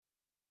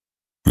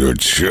You're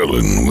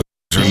chillin' with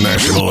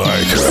international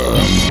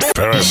icon,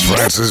 Paris,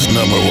 France's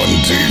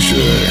 #1 DJ,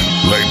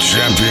 late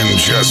champion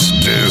Just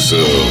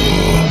Dizzle.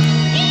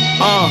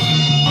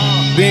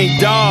 Big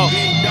dog.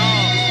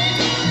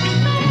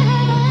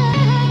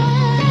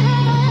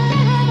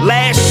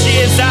 Last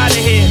year's out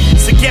of here,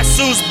 so guess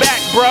who's back,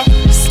 bruh?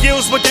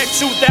 Skills with that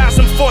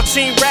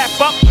 2014 wrap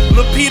up.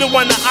 Lupita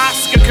won the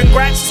Oscar,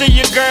 congrats to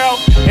your girl.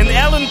 And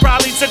Ellen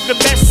probably took the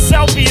best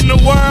selfie in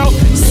the world.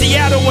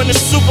 Seattle won the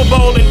Super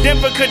Bowl and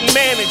Denver couldn't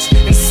manage.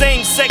 And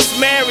same-sex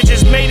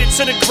marriages made it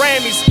to the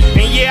Grammys.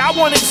 And yeah, I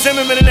wanted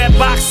Zimmerman in that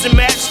boxing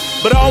match,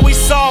 but all we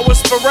saw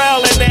was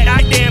Pharrell and that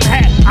goddamn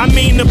hat. I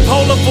mean, the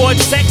polar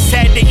vortex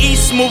had the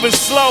east moving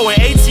slow,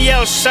 and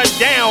ATL shut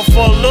down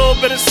for a little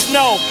bit of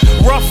snow.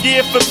 Rough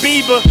year for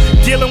Bieber,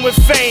 dealing with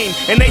fame,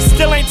 and they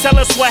still ain't tell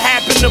us what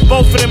happened to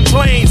both of them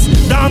planes.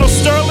 Donald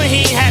Sterling, he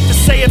ain't had to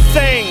say a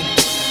thing,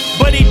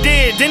 but he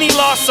did. Then he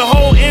lost a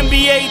whole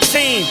NBA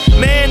team.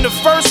 Man, the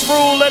first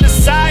rule of the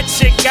side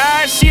chick,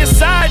 guys, she a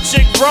side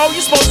chick, bro.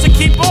 You supposed to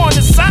keep her on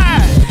the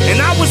side. And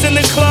I was in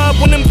the club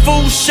when them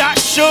fools shot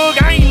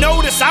Suge. I ain't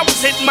noticed I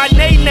was hitting my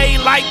nay-nay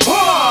like,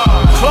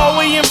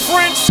 Chloe and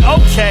French,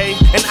 okay.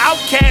 And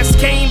Outkast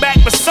came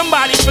back, but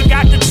somebody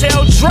forgot to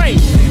tell Dre.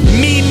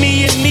 Me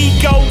and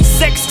Nico,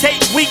 sex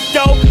tape week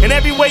though. And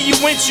everywhere you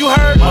went, you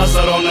heard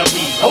Buzzard on the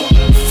beat.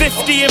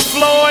 50 and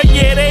Floyd,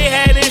 yeah, they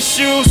had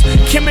issues.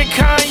 Kim and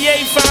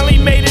Kanye finally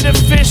made it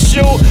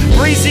official.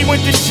 Breezy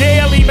went to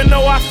jail even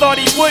though I thought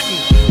he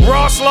wouldn't.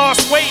 Ross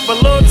lost weight,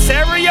 but Lil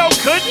Terrio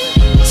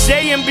couldn't.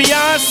 Jay and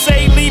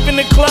Beyonce leaving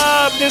the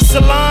club. Then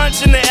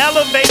Solange in the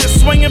elevator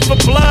swinging for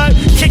blood.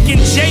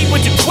 Kicking Jay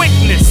with the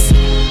quickness.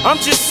 I'm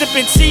just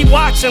sipping tea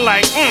watching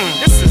like,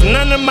 this is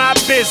none of my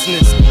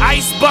business.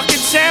 Ice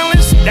bucket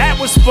challenge, that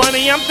was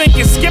funny. I'm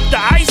thinking skip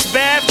the ice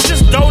bath,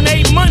 just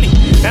donate money.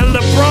 And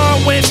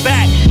LeBron went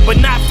back, but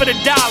not for the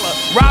dollar.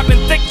 Robin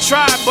Thicke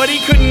tried, but he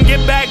couldn't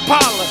get back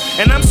Paula.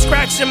 And I'm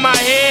scratching my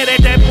head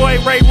at that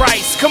boy Ray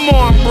Rice. Come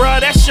on,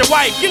 bruh, that's your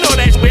wife, you know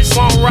that bitch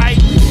won't right.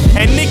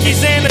 And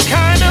Nicki's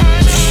Anaconda,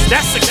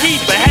 that's a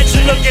keeper. Had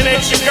you looking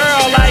at your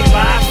girl like,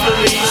 bye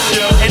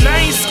Felicia. And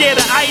I ain't scared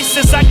of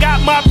ISIS, I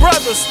got my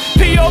brothers.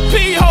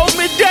 P.O.P. hold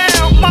me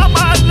down, mama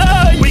I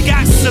love you. We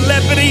got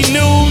celebrity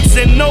nudes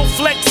and no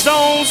flex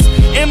zones.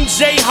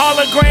 MJ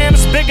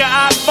holograms, bigger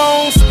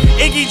iPhones.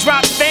 Iggy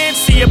dropped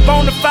Fancy, a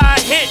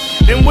bonafide hit.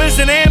 Then Wiz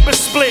and Amber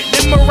split,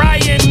 then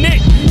Mariah and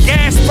Nick.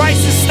 Gas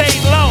prices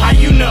stayed low, how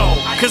you know?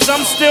 Cause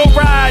I'm still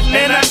riding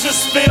and I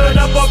just filled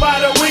up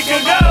about a week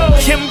ago.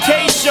 Kim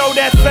K showed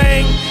that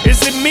thing.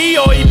 Is it me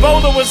or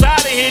Ebola was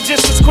out of here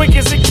just as quick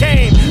as it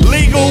came?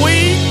 Legal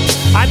weed?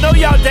 I know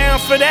y'all down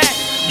for that.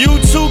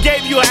 U2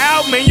 gave you an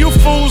album and you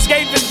fools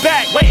gave it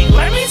back. Wait,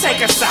 let me take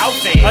a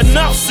selfie.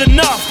 Enough's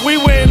enough. We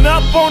went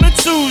up on a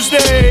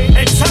Tuesday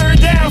and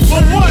turned down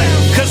for what?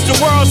 Cause the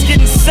world's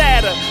getting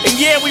sadder. And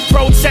yeah, we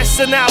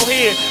protesting out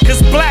here.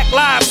 Cause Black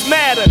Lives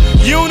Matter.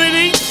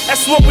 Unity,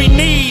 that's what we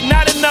need.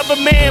 Not another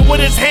man with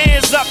his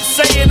hands up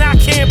saying I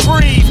can't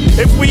breathe.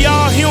 If we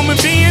all human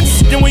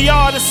beings, then we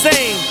all the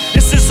same.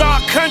 This is our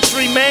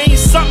country, man.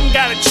 Something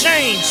gotta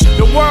change.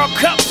 The World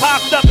Cup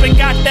popped up and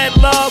got that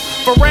love.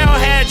 Pharrell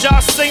had y'all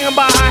singing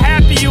about how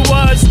happy you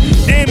was.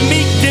 Then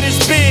Meek did his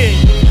bid.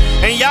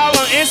 And y'all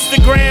on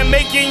Instagram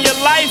making your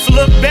life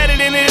look better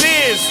than it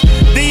is.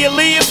 The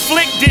Aaliyah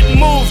flick didn't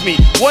move me.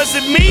 Was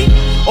it me?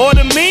 Or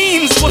the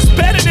memes was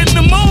better than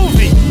the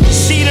movie?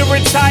 Sheeta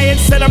retired,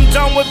 said I'm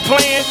done with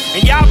playing.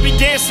 And y'all be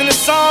dancing the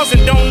songs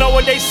and don't know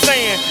what they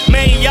saying.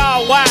 Man,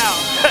 y'all wild.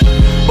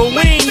 But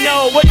we ain't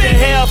know what the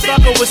hell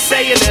Thugger was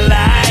saying in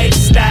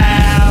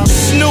lifestyle.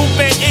 Snoop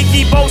and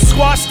Iggy both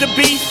squashed the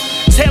beef.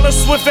 Taylor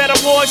Swift at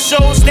award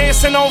shows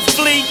dancing on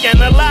fleek. And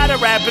a lot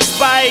of rappers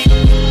fight.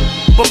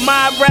 But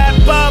my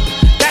wrap up,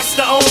 that's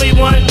the only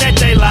one that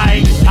they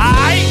like.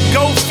 Aight,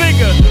 go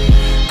figure.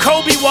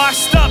 Kobe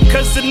washed up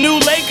cause the new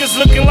Lakers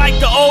looking like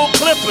the old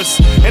Clippers.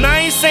 And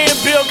I ain't saying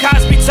Bill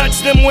Cosby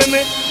touched them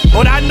women,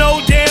 but I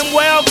know damn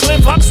well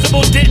Cliff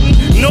Huxtable didn't.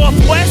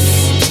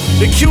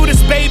 Northwest, the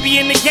cutest baby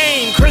in the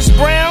game. Chris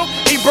Brown,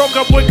 he broke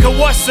up with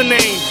what's her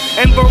name.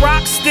 And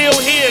Barack's still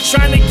here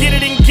trying to get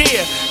it in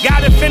gear.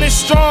 Gotta finish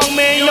strong,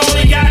 man, you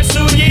only got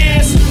 2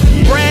 years.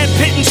 Brad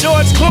Pitt and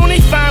George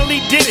Clooney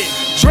finally did it.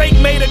 Drake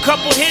made a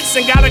couple hits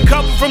and got a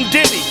couple from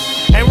Diddy.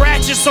 And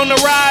Ratchet's on the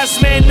rise,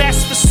 man,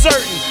 that's for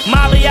certain.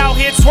 Molly out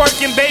here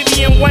twerking,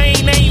 Baby and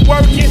Wayne ain't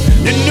working.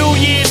 The new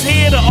year's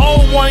here, the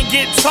old one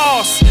get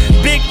tossed.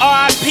 Big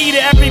R.I.P.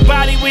 to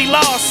everybody we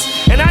lost.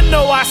 And I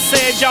know I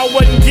said y'all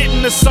wasn't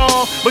getting the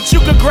song, but you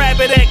could grab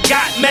it at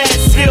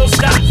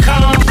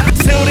gotmadskills.com.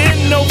 Till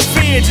then, no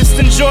fear, just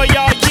enjoy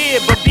y'all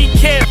year, but be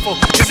careful,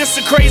 cause it's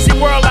a crazy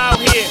world out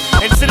here.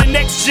 And to the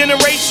next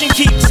generation,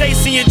 keep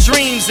chasing your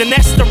dreams, and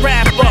that's the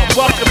wrap up.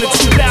 Welcome to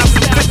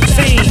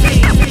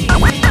 2015.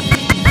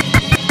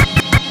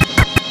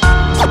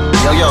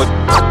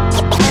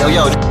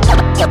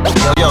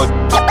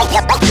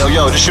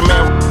 Yo, this your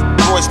man,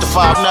 Royce the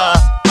 5'9".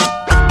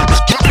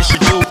 This your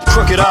dude,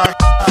 Crooked Eye.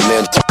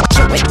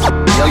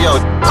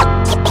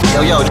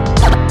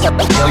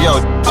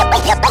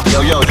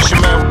 Yo, this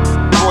your man,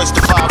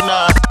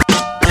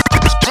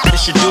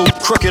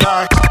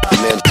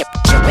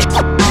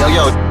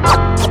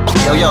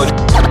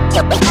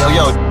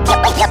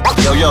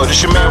 Yo,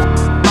 this your man,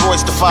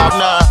 Royce the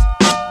 5'9".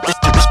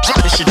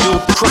 This your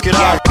dude, Crooked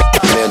Eye.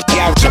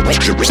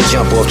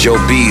 Jump off Joe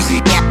Beezy.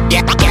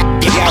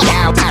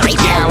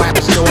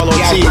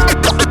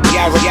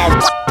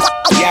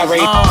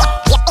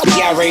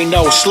 Y'all already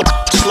know,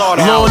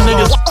 slaughterhouse.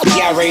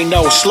 Y'all already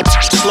know,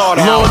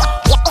 slaughterhouse.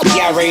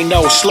 Y'all already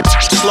know,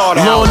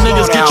 slaughterhouse. Little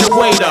niggas get your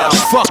weight up.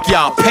 Fuck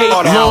y'all, pay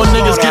up. Little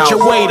niggas get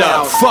your weight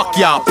up. Fuck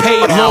y'all,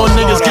 pay up. Little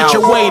niggas get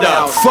your weight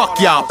up. Fuck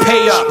y'all,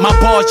 pay up. My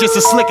bars just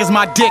as slick as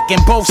my dick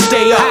and both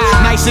stay up.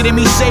 Nicer than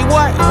me, say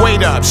what?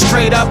 Wait up,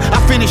 straight up.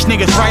 I finish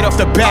niggas right off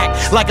the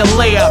back like a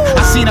layup.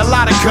 I seen a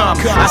lot of come,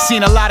 I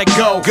seen a lot of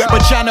go.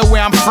 But y'all know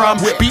where I'm from.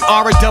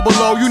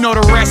 B-R-O-O, you know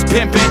the rest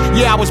pimpin'.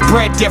 Yeah, I was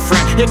bred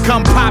different. Here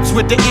come Pops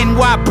with the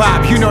NY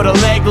bop. You know the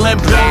leg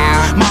limpin'.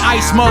 My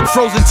ice mug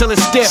frozen till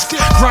it's stiff.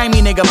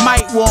 Grimy nigga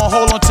might want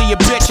hold on to your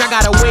bitch. I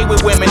got away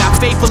with women, I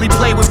faithfully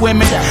play with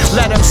women.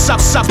 Let them suck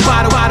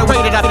bottle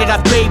way that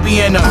I baby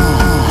in them.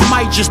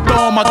 Might just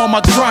throw on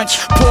my crunch.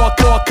 Pour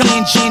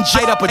clean gin,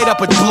 jade up a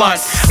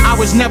blunt. I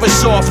was never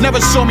soft, never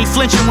saw me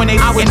flinching when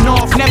I went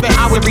off. Never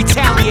I would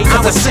retaliate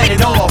cause I set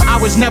it off. I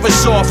was never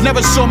soft,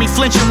 never saw me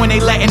flinching when they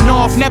letting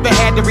off. Never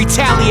had to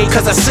retaliate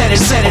cause I said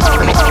it.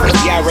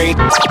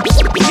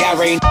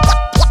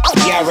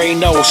 Y'all already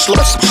know,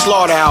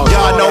 slaughterhouse.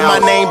 Y'all know my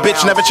name,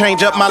 bitch, never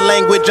change up my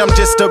language. I'm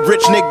just a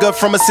rich nigga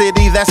from a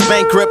city that's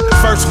bankrupt.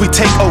 First we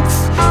take oath,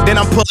 then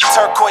I'm pulling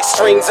turquoise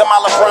strings on my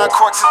LeBron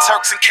corks and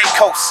Turks and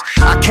Caicos.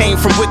 I came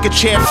from wicked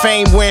chair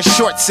fame wearing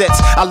short sets.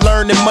 I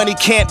learned that money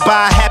can't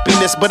buy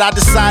happiness, but I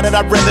decided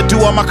I'd rather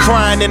do all my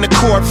crying in a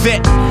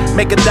Corvette.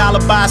 Make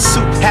 $1 buy a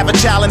suit, have a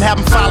child and have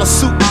him follow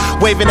suit.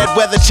 Waving that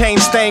weather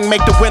change thing,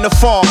 make the winter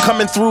fall.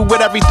 Coming through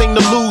with everything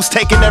to lose,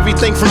 taking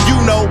everything from you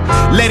know.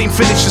 Let him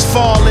finish his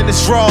fall in his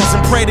draws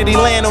and pray that he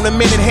land on a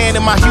minute hand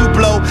in my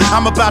Hublot.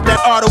 I'm about that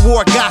art of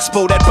war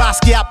gospel, that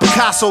Basquiat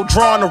Picasso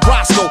drawing a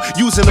Roscoe.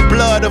 Using the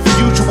blood of a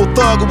usual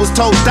thug who was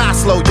told die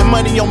slow. Your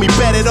money on me,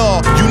 bet it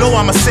all. You know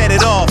I'ma set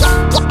it off.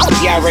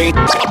 Y'all already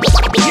know.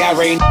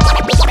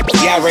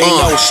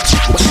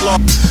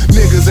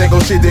 Niggas ain't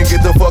gon' shit, then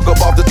get the fuck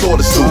up off the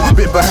toilet stool.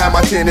 Bit behind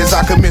my tennis,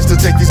 I commenced to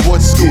take these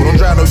boys to school. Don't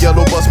drive no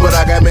yellow bus, but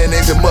I got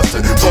mayonnaise and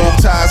mustard. Bow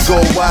ties,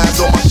 gold wires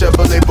on my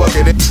Chevrolet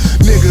bucket.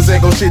 Niggas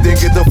ain't gon' shit, then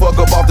get the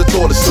fuck up off the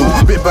toilet stool.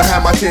 Bit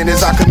behind my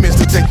tennis, I commenced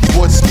to take these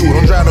boys to school.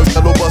 Don't drive no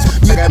yellow bus,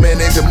 I got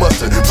mayonnaise and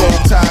mustard. Bow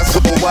ties,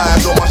 gold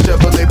wires on my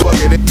Chevrolet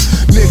bucket.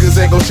 Niggas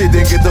ain't gon' shit,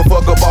 then get the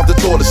fuck up off the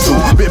toilet stool.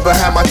 Bit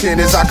behind my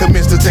tennis, I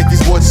commenced to take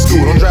these boys to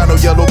school. Don't drive no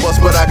yellow bus,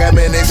 but I got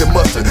mayonnaise and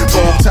mustard.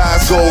 Bow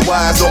ties, gold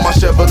wires on my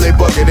Chevrolet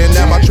bucket. And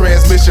now my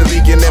transmission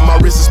leaking and my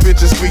wrist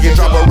suspension squeaking.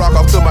 Drop a rock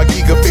off to my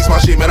geeker, fix my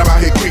shit, man, I'm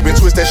out here creeping.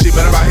 Twist that shit,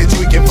 man, I'm out here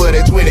tweaking for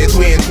that twin. Hit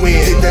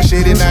that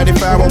shit in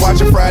 95 while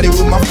watching Friday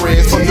with my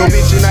friends. Fuck your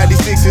bitch in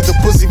 96, hit the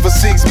pussy for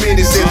 6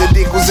 minutes. Said the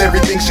dick was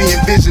everything she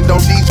envisioned.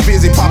 Don't teach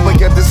busy. Papa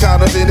kept his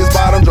condoms in his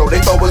bottom drawer.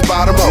 They thought was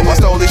bottom up. I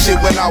stole this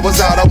shit when I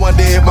was out. I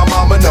wonder if my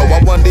mama know.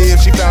 I wonder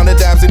if she found the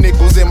dimes and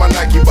nickels in my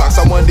Nike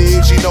box. I wonder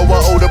if she know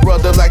her older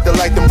brother like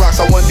them rocks.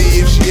 I wonder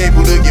if she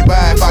able to get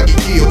by if I get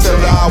killed. Tell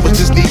her I was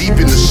just knee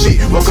deep in the shit.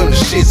 Welcome to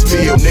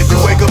Shitsville, nigga.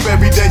 Wake up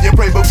every day and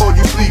pray before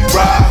you sleep,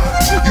 right?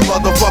 You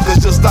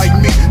motherfuckers just like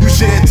me. You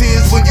shed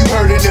tears when you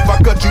hurt it. If I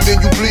cut you, then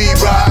you bleed,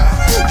 right?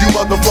 You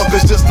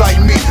motherfuckers just like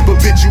me.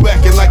 But bitch, you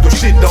acting like your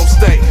shit don't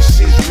stink.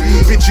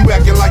 Bitch, you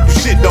acting like your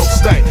shit don't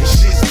stink.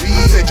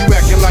 Said you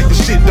acting like the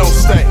shit don't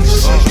stink.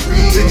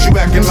 Bitch, you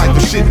acting like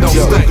the shit don't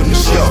stink.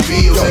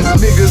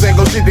 Niggas ain't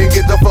gon' shit, then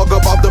get the fuck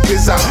up off the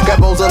piss out.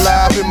 Got bones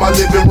alive in my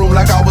living room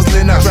like I was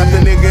Lena. Trapped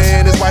a nigga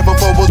and his wife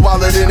before was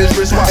wallet in his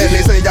wristwatch. And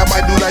they say I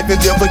might do life in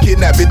jail for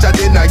kidnap. Bitch, I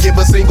did not give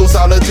a single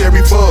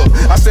solitary fuck.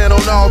 I stand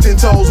on all 10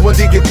 toes, one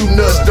dick and 2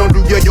 nuts. Don't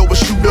do yo but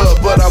shoot up.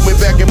 But I went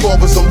back and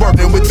forth with some work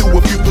and went through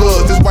a few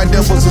plugs. This white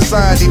devil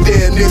society,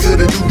 dead nigga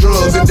to do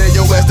drugs. And then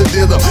your ass to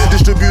deal them,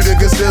 distribute and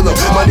conceal them.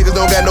 My niggas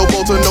don't got no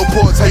bolts or no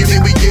ports. How you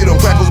think we get them?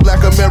 Crackers,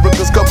 black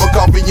America's cup of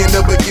coffee in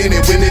the beginning.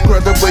 When it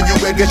cracked up where you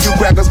at, guess you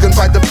crackers can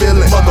fight the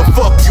feeling.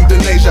 Motherfuck you,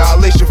 Denasia. I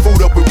lace your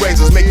food up with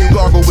razors, make you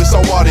gargle with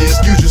salt water.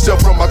 Excuse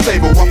yourself from my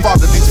table. I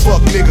father these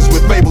fuck niggas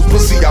with fables.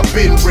 Pussy, I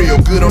been real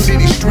good on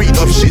any street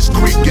of Shit's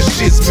Creek and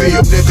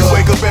Shitsville, nigga.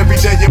 Wake up every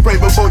day and pray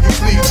before you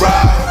sleep,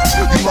 right?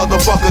 You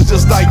motherfuckers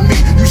just like me.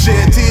 You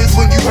shed tears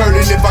when you hurt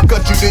it. If I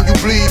cut you, then you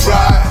bleed,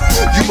 right?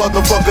 You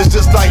motherfuckers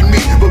just like me.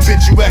 But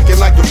bitch, you acting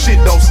like your shit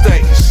don't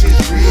stink.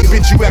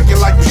 Bitch, you acting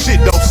like your shit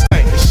don't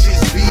stink.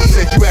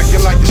 Said you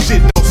acting like your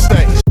shit don't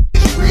stink.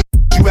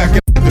 You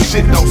acting like your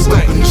shit don't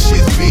stink.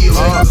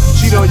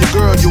 Cheat on your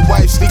girl, your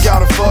wife, sneak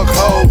out and fuck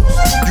hoes.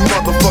 You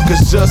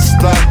motherfuckers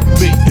just like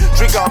me.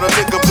 Drink all the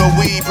liquor, blow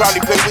weed,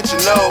 probably play with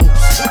your nose.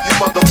 You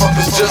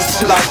motherfuckers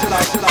just like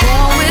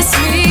Born with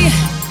me,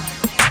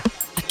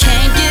 I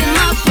can't get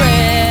my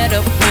bread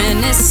up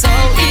when it's so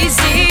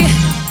easy.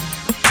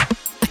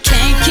 I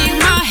can't keep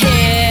my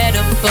head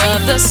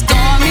above the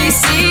stormy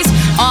seas.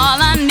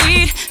 All I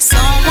need,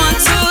 someone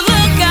to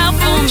look out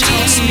for me.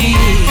 Toss me,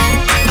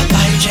 I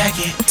like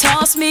jacket.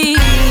 Toss me,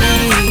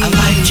 I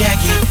like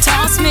jacket.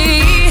 toss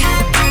me,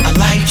 I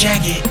like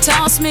jacket.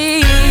 toss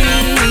me,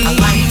 I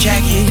like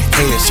jacket.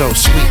 hair so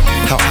sweet,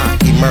 how I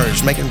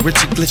emerge, making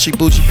richy, glitchy,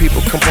 bougie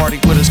people come party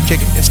with us,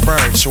 kicking and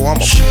spurge. So I'm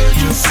a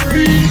sugar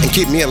free and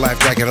keep me a life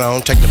jacket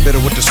on. Take the bitter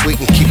with the sweet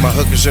and keep my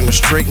hookers in the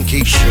street and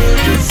keep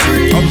sugar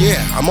free. Oh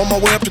yeah, I'm on my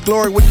way up to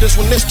glory with this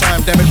one this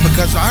time, damn it,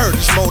 because I heard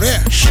it's more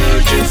there.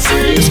 Sugar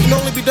free. This can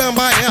only be done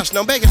by us.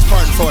 Now beg his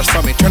pardon for us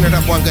from me. Turn it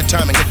up one good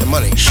time and get the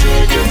money.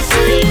 Sugar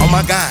free. Oh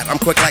my God, I'm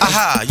quick like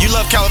aha. You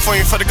love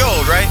California for the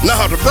gold, right? No,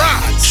 the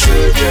bride.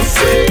 Sugar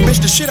free.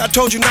 Bitch, the shit I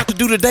told you not to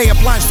do today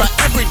applies for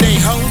every day,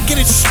 ho. Get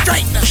it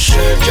straight now.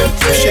 Sugar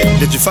free. Shit,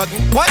 did you fuck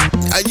him? What?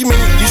 You mean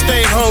you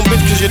stayed home,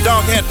 bitch, cause your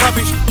dog had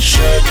puppies?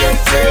 Sugar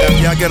free.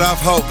 After y'all get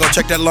off, ho, go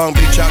check that Long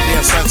Beach out there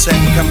in Sunset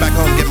and come back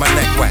home and get my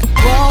neck wet.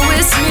 Woe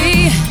is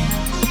me.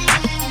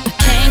 I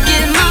can't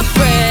get my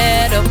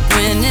bread up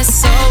when it's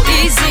so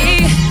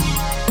easy.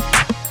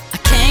 I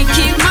can't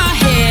keep my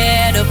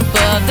head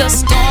above the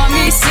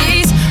stormy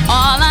seas.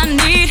 All I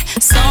need,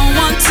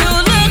 someone to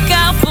look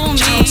out for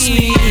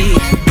me.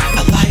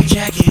 I like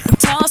Jackie.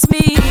 Toss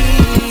me.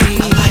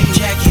 I like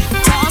Jackie.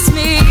 Toss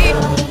me.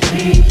 Help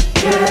me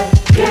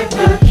get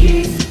the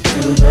keys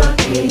to the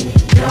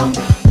kingdom.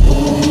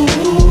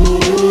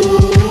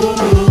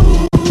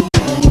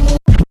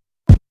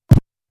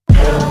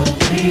 Help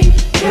me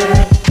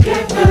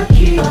get the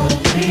key.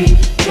 Help me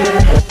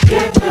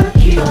get the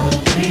key. Help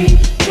me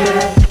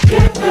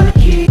get the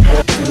key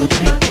to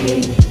the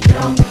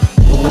kingdom.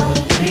 Help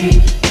me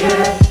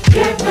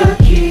get the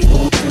key to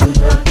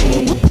the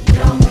kingdom.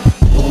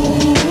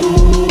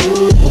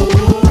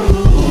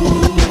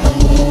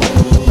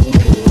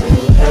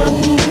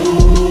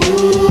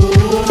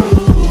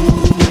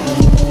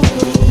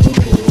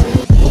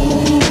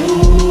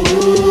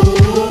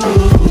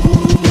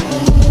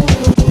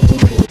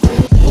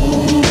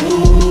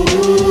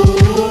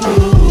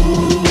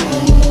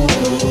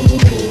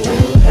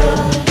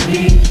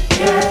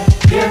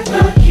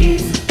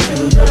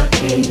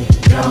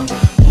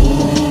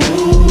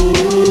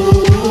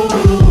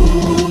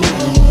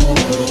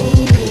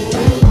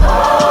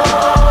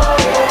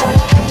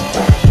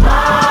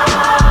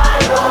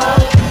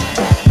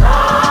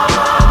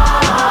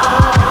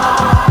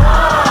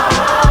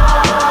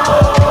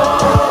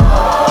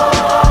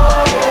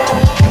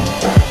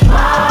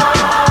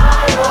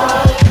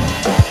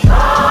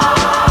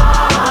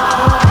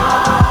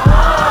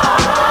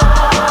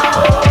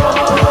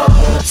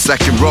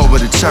 Second row of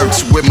the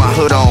church with my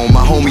hood on. My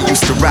homie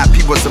used to rap,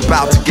 he was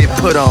about to get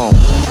put on.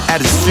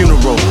 At his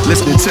funeral,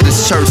 listening to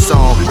this church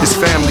song. His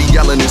family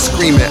yelling and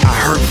screaming, I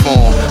hurt for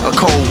him. A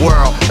cold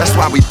world, that's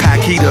why we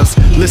pack heaters.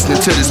 Listening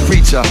to this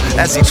preacher,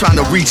 as he trying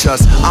to reach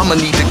us. I'ma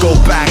need to go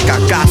back, I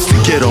got to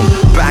get him.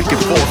 Back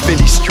and forth in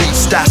these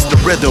streets, that's the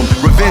rhythm.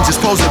 Revenge is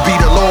supposed to be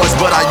the Lord's,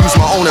 but I use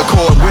my own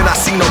accord. When I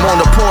seen him on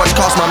the porch,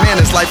 cost my man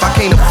his life, I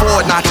can't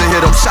afford not to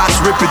hit him. Shots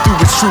ripping through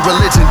his true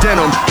religion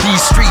denim.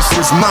 These streets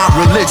was my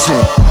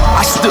religion.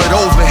 I stood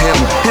over him,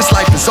 his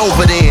life is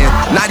over then.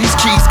 Now these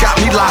keys got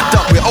me locked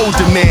up with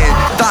older men.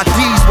 Thought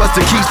these was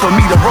the keys for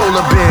me to roll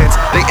a Benz.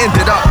 They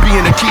ended up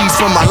being the keys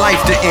for my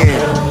life to end.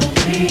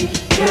 Help me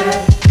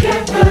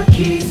get the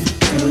keys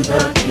to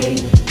the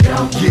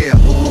kingdom. Yeah.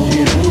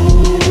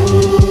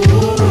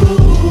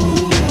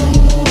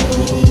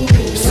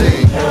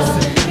 Sing.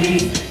 Help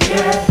me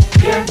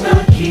get the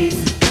keys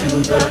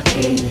to the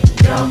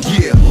kingdom.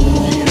 Yeah.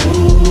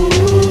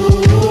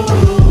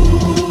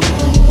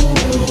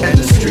 And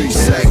the streets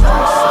say,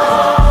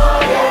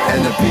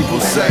 and the people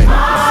say,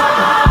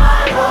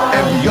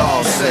 and we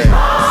all say,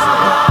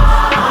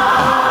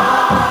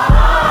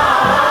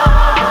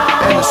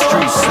 and the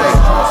streets say,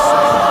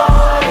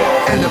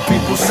 and the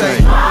people say,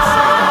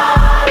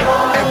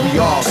 and we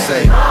all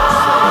say.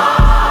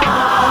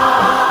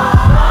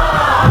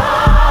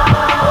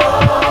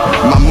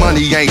 My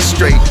money ain't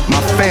straight,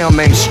 my fam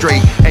ain't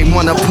straight, ain't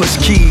wanna push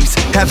keys,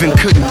 heaven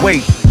couldn't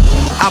wait.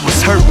 I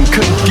was hurting,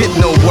 couldn't get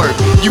no work.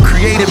 You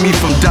created me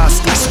from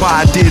dust, that's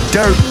why I did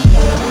dirt.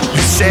 You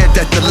said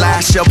that the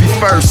last shall be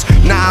first.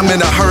 Now I'm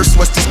in a hearse,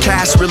 what's this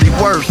cash really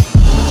worth?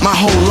 My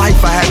whole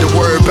life I had to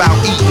worry about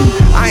eating.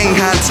 I ain't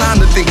had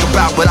time to think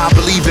about what I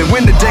believe in.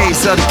 When the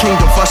days of the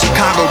kingdom for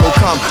Chicago will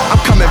come,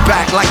 I'm coming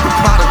back like the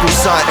prodigal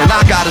son. And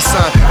I got a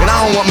son, and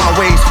I don't want my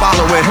ways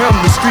following him.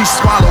 The streets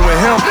swallowing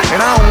him,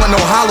 and I don't want no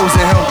hollows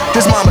in him.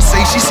 His mama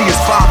say she see his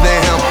father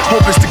in him.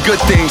 Hope it's the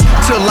good things,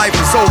 till life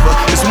is over.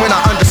 It's when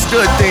I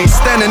understood things.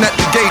 Standing at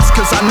the gates,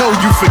 cause I know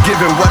you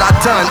forgiven what I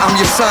done. I'm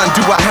your son,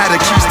 do I have the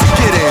keys to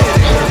get in?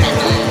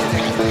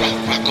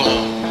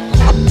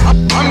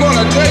 I'm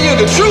gonna tell you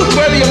the truth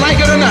whether you like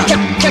it or not.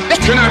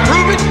 Can I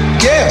prove it?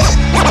 Yes.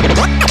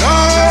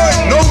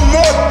 No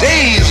more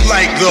days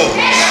like those.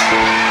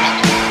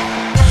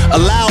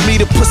 Allow me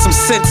to put some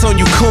sense on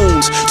you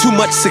coons. Too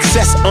much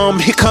success,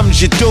 here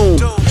comes your doom.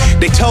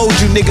 They told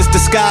you niggas the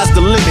sky's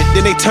the limit,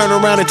 then they turn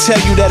around and tell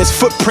you that it's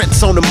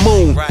footprints on the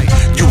moon.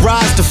 You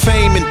rise to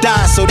fame and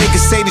die so they can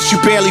say that you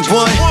barely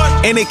won.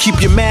 And they keep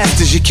your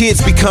masters, your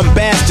kids become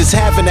bastards,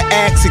 having to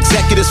ask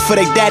executives for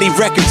their daddy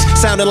records,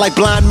 sounding like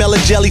blind Mela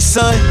Jelly,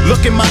 son.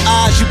 Look in my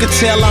eyes, you can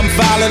tell I'm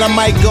violent. I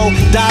might go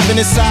diving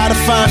inside a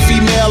fine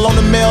female on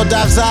the male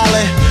dives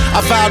island. I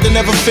vowed to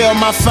never fail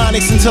my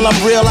phonics until I'm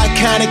real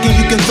iconic, and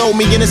you can throw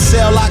me in a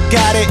cell, I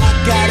got it.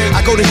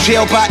 I go to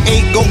jail by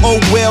 8, go oh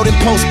well, then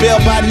post bail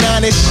by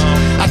 9ish.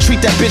 I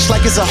treat that bitch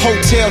like it's a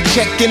hotel,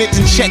 check in it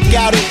and check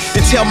out it,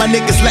 then tell my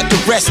niggas let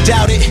the rest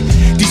doubt it.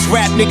 These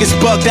rap niggas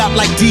bugged out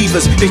like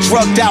divas, they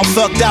drugged out,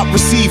 thugged out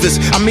receivers.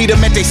 I meet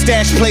them at they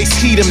stash place,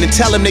 heat them, then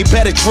tell them they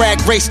better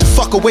drag race the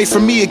fuck away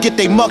from me or get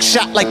they mug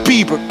shot like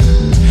Bieber.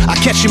 I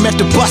catch him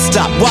at the bus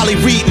stop while he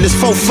reading his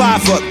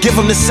 4-5 up, give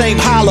him the same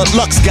holler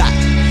Lux got.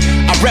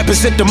 I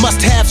represent the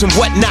must-haves and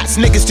whatnots,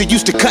 niggas that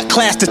used to cut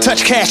class to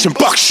touch cash and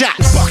buckshots.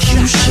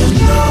 You should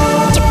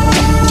know.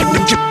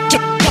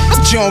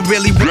 You don't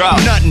really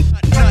want nothing.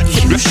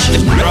 You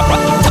should know.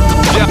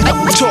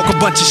 Talk a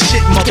bunch of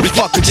shit,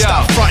 motherfucker,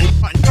 stop frontin'.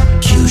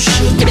 You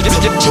should know.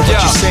 What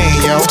you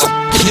saying, yo?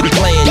 Keep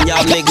playing,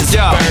 y'all niggas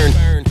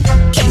burn.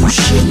 You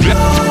should know.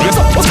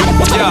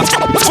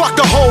 Fuck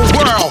the whole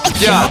world.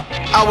 Yeah,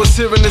 I was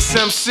hearing this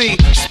MC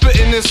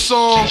spitting this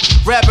song,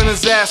 rapping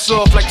his ass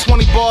off like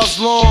 20 bars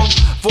long.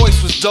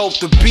 Voice was dope,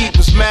 the beat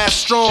was mad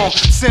strong.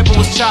 Sample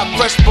was chopped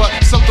fresh, but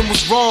something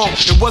was wrong.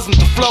 It wasn't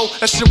the flow,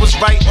 that shit was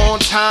right on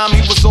time.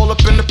 He was all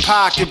up in the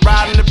pocket,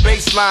 riding the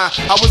bass line.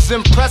 I was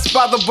impressed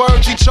by the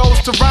words he chose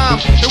to rhyme.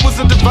 It was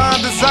a divine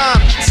design,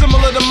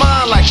 similar to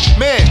mine. Like,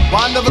 man,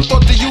 why I never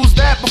thought to use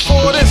that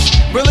before this?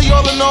 Really,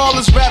 all in all,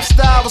 his rap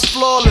style was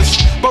flawless.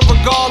 But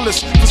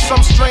regardless, for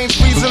some strange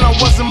reason, I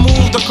wasn't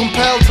moved or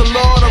compelled to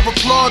laud or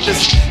applaud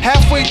this.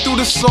 Halfway through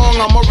the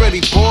song, I'm already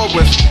bored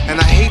with,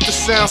 and I hate to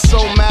sound so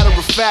matter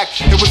of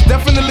fact. It was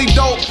definitely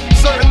dope,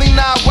 certainly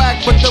not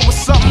whack, but there was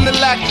something to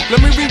lack.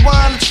 Let me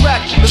rewind the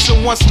track.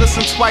 Listen once,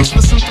 listen twice,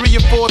 listen 3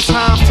 or 4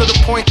 times, to the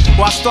point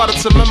where I started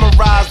to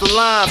memorize the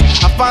lines.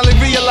 I finally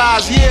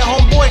realized, yeah,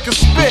 homeboy could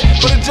spit,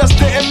 but it just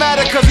didn't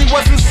matter cause he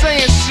wasn't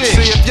saying shit.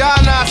 See, if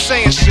y'all not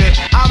saying shit,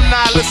 I'm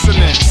not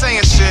listening.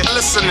 Saying shit,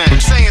 listening.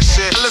 Saying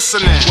shit,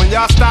 listening. When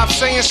y'all stop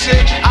saying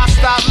shit, I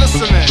stop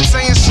listening.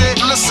 Saying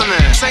shit, listening.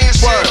 Saying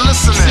shit,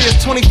 listening. See,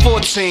 it's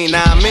 2014,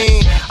 now I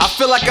mean, I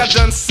feel like I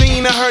done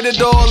seen and heard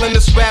it all in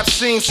this rap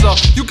scene. So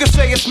you can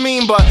say it's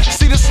mean, but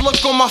see this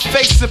look on my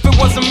face. If it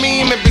wasn't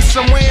meme, it'd be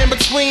somewhere in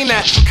between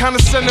that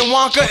condescending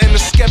Wonka and the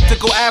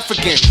skeptical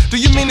African. Do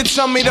you mean to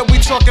tell me that we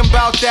talking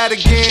about that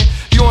again?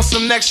 You on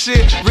some next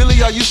shit?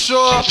 Really, are you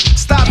sure?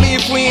 Stop me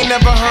if we ain't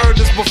never heard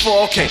this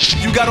before. Okay,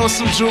 you got on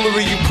some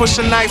jewelry, you push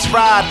a nice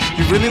ride.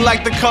 You really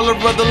like the color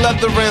of the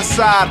leather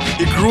inside.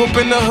 You grew up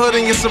in the hood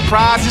and you're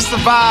surprised you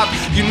survived.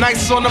 You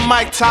nice on the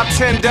mic, top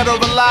 10, dead or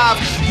alive.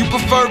 You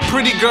prefer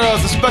pretty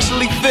girls,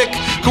 especially thick.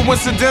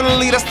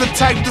 Coincidentally, that's the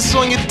type that's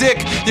on your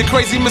dick. Your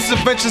crazy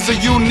misadventures are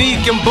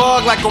unique and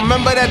bug. Like,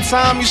 remember that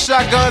time you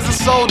shot guns and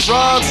sold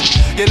drugs?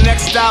 Your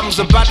next album's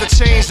about to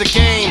change the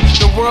game.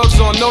 The world's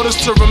on notice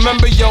to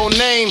remember your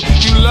name.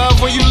 You love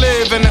where you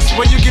live and that's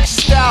where you get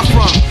your style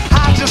from.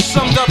 I just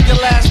summed up your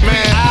last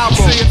man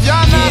album. See, if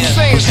y'all not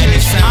saying shit, and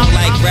it sound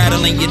like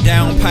rattling your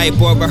downpipe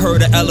or a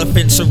herd of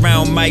elephants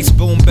around mics.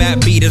 Boom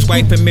bap beaters,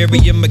 wiping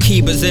Miriam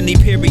Makibas. Any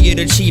period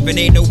achieving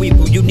ain't no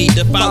equal. You need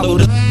to follow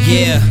the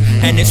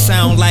and it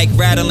sound like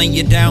rattling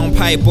your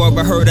downpipe or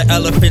a herd of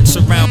elephants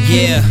around.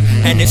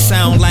 And it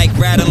sound like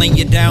rattling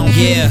you down.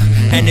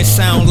 And it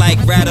sound like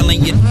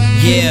rattling you.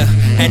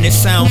 And it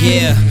sound.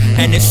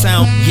 And it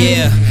sound.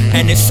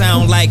 And it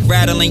sound like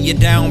rattling your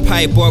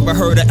downpipe or a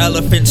herd of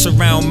elephants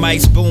around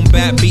mics. Boom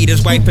bap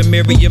beaters, wiping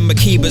Miriam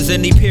Makibas.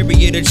 Any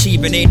period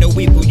achieving ain't no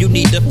equal. You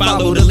need to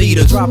follow the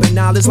leaders. Dropping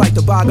knowledge like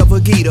the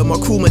Bhagavad Gita. My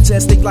crew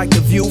majestic like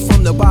the view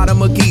from the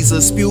bottom of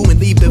Giza. Spew and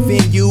leave the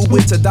venue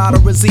with Tadada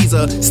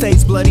Aziza.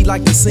 Stage bloody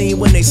like the scene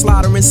when they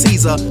slaughtering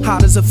Caesar.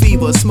 Hot as a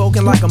fever,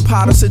 smoking like I'm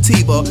Potter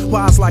Sativa.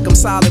 Wise like I'm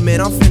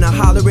Solomon, I'm finna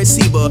holler at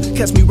Seba.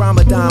 Catch me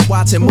Ramadan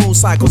watching moon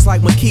cycles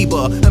like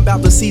Makiba. I'm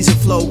about to season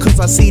flow cause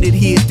I see that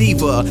he a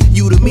diva.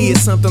 You to me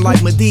is something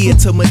like Medea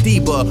to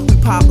Madiba.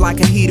 We pop like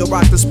a heater,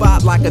 rock the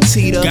spot like a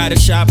cheetah. Got a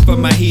shop for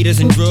my heaters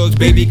and drugs,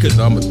 baby, cause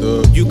I'm a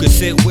thug. You could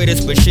sit with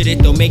us, but shit, it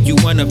don't make you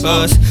one of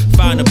us.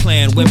 Find a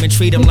plan, women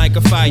treat him like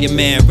a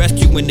fireman.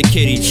 Rescuing the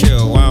kitty,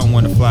 chill, I don't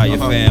wanna fly your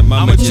fam.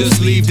 I'ma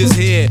just leave this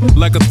here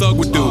like a thug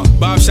would do.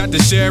 Bob shot the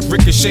sheriff,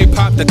 Ricochet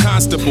popped the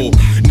constable.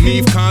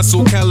 Neve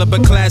console, caliber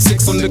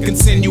classics on the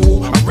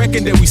continual. I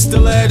reckon that we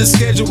still ahead of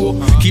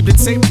schedule. Keep the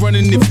tape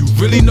running if you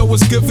really know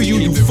what's good for you.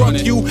 You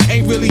fuck you,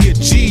 ain't really a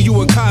G,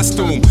 you in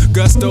costume.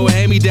 Gusto,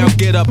 hand me down,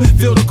 get up.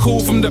 Feel the cool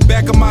from the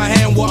back of my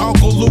hand where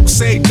Uncle Luke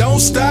say don't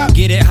stop.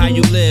 Get it how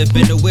you live,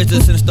 been a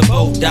wizard since the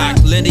boat dock.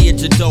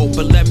 Lineage of dope,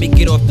 but let me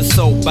get off the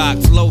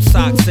soapbox. Low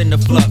socks in the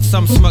flux,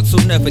 some smucks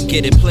will never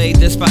get it. Played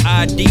this for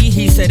ID,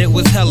 he said it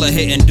was hella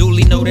hitting.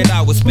 Duly know that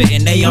I was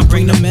spitting. Hey, I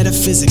bring the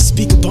metaphysics,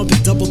 speaker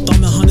bumping, double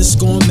thumbing, 100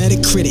 scoring a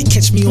Metacritic.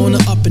 Catch me on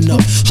the up and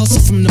up.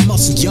 Hustle from the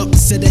muscle, yup.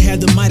 Said I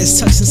had the Midas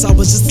touch since I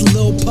was just a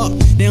little pup.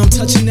 Now I'm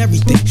touching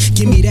everything.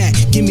 Give me that,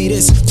 give me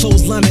this.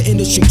 Clothesline the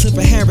industry,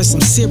 Clifford Harris,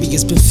 I'm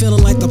serious. Been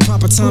feeling like the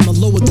proper time to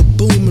lower the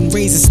boom and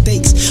raise the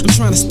stakes. I'm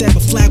trying to stab a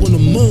flag on the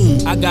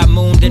moon. I got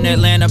mooned in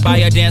Atlanta by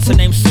a dancer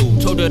named Sue.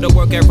 Told her to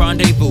work at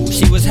Rendezvous.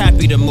 She was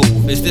happy to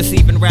move. Is this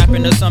even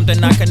rapping or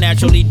something I can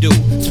naturally do?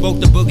 Spoke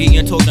the boogie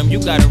and told him you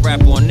gotta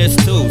rap on this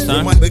too,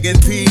 son. When Mike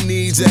and P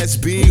needs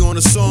SB on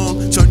a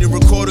song, turn your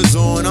recorders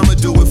on. I'ma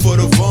do it for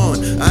the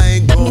Vaughn. I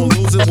ain't gon'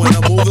 lose it when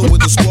I'm moving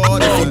with the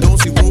squad. If you don't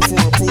see room for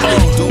improvement,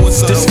 I'm doing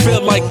something. This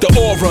feel like the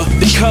aura.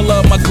 The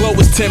color of my glow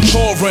is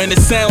tempura, and the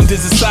sound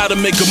is inside of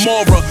me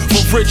Gamora.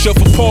 For rich or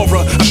for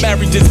poorer, I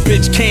married this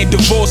bitch, can't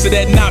divorce her.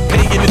 That not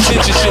paying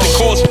attention shit it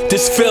cost.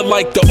 This feel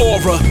like the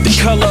aura. The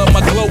color of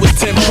my glow is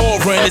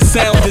tempura, and the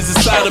sound is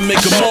inside of me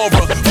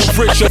Gamora.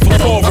 For rich or for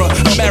poorer,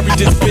 I married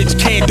this bitch,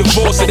 can't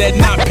divorce her. That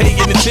not paying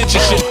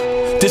attention shit.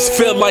 This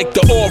feel like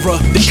the aura.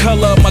 The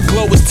color of my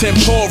glow is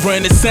tempura,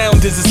 and the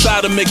sound is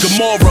inside of me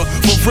Gamora.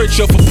 For rich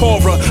or for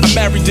poorer, I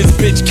married this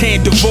bitch,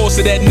 can't divorce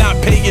her. That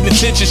not paying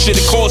attention shit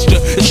it cost you.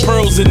 It's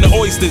pearls in the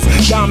oysters,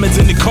 diamonds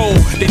in the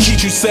cold. They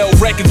teach you sell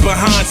records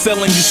behind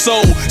selling your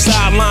soul.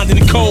 Sidelined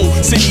in the cold,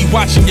 city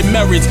watching your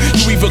merits.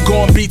 You either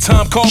gon' be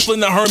Tom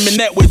Coughlin or Herman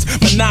Edwards.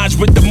 Menage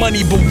with the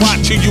money, but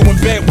watch who you in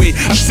bed with.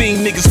 I've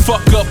seen niggas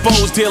fuck up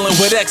O's dealing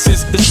with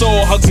exes. It's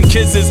all hugs and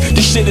kisses,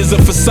 this shit is a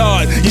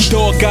facade. Your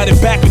dog got it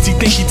backwards, he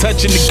think he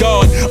touching the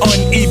guard.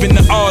 Uneven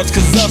the odds,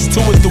 cause us two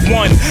is the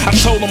one. I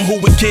told them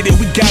who would get it,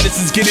 we got it,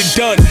 let's get it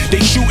done.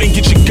 They shoot and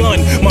get your gun,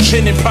 my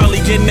pen and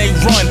probably in they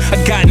run. I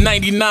got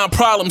 99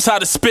 problems, how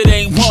to spit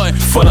ain't one.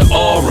 For the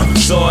aura,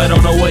 saw it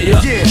on the way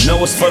up. Yeah.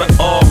 Know it's for the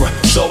aura,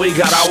 so we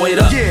got our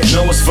weight up. Yeah.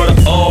 Know it's for the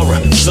aura,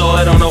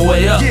 saw it on the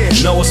way up. Yeah.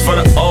 Know it's for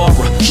the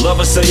aura, love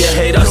us so you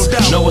hate us.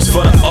 Know it's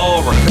for the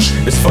aura,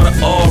 it's for the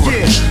aura,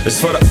 it's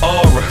for the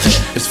aura,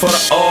 it's for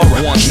the aura.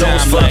 Know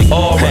it's for the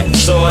aura,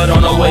 saw it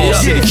on the way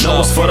up.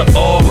 Know it's for the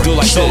aura, do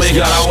like so this, we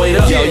got our weight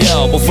up.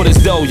 Yo, but for this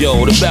dough,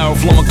 yo, the barrel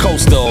flowing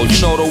coastal. You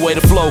know the way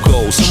the flow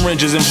goes. Some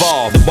ringes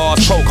involved, the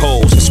bars poke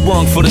holes.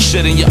 Sprung for the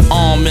shit in your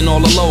arm and all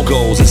the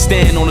logos. And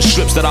stand on the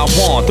strips that I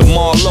want, the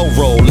Marlowe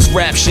roll. This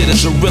rap shit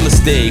is a real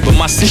estate, but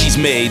my city's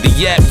made. The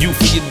yap you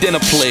for your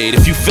dinner plate.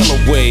 If you feel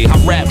away, I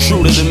rap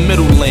true to the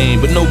middle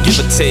lane, but no give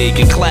or take.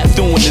 And clap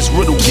through in this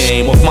riddle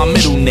game off my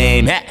middle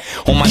name.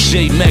 On my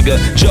J Mega,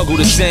 juggle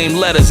the same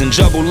letters and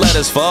juggle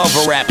letters for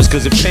other rappers,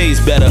 cause it pays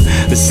better.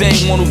 The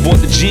same one who bought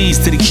the G's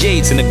to the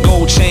gates and the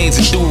gold chains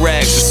and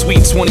do-rags for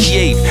Sweet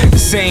 28. The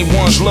same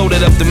ones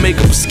loaded up to make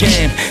up a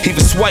scam.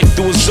 Even swipe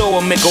through a zoo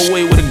or make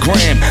away with a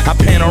gram. I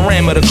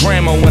panorama the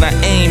grammar when I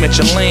aim at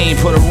your lane.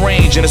 Put a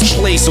range in its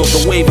place off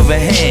the wave of a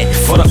hand.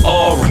 For the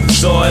aura,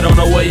 saw it on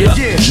the way up.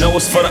 Know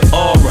it's for the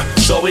aura,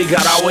 so we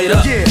got our weight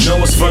up.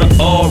 Know it's for the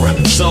aura,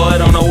 saw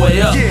it on the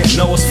way up.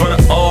 Know it's for the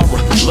aura,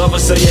 love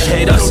us so you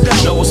hate us.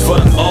 Know it's for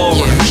the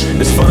aura,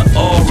 it's for the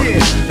aura,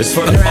 it's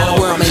for the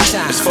aura,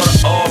 it's for the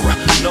aura.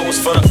 Know it's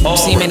for the aura,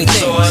 see many things.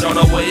 Saw it on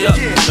the way up.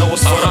 Know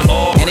it's for the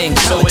aura, and then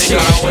so we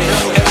got our weight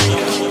up.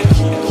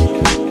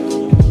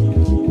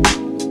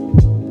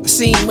 I've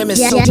seen women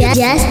so just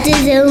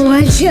as a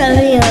one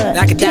trillion.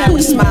 I could die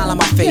with a smile on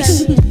my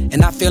face,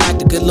 and I feel like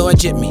the good Lord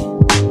jipped me.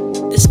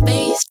 The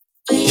space.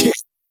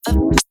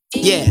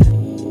 Yeah.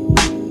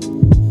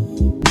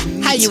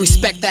 How you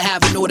expect to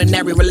have an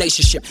ordinary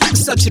relationship with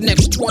such an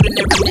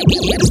extraordinary nigga?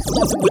 Yeah, this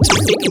far from what you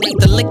figured ain't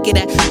the lick of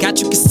that. Got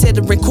you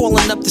considering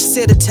calling up the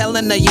sitter,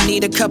 telling her you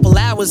need a couple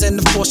hours and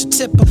to force a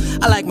tipper.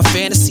 I like my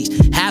fantasies,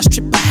 half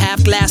stripper,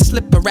 half glass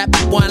slipper,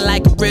 rapping one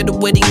like a riddle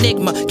with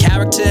enigma,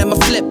 character in my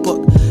flip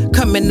book.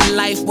 Coming to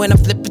life when I'm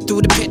flipping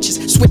through the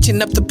pictures,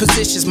 switching up the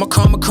positions. My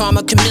karma,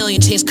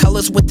 chameleon, change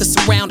colors with the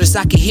surrounders.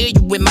 I can hear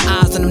you in my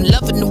eyes, and I'm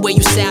loving the way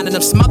you sound. And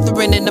I'm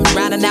smothering and I'm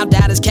drowning out.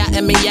 Doubters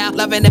counting me out,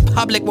 loving in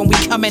public when we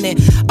coming in.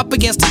 Up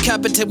against the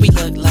cupboard till we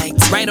look like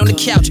right on the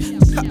couch.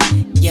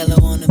 Yellow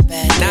on the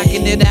bed,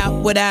 knocking it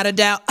out without a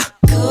doubt.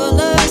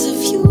 Colors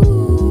of you.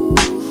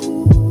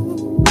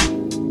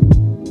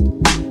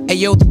 Hey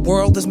yo, the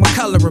world is my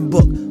coloring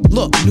book.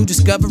 Look, new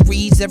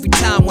discoveries every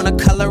time when I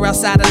color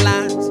outside the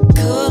lines.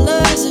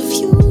 Colors of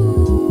you.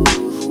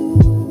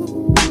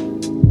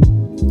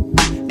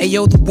 Hey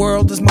yo, the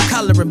world is my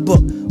coloring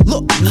book.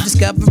 Look, new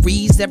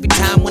discoveries every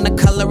time when I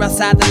color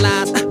outside the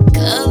lines.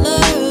 Color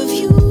of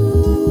you.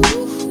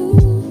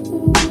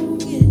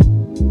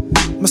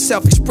 My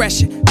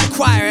self-expression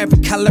require every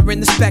color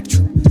in the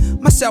spectrum.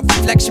 My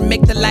self-reflection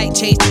make the light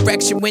change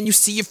direction when you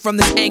see it from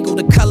this angle.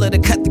 The color to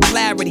cut the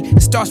clarity.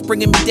 It starts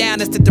bringing me down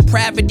as the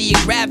depravity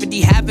and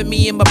gravity having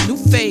me in my blue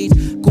phase.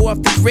 Go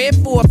off the grid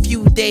for a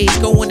few days.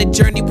 Go on a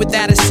journey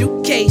without a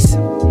suitcase.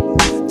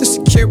 The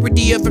security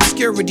purity of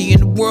obscurity in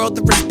the world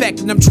of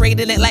respect, and I'm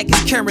trading it like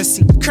it's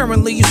currency.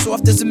 Currently, you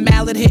soft as a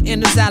mallet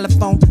hitting a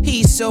xylophone.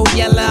 He's so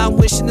yellow, I'm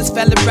wishing this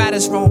fella right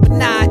is wrong. But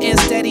nah,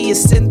 instead he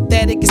is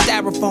synthetic and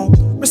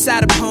styrofoam.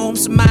 Recite a poem,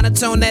 some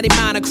monotone that he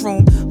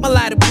monochrome. My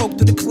lighter poke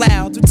through the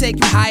clouds will take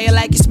you higher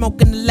like you're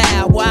smoking the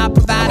loud. While I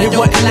provide it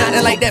wasn't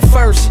nothing like that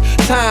first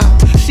time.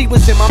 She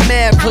was in my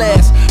math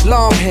class.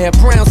 Long hair,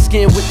 brown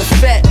skin with the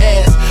fat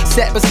ass.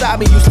 Sat beside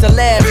me, used to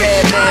laugh,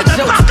 had mad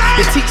jokes.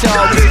 The teacher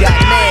always got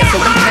mad, so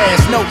we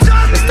passed notes.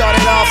 It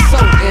started off so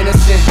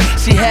innocent.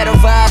 She had a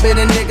vibe and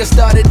a nigga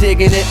started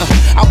digging it.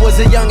 I was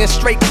a young and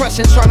straight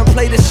crushing, trying to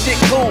play this shit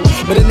cool.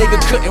 But a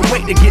nigga couldn't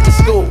wait to get to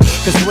school.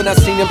 Cause when I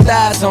seen them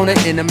thighs on it,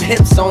 and them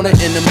hips on it,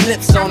 and them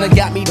lips on it,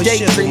 got me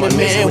daydreaming,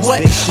 man,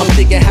 what? I'm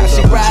thinking how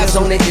she rides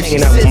on it, if she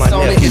sits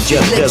on it, if she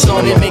lips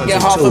on it, make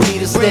it hard for me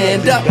to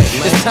stand up.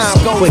 As time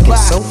goes by,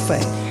 so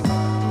fast.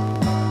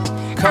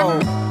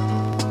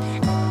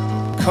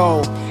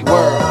 Cold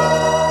world.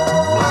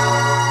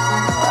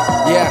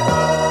 Yeah.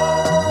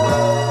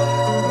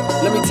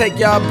 Let me take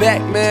y'all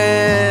back,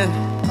 man.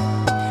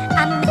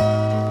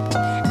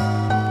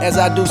 As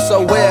I do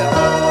so well.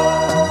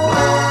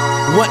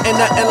 Wasn't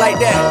nothing like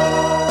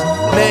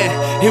that,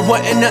 man. It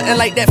wasn't nothing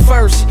like that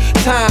first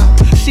time.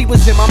 She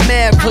was in my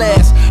math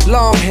class.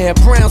 Long hair,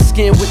 brown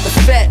skin with the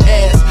fat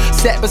ass.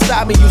 Sat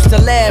beside me, used to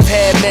laugh,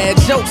 had mad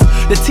jokes.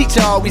 The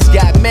teacher always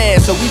got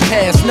mad, so we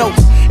passed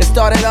notes. It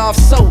started off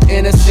so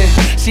innocent.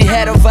 She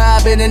had a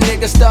vibe and a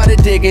nigga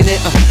started digging it.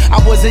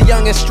 I was a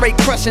young and straight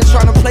crushing,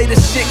 trying to play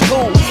this shit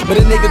cool. But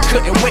a nigga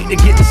couldn't wait to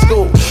get to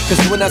school. Cause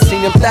when I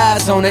seen them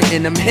thighs on it,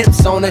 and them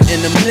hips on it,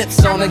 and them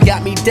lips on it,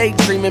 got me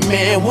daydreaming,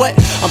 man, what?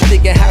 I'm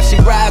thinking how she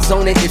rides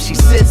on it, if she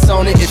sits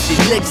on it, if she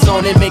licks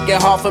on it, make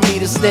it hard for me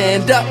to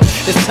stand up.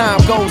 As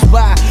time goes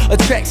by,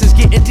 attracts is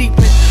getting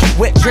deeper.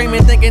 Wet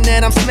dreaming, thinking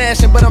that I'm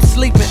smashing, but I'm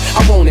sleeping.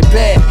 I want it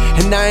bad,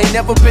 and I ain't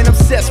never been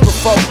obsessed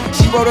before.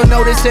 She wrote a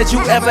note that said, you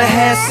ever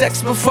had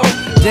sex before?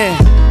 Damn,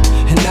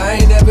 and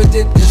I ain't never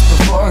did this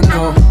before,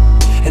 no.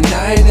 And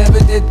I ain't never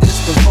did this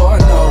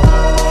before, no.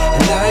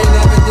 And I ain't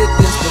never did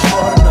this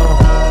before, no.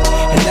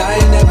 And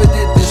I ain't never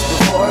did this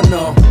before,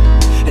 no.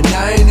 And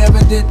I ain't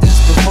never did this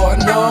before,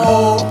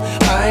 no.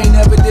 I ain't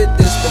never did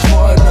this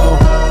before, no.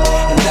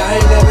 And I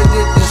ain't never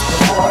did this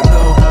before,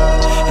 no.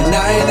 And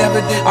I ain't never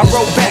did this. I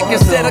wrote back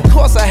and said, of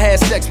course I had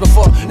sex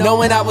before,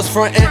 knowing I was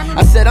frontin'.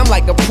 I said I'm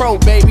like a pro,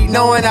 baby,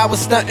 knowing I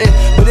was stuntin'.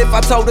 But if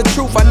I told the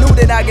truth, I knew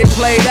that I get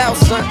played out,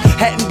 son.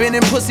 Hadn't been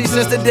in pussy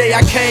since the day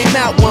I came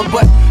out one,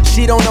 but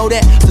she don't know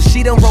that, so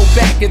she done wrote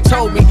back and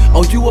told me,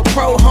 oh, you a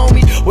pro,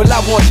 homie? Well, I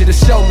want you to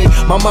show me.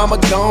 My mama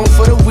gone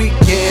for the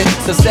weekend,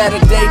 so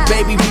Saturday,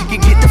 baby, we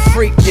can get the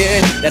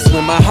freakin'. That's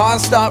when my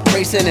heart start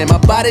racing and my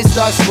body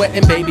start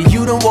sweating. Baby,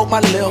 you done woke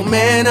my little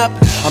man up.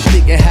 I'm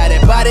thinking how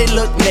that body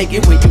look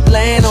naked when you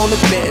layin' on the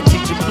bed.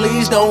 Teacher,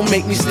 please don't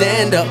make me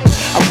stand up.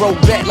 I wrote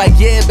back like,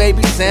 yeah,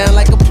 baby, sound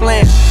like a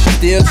plan.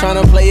 Still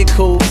tryna play it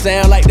cool,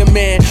 sound like the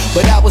man.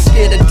 But I was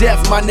scared to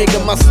death, my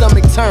nigga, my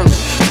stomach turned.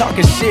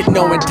 Talking shit,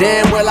 knowing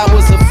damn well I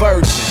was a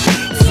virgin.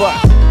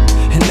 Fuck.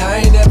 And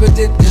I ain't never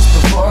did this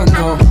before,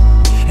 no.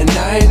 And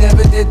I ain't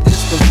never did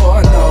this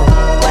before, no.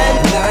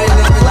 And I ain't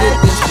never did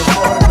this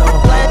before, no.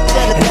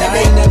 And I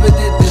ain't never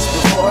did this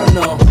before,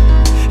 no.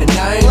 And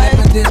I ain't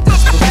never did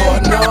this before,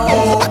 no.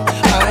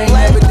 I ain't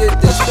never did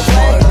this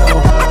before, no.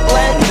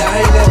 And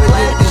I ain't never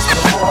did this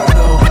before,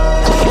 no.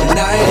 And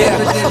I ain't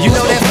never did this. You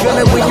know that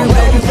feeling when you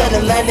know you for the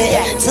money,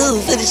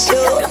 two for the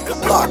show.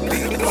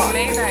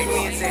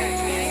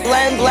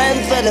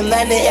 One for the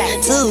money,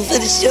 two for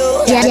the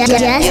show. Just as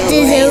much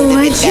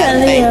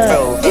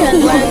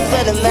One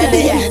for the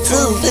money,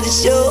 two for the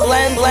show.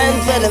 One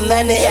for the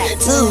money,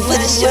 two for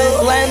the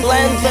show.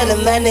 One for the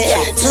money,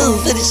 two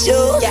for the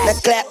show. Now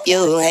clap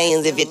your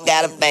hands if you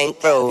got a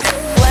bankroll.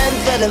 One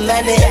for the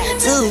money,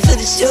 two for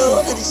the show.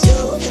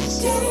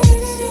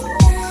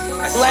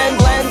 One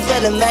for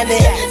the money,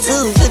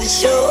 two for the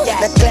show.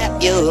 Now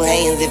clap your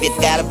hands if you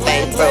got a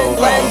bankroll.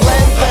 One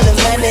for the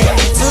money,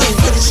 two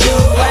for the show.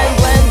 One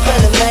for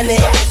the money,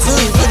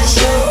 two for the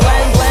show.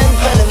 One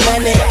for the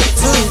money,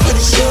 two for the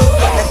show.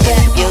 Now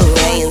clap your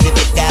hands if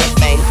you got a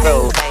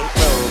bankroll.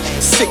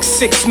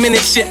 6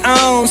 minutes you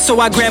own,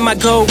 so I grab my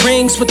gold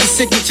rings with the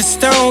signature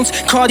stones.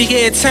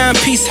 Cartier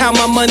timepiece, how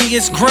my money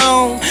is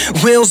grown.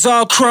 Wheels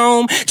all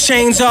chrome,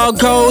 chains all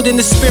gold, and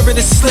the spirit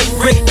is slick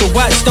Rick. The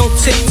watch don't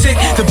tick tick,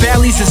 the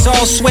valleys is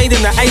all suede,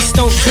 and the ice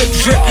don't drip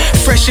drip.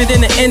 Fresher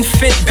than an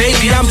infant,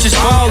 baby, I'm just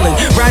ballin'.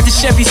 Ride the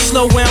Chevy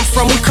slow where I'm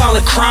from, we call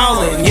it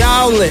crawlin'.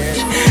 Y'allin',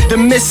 the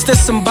midst of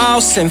some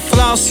bossin',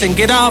 flossin',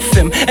 get off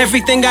him.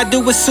 Everything I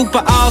do is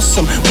super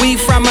awesome. Weed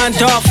from my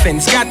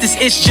dolphins, got this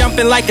itch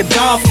jumping like a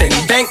dolphin.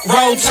 Bank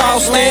roll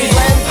tossed in.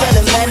 One for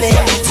the money,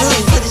 two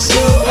for the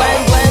show.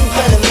 One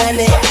for the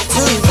money,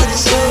 two for the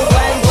show.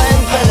 One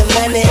for the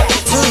money,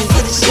 two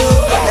for the show.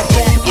 Now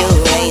clap your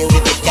hands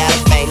if you got a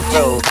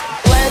bankroll.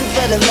 One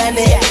for the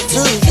money,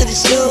 two for the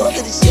show.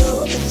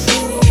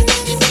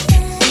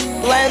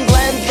 One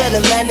for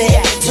the money,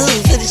 two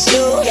for the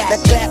show. Now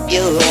clap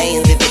your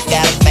hands if you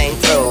got a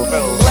bankroll.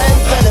 One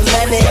for the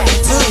money,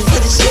 two for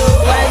the show.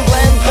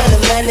 One for the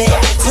money,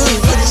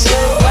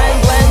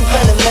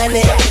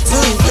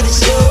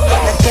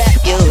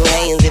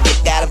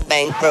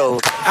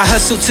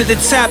 Hustle to the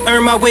top,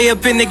 earn my way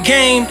up in the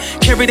game.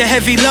 Carry the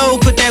heavy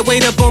load, put that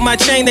weight up on my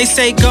chain. They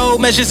say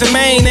gold measures a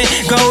main, and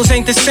goals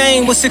ain't the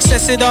same. With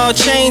success it all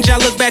change. I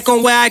look back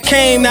on where I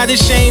came, not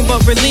ashamed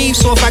but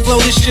relieved. So if I glow,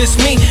 it's just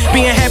me.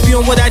 Being happy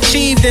on what I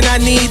achieved, then I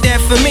need that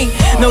for me.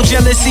 No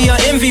jealousy or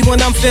envy when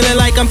I'm feeling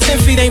like I'm 10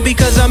 feet. Ain't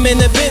because I'm in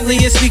the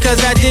Bentley, it's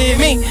because I did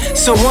me.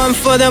 So 1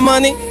 for the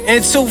money and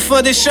 2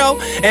 for the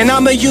show, and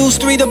I'ma use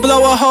 3 to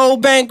blow a whole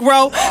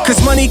bankroll. Cause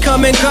money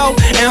come and go,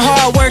 and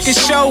hard work is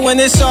show when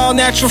it's all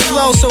natural flow.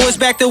 So it's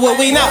back to what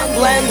we know.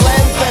 1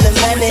 for the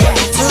money,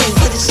 2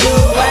 for the show.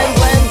 1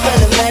 for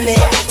the money,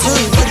 2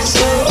 for the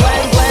show.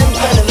 1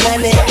 for the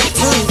money,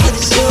 2 for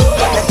the show.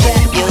 Now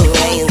clap your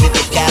hands if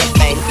you got a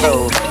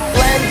bankroll.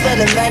 1 for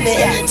the money,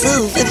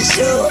 2 for the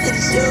show.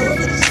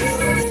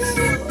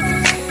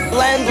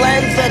 1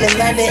 for the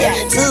money,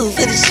 2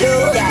 for the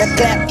show. Now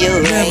clap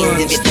your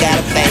hands if you got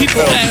a bankroll.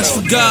 People ask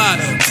for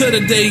God till the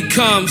day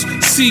comes.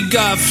 See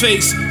God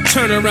face,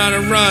 turn around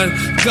and run.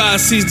 God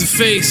sees the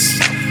face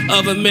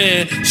of a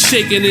man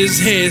shaking his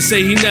head,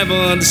 say he never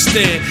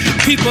understand.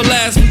 People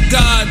ask for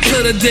God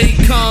till the day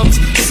comes.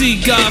 See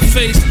God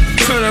face,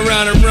 turn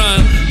around and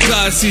run.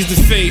 God sees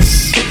the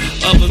face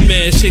of a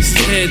man, shakes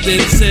his head, then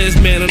says,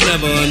 man, I'll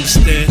never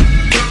understand.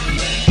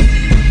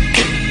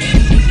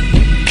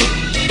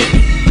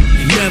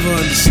 You never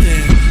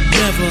understand,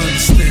 never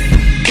understand.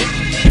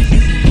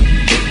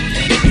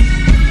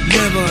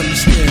 Never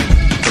understand.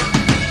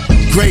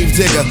 Grave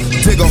digger,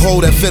 dig a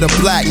hole that fit a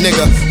black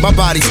nigga. My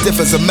body stiff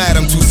as a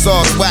Madame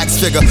Tussauds wax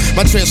figure.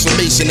 My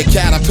transformation to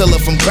caterpillar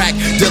from crack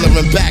dealer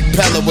and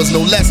backpeller was no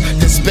less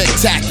than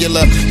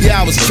spectacular. Yeah,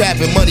 I was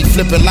trapping money,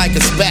 flipping like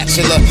a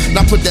spatula.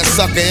 Now put that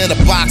sucker in a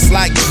box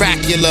like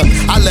Dracula.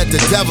 I let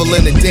the devil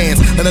in the dance,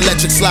 an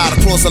electric slide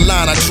across the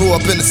line. I drew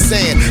up in the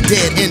sand,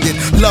 dead ended.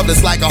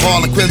 Loveless like a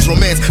Harlequin's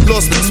romance.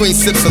 Lost between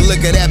sips of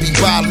liquor that be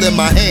bottled in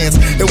my hands.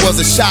 It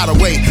was a shot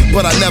away,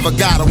 but I never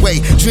got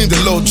away. Dreamed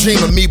a little dream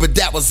of me, but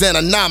that was an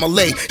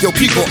anomaly. Yo,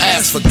 people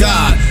ask for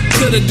God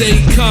till the day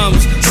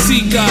comes.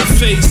 See God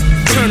face,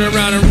 turn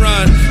around and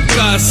run.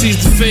 God sees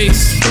the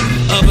face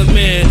of a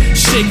man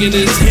shaking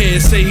his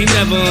head, say he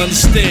never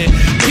understand.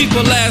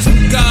 People ask for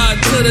God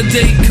till the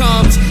day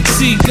comes.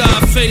 See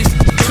God face,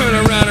 turn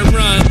around and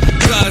run.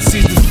 God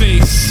sees the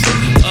face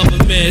of a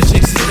man,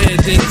 shakes his head,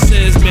 then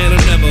says, man,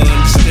 I'll never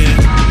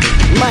understand.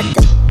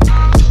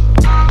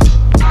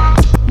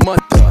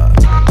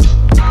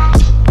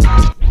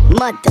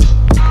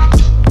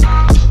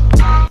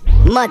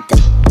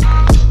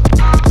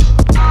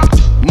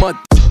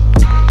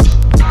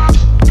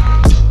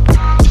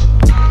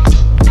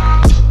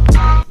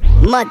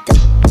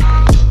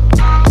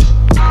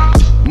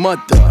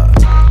 Mother.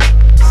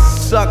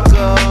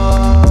 Sucker.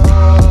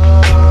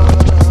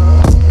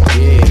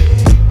 Yeah.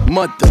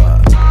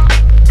 Mother.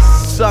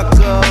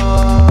 Sucker.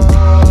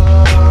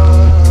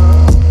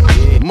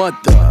 Yeah.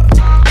 Mother.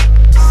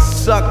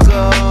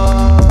 Sucker.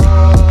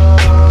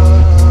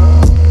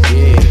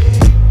 Yeah.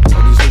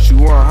 Oh, this what you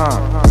want, huh?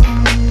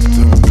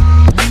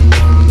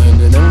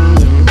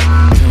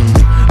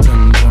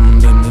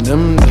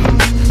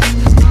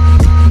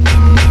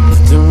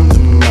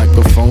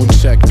 Microphone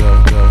checker.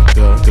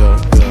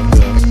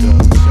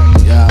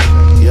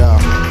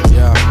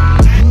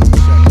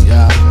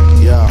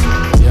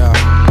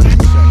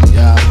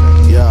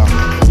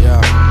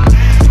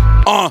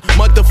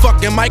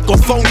 Motherfucking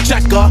microphone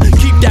checker.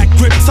 Keep that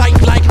grip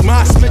tight like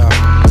my Smith.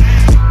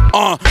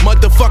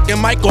 Motherfucking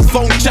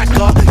microphone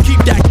checker.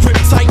 Keep that grip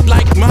tight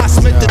like my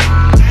Smith.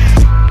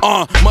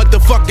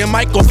 Motherfucking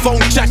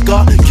microphone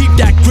checker. Keep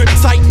that grip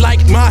tight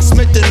like my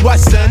Smith and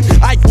Wesson.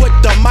 I with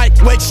the mic,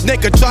 which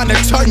nigga tryna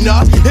turn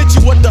up. Hit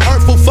you with the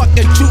earthful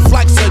fucking truth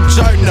like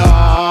Sojourner.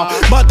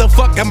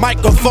 Motherfucking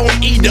microphone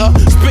eater.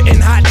 Spitting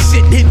hot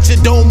shit, hit your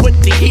dome with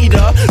the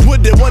heater.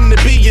 Wouldn't wanna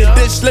be a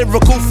dish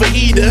lyrical for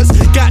eaters.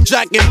 Got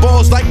dragon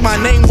balls like my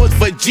name was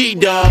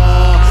Vegeta.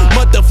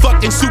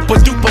 Motherfucking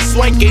super duper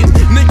swanking.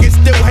 Niggas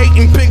still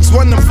hating, pigs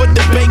running for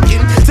the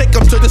bacon. Take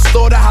them to the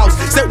slaughterhouse,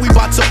 said we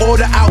bout to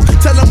order out.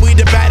 Tell them we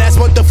the badass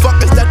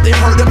motherfuckers that they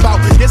heard about.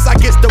 Yes, I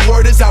guess the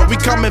word is out. We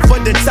coming for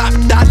the top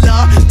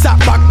dollar, top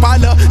rock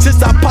baller.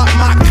 Since I popped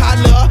my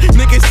collar,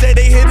 niggas say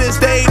they hit us,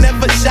 they ain't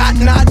never shot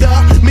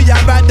nada. Me,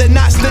 I'd rather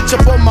not snitch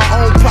up on my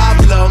own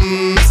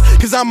problems.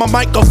 Cause I'm a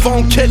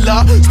microphone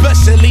killer.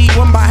 Especially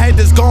when my head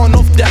is gone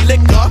off that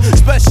liquor.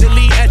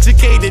 Especially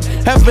educated,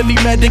 heavily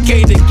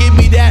medicated. Give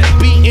me that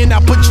beat and I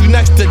put you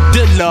next to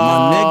Dilla.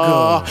 My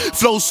nigga,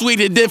 flow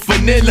sweeter than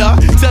vanilla.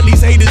 Tell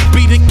these haters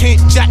beat it,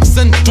 Kent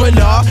Jackson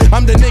Thriller.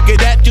 I'm the nigga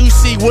that you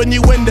see when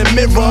you in the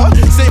mirror.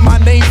 Say my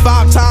name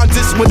 5 times,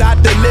 this what I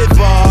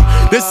deliver.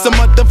 This a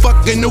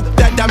motherfucking nuke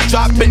that I'm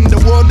dropping.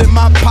 The world in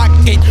my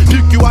pocket,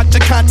 puke you out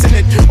your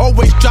continent.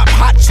 Always drop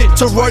hot shit,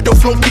 toroidal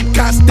flow keep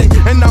constant.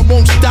 And I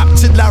won't stop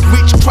till I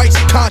reach Christ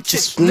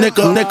conscious.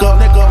 Nigga, nigga,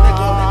 nigga,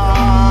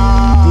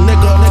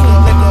 nigga, nigga,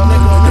 nigga,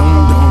 nigga,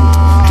 nigga.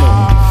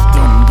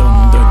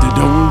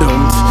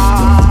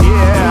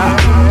 Yeah.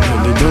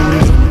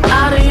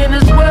 Out here in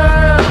this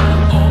world,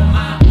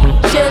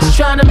 just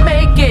trying to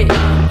make it.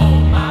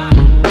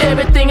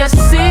 Everything I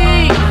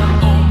see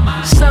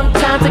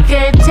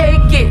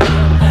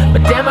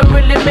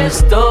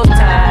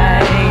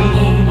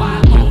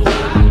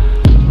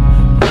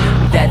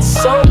That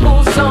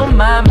soul's on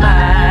my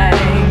mind.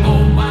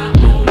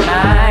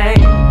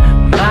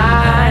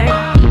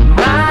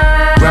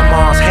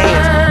 Grandma's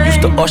hands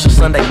used to usher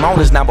Sunday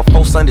mornings. Now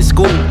before Sunday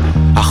school,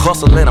 I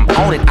hustle and I'm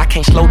on it. I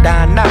can't slow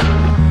down now.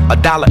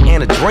 $1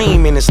 and a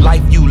dream in this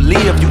life you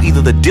live. You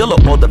either the dealer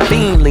or the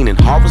fiend leaning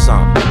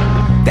horizontal.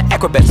 The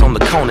acrobats on the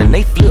cone and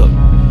they flip.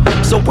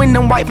 So when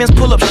them white vans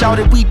pull up,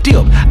 shouted we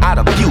dip. Out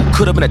of view,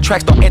 could've been a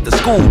track star at the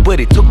school, but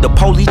it took the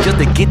police just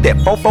to get that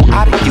fofo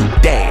out of you.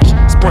 Dash,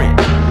 sprint,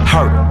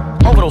 hurdle,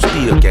 over those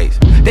field gates.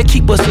 They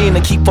keep us in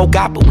and keep folk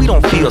out, but we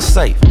don't feel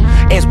safe.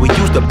 As we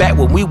used to back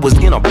when we was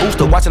in a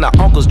booster, watching our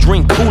uncles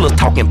drink coolers,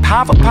 talking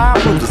pound for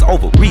pound bruises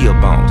over real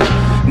bones.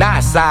 Now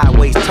it's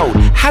sideways told.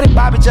 How did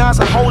Bobby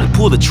Johnson hold it?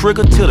 Pull the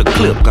trigger till the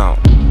clip gone.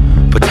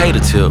 Potato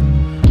chip,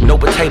 no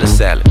potato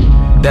salad.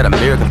 That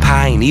American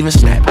pie ain't even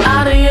snapping.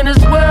 Out here in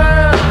this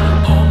world,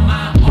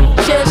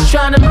 just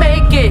trying to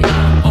make it.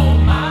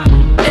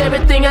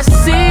 Everything I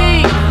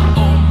see,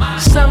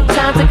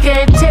 sometimes I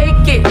can't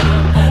take it.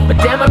 But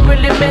damn, I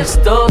really miss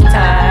those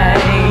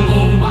times.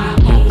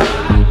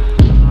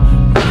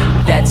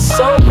 That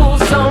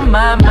soul's on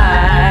my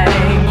mind.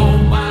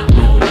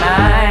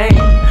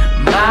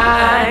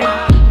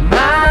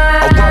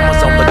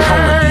 Aromas on the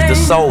corner ease the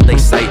soul, they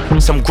say.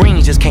 Some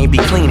greens just can't be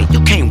clean.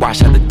 You can't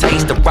wash out the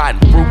taste of rotten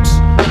fruits.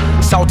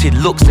 Salted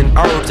looks and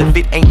herbs. If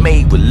it ain't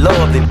made with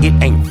love, then it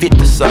ain't fit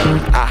to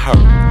serve. I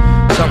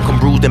heard some come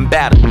bruised and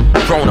battered,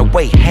 thrown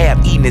away,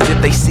 half eaten as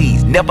if they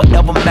seized. Never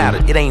ever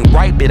mattered. It ain't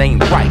ripe, it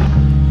ain't right.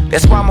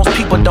 That's why most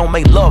people don't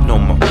make love no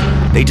more.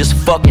 They just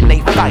fuck and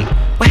they fight.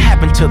 What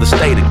happened to the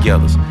stay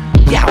togethers?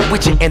 Yeah, I'm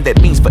with you and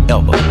that means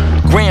forever.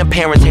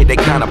 Grandparents had that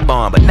kind of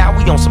bond, but now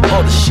we on some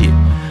other shit.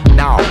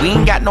 Nah, we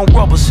ain't got no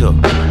rubbers here.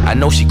 I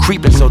know she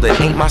creeping, so that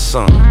ain't my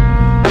son.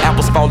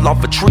 Apples fall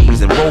off of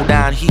trees and roll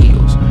down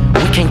hills.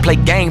 We can't play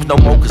games no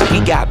more cause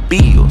we got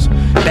bills.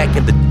 Back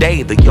in the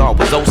day, the yard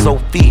was oh so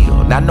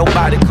filled. Now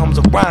nobody comes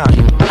around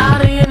here.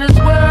 Out here in this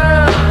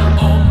world,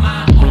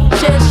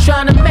 just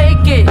trying to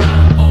make it.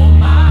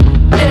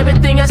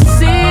 Everything I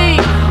see,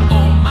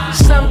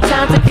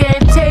 sometimes I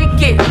can't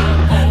take it.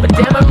 But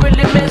damn, I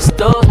really miss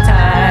those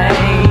times.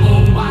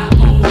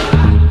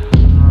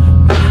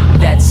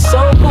 That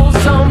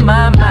soul's on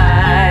my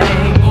mind.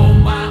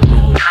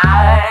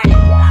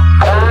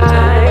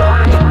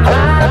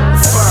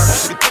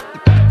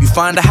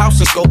 Find a house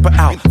and scope it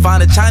out.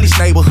 Find a Chinese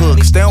neighborhood,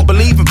 cause they don't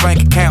believe in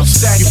bank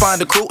accounts. You find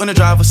a crew and a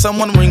driver,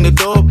 someone ring the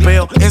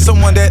doorbell, and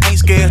someone that ain't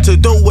scared to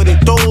do what it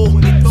do.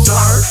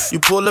 You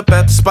pull up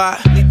at the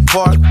spot,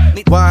 park,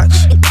 watch,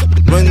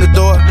 ring the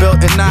doorbell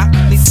and knock.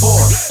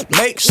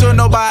 Make sure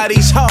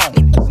nobody's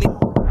home.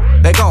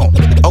 They gone,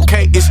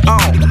 okay, it's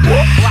on.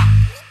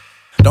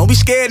 Don't be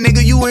scared,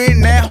 nigga, you in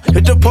now.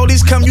 If the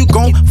police come, you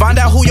gon' find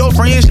out who your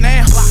friends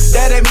now.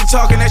 That ain't me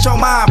talking, that's your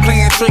mind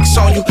playing tricks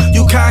on you.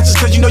 You conscious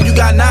cause you know you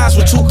got knives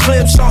with 2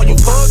 clips on you.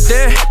 Fuck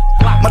that,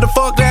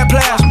 motherfuck that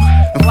plasma,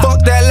 and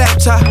fuck that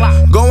laptop.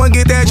 Go and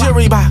get that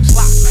jury box.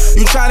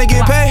 You tryna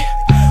get paid?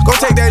 Go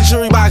take that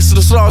jury box to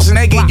the stores and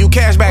they give you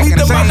cash back in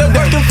the same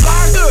day.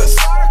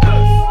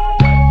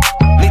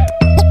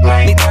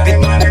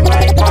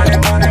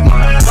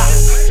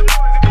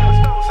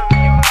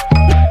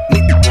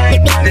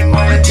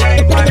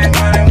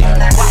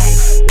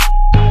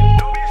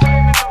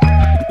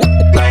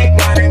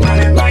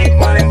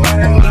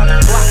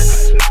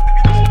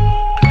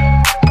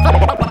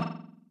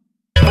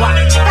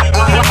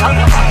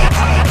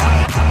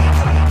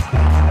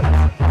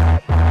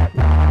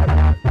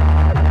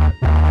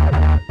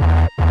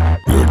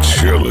 You're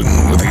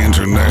chillin' with the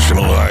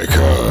international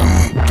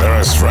icon,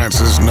 Paris,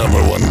 France's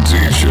 #1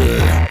 DJ,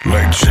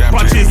 like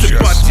Champion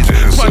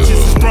Justice. Punches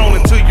is thrown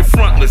into your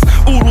frontless.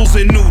 Oodles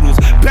and noodles,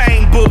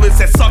 bang bullets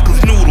at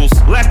suckers' noodles.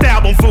 Last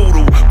album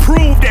voodoo,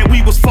 proved that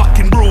we was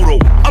fucking brutal.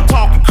 I'm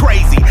talking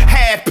crazy,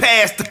 half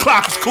past the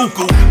clock is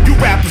cuckoo. You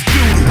rappers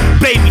doodle,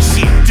 baby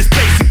shit, just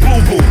basic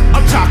boo-boo.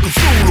 I'm talking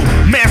Zulu,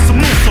 Mansa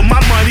Musa,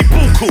 my money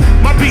buku.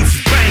 My beats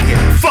is banging,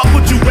 fuck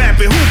what you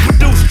rapping, who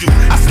produced you?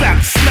 I slap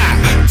the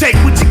snot, take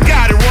what you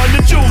got and run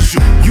the juice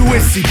you.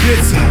 USC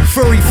Bitsy,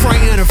 furry,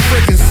 frightened, and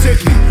freaking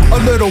sickly. A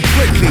little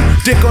prickly,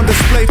 dick on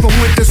display for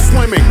winter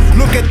swimming.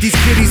 Look at these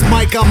kitties,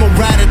 Mike, I'm a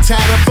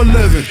rat-a-tat for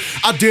living.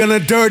 I deal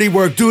in dirty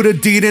work, do the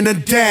deed in a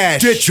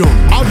dash. Ditch 'em,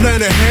 I'll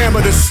land a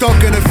hammer that's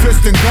stuck in a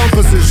fist and gun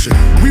position.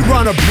 We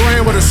run a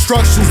brand where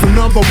destruction's the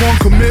 #1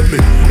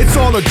 commitment. It's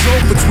all a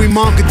joke between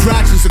mom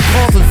contractions and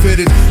coffin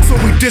fitted. So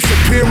we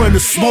disappear in the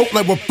smoke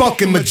like we're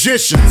fucking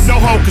magicians. No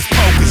hocus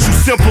pocus, you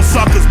simple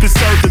suckers been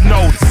served the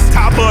notice.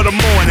 Top of the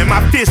morning,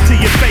 my fist to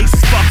your face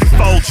is fucking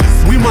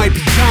Folgers. We might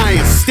be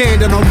giants,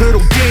 standing on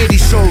little dandy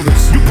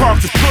shoulders. You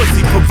perked as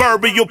pussy,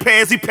 proverbial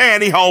pansy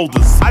panty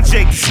holders. I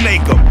Jake the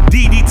Snake 'em,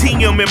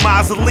 DDT 'em in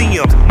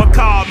mausoleums.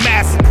 Macabre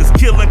massacres,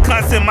 killing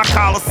cunts in my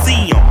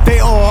coliseum. They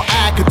all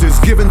actors,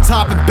 giving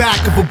top and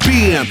back of a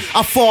BM.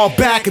 I fall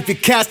back if your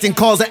casting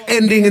calls are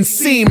ending in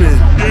semen.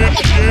 Yeah,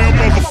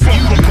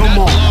 motherfucker, come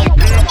on.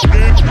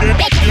 Yeah,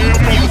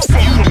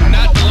 motherfucker,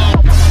 not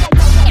long.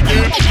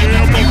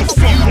 Yeah,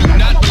 motherfucker,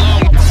 not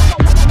long.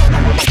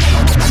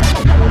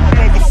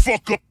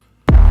 fuck up.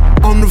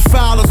 I'm the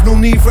foulest, no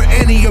need for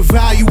any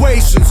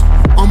evaluations.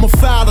 I'm a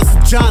foulest,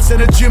 a Johnson,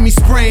 a Jimmy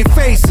spraying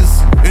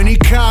faces. Any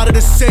cow that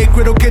is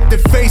sacred will get to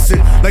face it.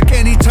 Like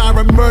any time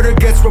a murder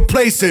gets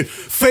replaced it.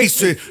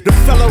 Face it, the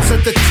fellows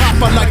at the top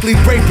are likely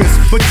rapists.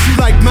 But you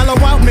like mellow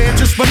out, man,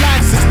 just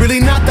relax. It's really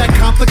not that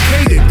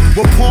complicated.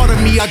 Well, part of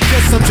me, I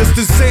guess I'm just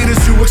insane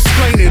as you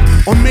explain it.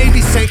 Or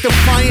maybe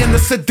sanctifying the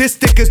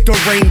sadistic is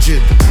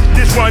deranging.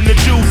 This run the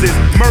juices,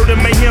 murder,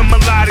 mayhem,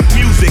 melodic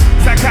music.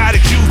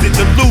 Psychotic use it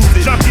to lose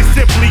it. Junkies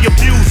simply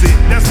abuse it.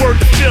 That's word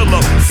to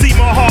filler.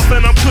 Seymour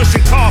Hoffman, I'm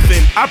pushing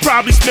coffin. I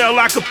probably smell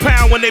like a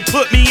pound when they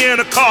put me in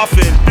a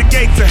coffin. The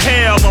gates of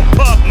hell, I'm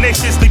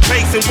pugnaciously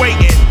pacing,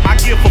 waiting. I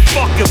give a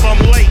fuck if I'm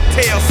late.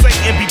 Tell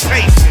Satan be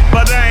patient.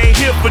 But I ain't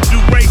here for do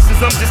races.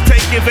 I'm just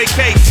taking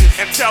vacations.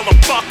 And tell them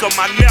fuck them.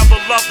 I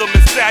never loved them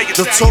and salutations.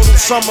 The total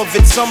sum of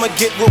it, I'ma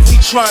get what we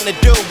trying to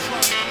do.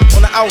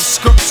 On the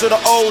outskirts of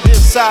the old,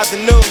 inside the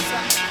new.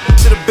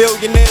 To the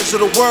billionaires of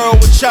the world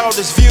with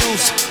childish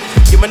views.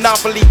 Your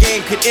Monopoly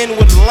game could end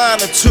with a line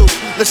or two.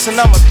 Listen,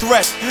 I'm a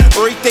threat.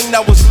 Everything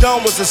that was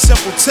done was a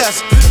simple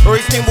test.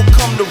 Everything will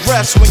come to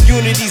rest when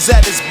unity's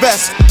at its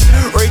best.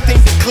 Everything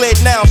declared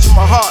now is from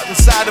my heart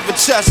inside of a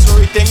chest.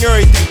 Everything.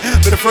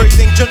 But if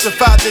everything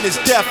justified, then it's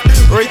death.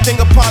 Everything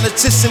a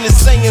politician is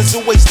saying is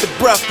a waste of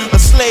breath. A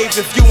slave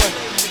if you in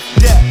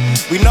debt.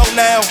 We know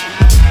now.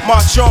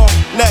 March on,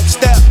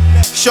 next step,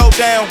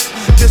 showdown.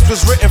 This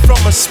was written from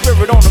a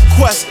spirit on a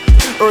quest.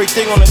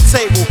 Everything on the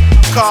table,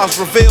 cars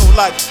revealed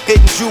like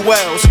hidden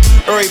jewels.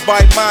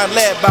 Everybody mind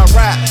led by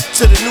rap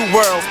to the new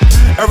world.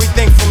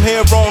 Everything from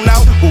here on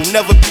out will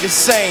never be the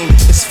same.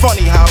 It's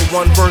funny how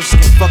one verse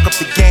can fuck up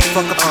the game.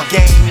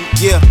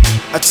 Yeah,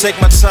 I take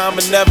my time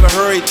and never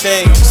hurry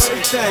things.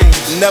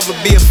 Never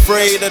be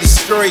afraid of the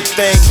scary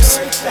things.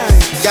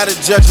 Gotta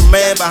judge a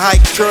man by how he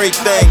curry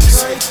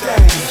things.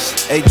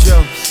 Hey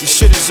Joe, you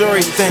shit is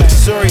everything.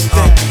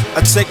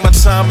 I take my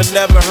time and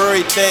never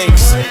hurry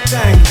things.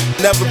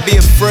 Never be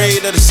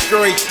afraid of the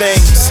scary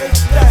things.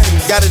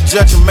 Gotta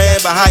judge a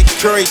man by how he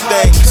curry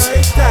things.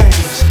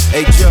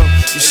 Hey Joe,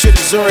 you shit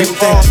is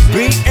everything.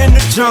 Beat in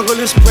the jungle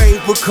is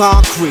paved with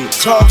concrete.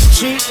 Talk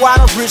cheap while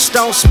the rich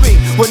don't speak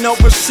with no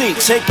receipt.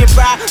 Take it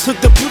back to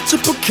the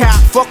beautiful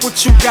cap. Fuck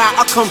what you got,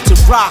 I come to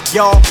rock,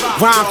 y'all.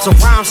 Rhymes to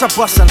rhymes, I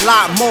bust a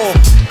lot more.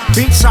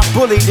 Beats I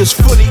bullied is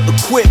fully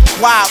equipped.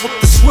 Wild with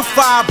the swift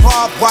fire,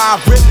 barbed wire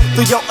rip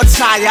through your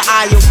entire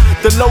aisle.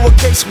 The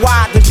lowercase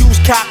y, the use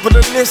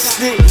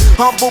capitalistic.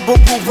 Humble,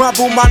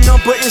 rumble, my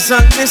number is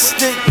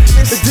unlisted.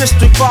 The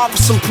district bar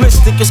was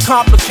simplistic, it's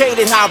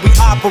complicated how we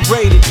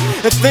operate it.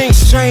 And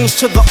things change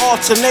to the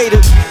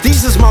alternative.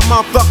 These is my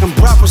motherfucking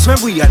brothers, and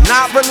we are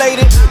not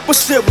related. But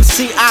still we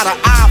see eye to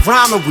eye,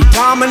 rhyming, we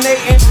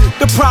dominating.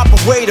 The proper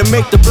way to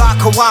make the block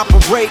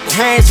cooperate.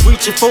 Hands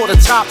reaching for the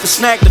top to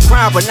snag the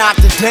crown, but not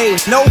today.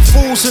 No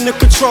fools in the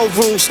control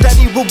room,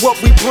 steady with what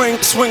we bring.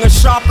 Swing a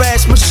sharp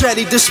ass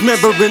machete,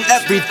 dismembering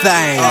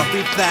everything.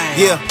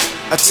 Yeah,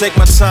 I take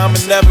my time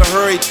and never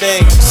hurry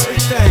things.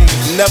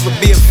 Never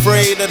be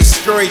afraid of the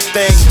scary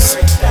things.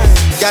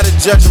 Gotta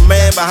judge a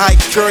man by how he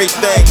curry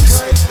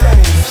things.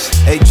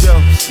 Hey Joe,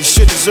 you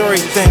shit is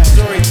everything.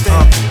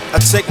 I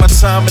take my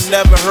time and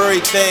never hurry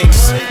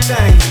things.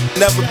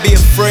 Never be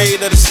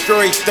afraid of the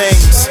scary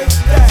things.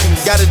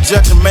 Gotta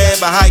judge a man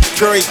by how he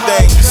curry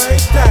things.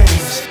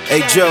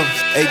 Hey Joe,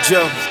 hey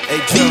Joe,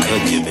 hey Joe.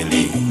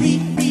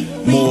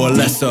 More or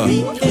less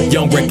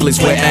young reckless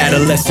where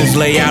adolescents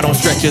lay out on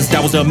stretchers.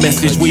 That was a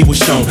message we was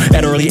shown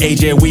at early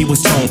age. Yeah, we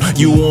was told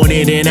you want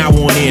it and I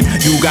want in.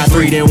 You got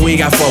 3, then we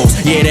got 4.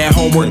 Yeah, that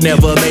homework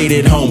never made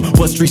it home,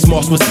 but street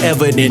smarts was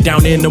evident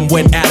down in them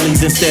wet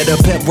alleys instead of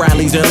pep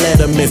rallies and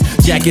lettermans.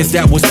 Jackets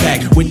that was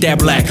packed with that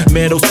black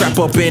metal strap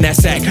up in that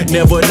sack.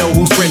 Never know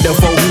who's friend or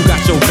foe, who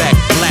got your back.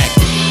 Black.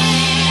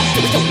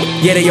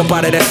 Yeah, they up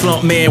out of that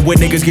slump, man, where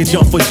niggas get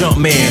jumped for jump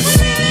mans.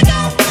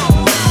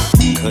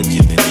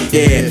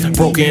 Yeah,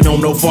 broken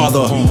home, no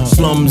father.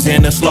 Slums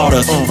and the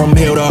slaughters. From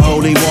hell to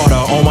holy water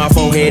on my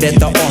forehead at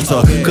the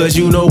altar. Cause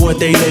you know what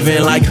they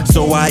living like,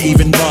 so I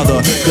even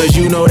bother. Cause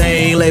you know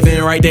they ain't living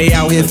right, they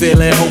out here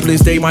feeling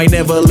hopeless. They might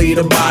never leave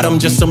the bottom,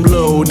 just some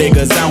little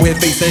niggas out here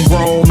facing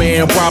grown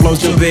man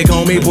problems. Your big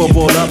homie, we'll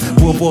pull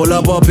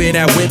up in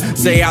that whip.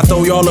 Say I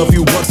throw y'all a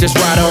few bucks, just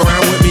ride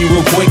around with me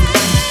real quick.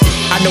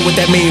 I know what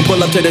that mean,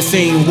 pull up to the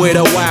scene with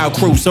a wild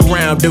crew.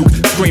 Surround Duke,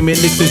 screaming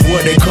this is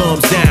what it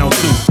comes down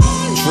to.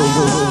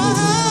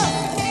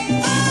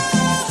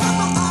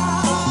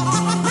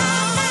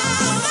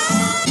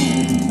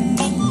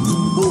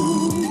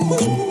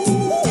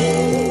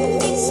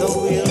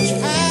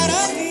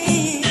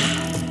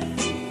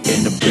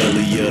 In the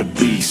belly of the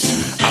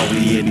beast, out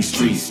here in these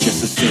streets,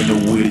 just a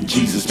sinner with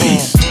Jesus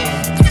peace.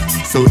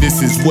 So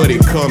this is what it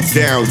comes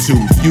down to.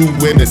 You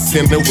in a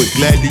center with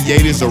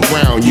gladiators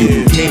around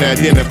you. Can't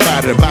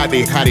identify the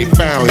body, how they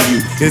found you.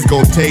 It's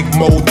gonna take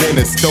more than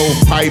a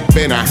stovepipe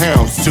and a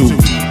house too.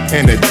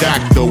 and a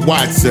Dr.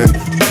 Watson.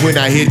 When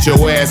I hit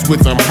your ass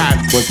with some hot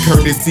ones,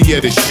 courtesy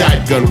of the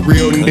shotgun.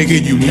 Real nigga,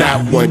 you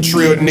not one.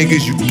 Trill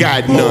niggas, you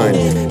got none.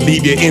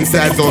 Leave your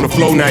insides on the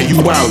floor, now you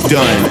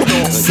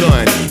outdone.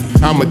 Son,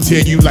 I'ma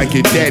tell you like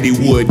your daddy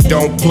would.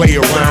 Don't play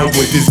around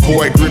with this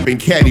boy gripping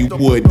caddy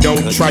wood.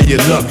 Don't try your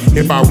luck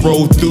if I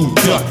roll through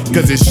duck,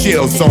 cause the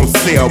shell's on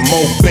sale.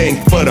 More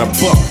bang for the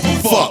buck.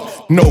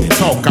 Fuck, no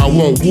talk, I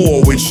want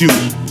war with you.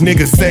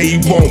 Nigga say he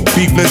won't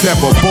beef, let's have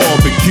a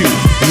barbecue.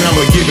 And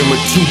I'ma give him a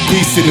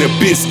 2-piece and a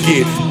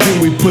biscuit. Then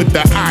we put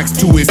the ox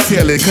to his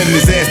tail and cut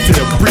his ass to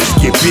the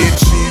brisket,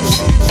 bitch.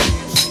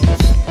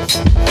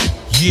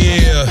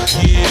 Yeah,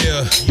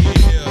 yeah,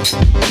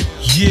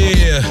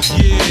 yeah,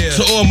 yeah.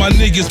 To all my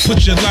niggas,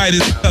 put your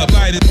lighters up,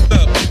 lighters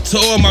up. To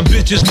all my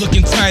bitches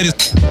looking tight as.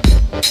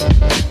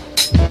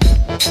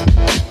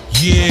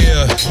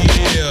 Yeah,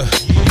 yeah,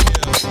 yeah.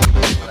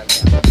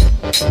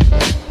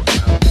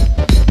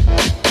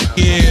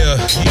 Yeah,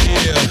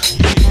 yeah,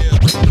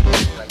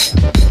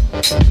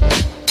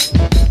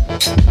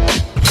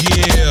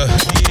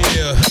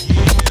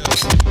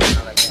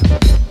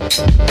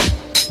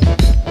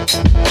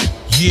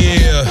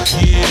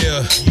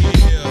 yeah,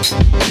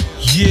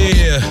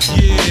 yeah,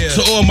 yeah, yeah.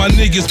 To all my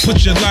niggas,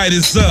 put your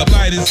lighters up,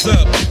 lighters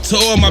up. To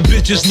all my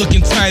bitches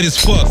looking tight as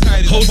fuck.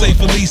 Jose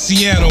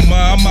Feliciano,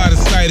 ma, I'm out of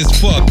sight as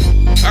fuck.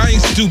 I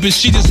ain't stupid,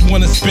 she just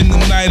wanna spend the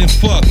night and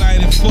fuck,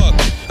 night and fuck.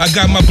 I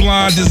got my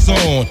blinders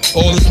on,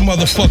 all this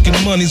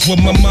motherfucking money's what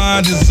my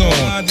mind is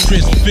on.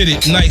 Chris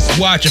fitted, nice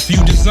watch, a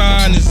few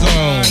designers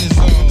on.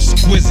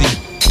 Squizzy,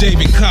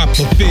 David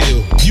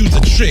Copperfield, use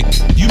a trick,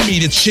 you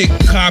meet a chick,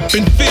 cop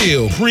and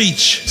feel.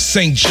 Preach,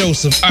 St.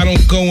 Joseph, I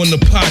don't go in the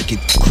pocket.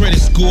 Credit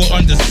score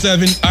under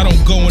 7, I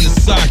don't go in the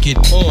socket.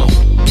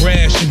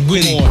 Brash and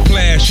witty,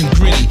 flash and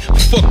gritty.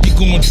 Fuck you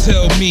gonna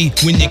tell me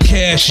when your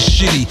cash is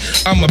shitty?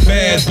 I'm a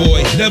bad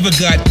boy, never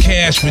got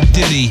cash with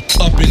Diddy.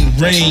 Up in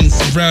rain,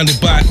 surrounded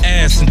by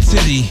ass and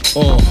titty.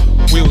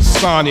 Will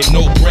sonnet,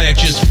 no brag,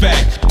 just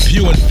fact.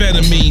 Pure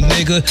amphetamine,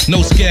 nigga,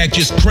 no skag,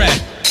 just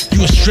crack.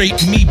 You a straight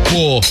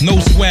meatball, no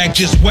swag,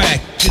 just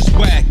whack, just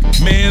whack.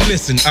 Man,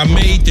 listen, I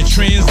made the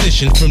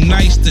transition from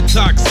nice to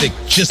toxic.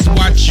 Just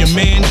watch your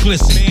man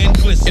glisten,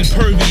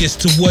 impervious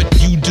to what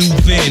you do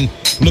then.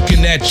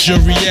 Looking at your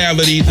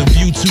reality, the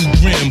view too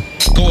grim.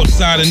 Go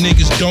outside a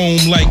nigga's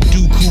dome like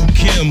Dooku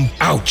Kim.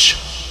 Ouch.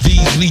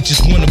 These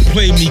leeches wanna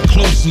play me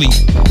closely.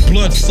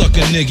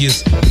 Bloodsucker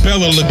niggas,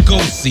 Bella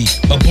Lugosi.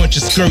 A bunch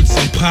of skirts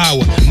and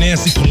power,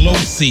 Nancy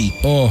Pelosi.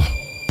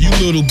 You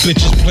little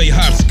bitches play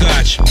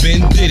hopscotch.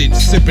 Ben did it,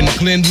 sippin'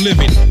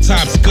 Glenlivet,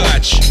 top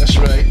scotch. That's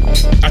right.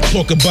 I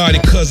talk about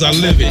it cause I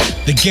live it.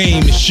 The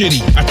game is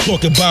shitty, I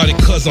talk about it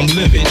cause I'm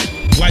living.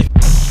 Life.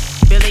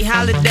 Billie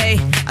Holiday,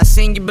 I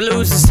sing your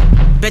blues.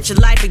 Bet your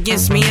life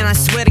against me and I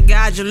swear to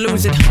God you'll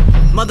lose it.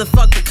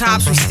 Motherfuck the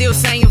cops, we still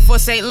singing for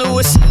St.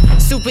 Louis.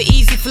 Super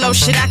easy flow,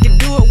 shit, I can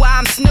do it while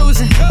I'm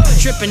snoozing.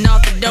 Tripping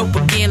off the dope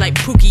again like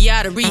Pookie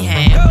out of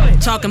rehab.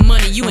 Talking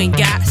money you ain't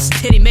got,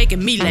 steady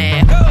making me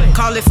laugh.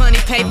 Call it funny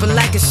paper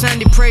like it's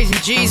Sunday praising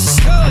Jesus.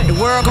 The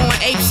world going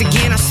apes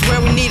again, I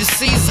swear we need a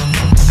Caesar.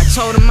 I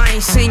told him I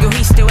ain't single,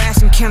 he still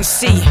asking can I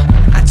see you.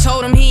 I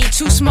told him he ain't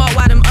too smart,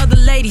 why them other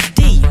ladies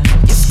D.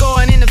 You're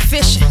scoring in the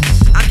fishing,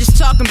 I'm just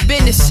talking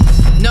business.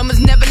 Numbers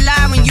never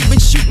lie when you've been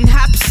shooting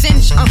high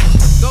percentage.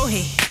 Go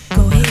ahead,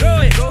 go ahead, go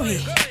ahead, go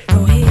ahead,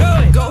 go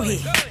ahead, go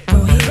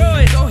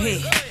ahead, go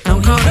ahead.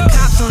 Don't call the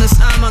cops on us,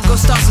 I'ma go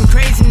start some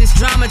craziness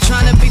drama.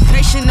 Trying to be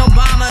patient,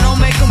 Obama,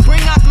 don't make them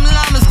bring out them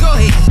llamas. Go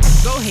ahead,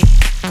 go ahead,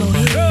 go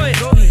ahead, go ahead,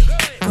 go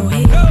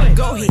ahead,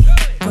 go ahead,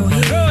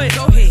 go ahead,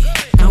 go ahead.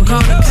 Don't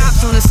call the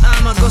cops on us,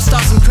 I'ma go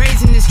start some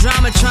craziness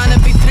drama. Trying to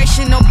be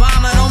patient,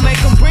 Obama, don't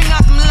make them bring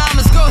out them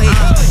llamas. Go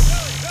ahead.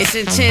 It's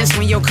intense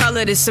when your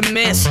color is a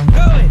mess.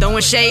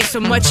 Throwing shade so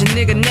much a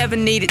nigga never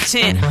needed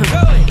 10.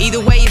 Either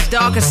way it's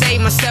dark, I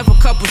save myself a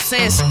couple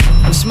cents.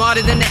 I'm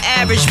smarter than the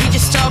average, we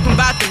just talking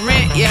about the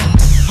rent, yeah.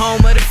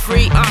 Home of the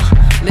free,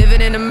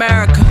 living in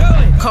America.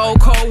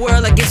 Cold, cold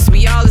world, I guess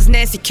we all is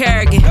Nancy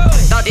Kerrigan.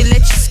 Thought they let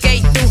you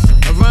skate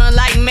through, or run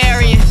like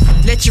Marion.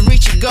 Let you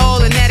reach your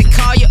goal and that they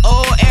call you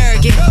old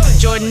arrogant.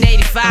 Jordan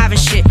 85 and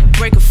shit,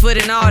 break a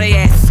foot in all they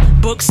asses.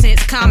 Book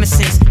sense, common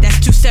sense, that's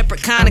two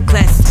separate kind of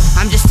classes.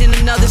 I'm just in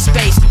another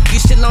space, you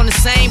still on the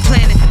same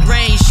planet.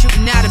 Rain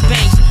shooting out of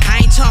banks,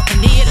 I ain't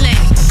talking the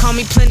Atlantic. Call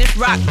me Plymouth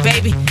Rock,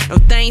 baby, no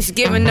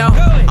Thanksgiving, no.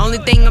 Only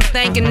thing I'm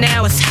thinking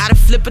now is how to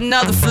flip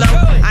another flow.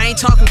 I ain't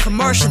talking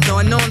commercial though,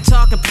 I know I'm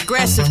talking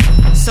progressive.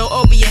 So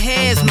over your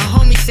heads, my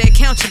homie said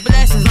count your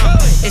blessings.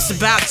 It's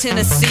about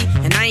Tennessee,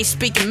 and I ain't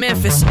speaking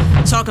Memphis.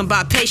 Talking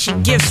about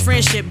patient gifts,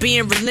 friendship,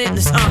 being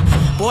relentless.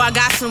 Boy, I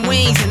got some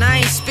wings, and I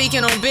ain't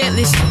speaking on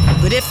Bentleys.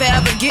 But if I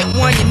ever get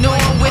one, you know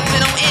I'm with it,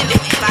 don't end it.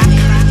 Bye.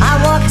 I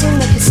walked in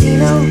the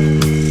casino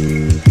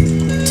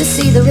to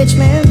see the rich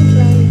man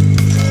play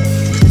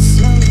the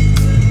slow.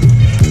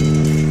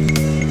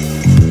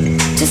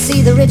 To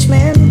see the rich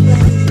man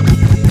play.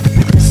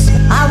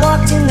 I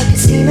walked in the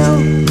casino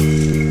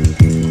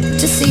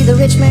to see the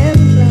rich man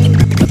play.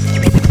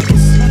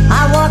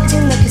 I walked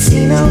in the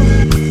casino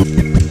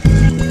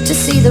to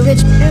see the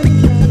rich man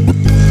play.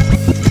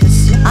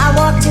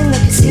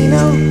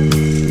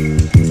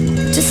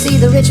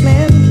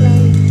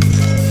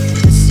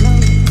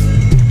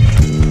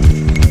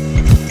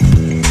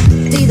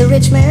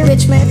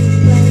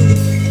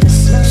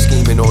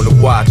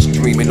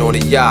 daydreaming on a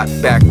yacht.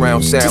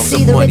 Background sounds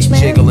of money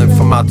jiggling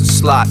from out the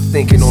slot.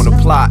 Thinking on the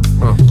plot.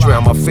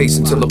 Drown my face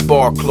until the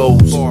bar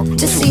closed.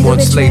 2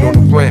 months late on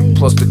the rent,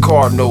 plus the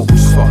car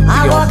notes.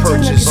 Beyond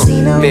purchase.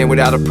 Man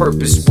without a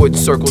purpose. Wood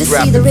circles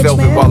wrapped in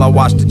velvet while I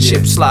watch the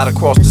chips slide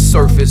across the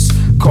surface.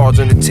 Cards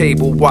on the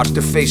table, watch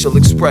the facial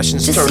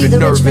expressions turning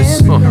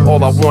nervous.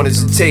 All I want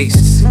is a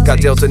taste. Got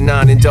Delta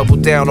 9 and double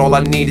down, all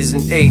I need is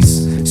an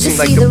ace. Seems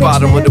like the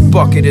bottom of the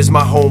bucket is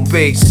my home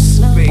base.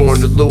 Born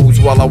to lose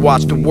while I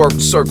watch the work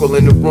circle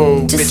in the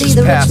room. Bitches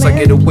pass, I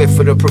get a whiff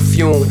of the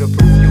perfume.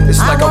 It's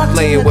like I'm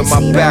playing with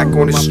my back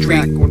on the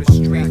street.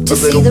 A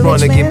little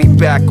runner, get me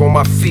back on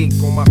my feet.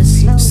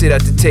 Sit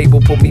at the table,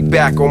 put me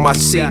back on my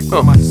seat.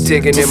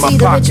 Digging in my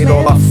pocket,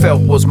 all I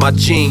felt was my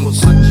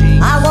jeans.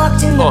 I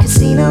walked in the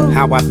casino.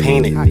 How I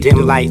painted,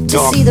 dim light,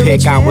 dark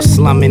pick. I was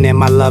slumming and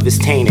my love is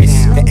tainted.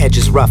 The edge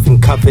is rough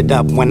and covered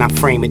up when I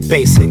frame it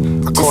basic.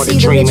 I caught a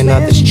dream and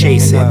others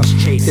chase it.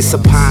 It's a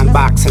pine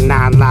box and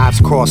 9 lives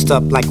crossed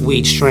up like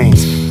weed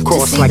strings.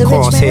 Crossed like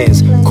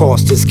crosshairs,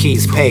 cost as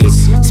keys paid.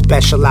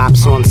 Special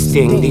ops on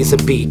sting, these are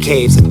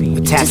BKs.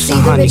 Attached to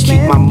honey,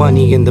 keep my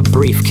money in the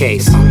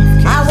briefcase.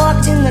 I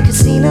walked in the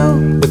casino.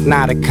 With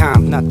not a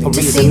comp, a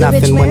reason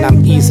nothing when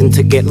I'm easing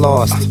to get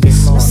lost.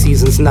 A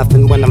season's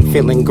nothing when I'm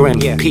feeling grim.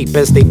 Peep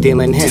as they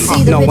dealing him,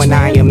 knowing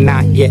I am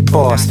not yet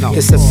boss.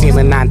 It's a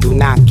feeling I do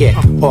not get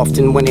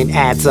often when it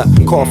adds up.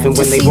 Coughing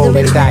when they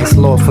rolling dice,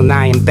 lawful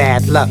I am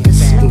bad luck.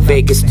 In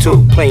Vegas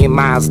too, playing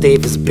Miles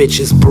Davis,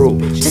 bitches brew.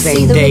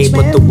 Same day,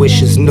 but the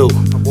wish is new.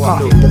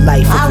 The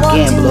life of a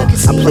gambler.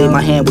 I play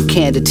my hand with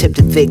candor, tip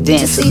the thick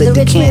dancer, lick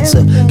the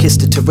cancer, kiss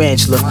the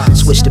tarantula,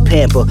 switch the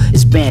pamper,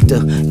 it's banter,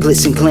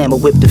 glitz and glamour,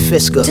 whip the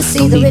Fisker.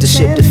 No need to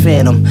ship the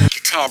Phantom.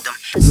 Tandem,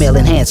 male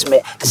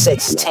enhancement, the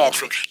sex is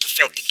tantric,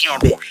 perfect the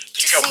gambit.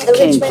 Protect the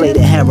king, play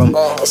the harem,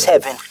 it's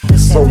heaven.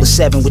 Roll a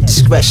 7 with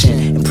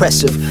discretion,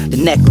 impressive. The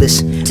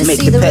necklace,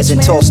 make the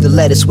peasant toss the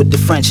lettuce with the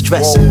French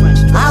dressing.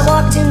 I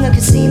walked in the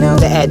casino.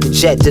 To add the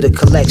jet to the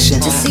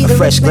collection, a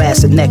fresh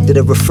glass of nectar,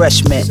 the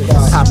refreshment.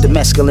 Pop the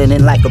mescaline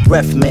in like a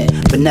breath mint,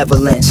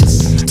 benevolence.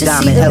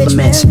 Diamond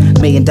elements,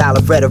 $1 million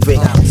rhetoric.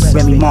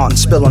 Remy Martin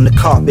spill on the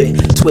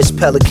carpet, twist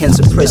pelicans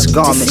and press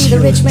garments.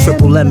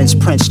 Triple lemons,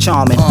 Prince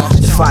Charming.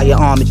 The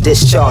firearm it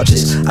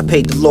discharges. I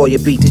paid the lawyer,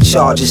 beat the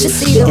charges.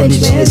 The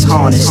energy is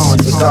harnessed,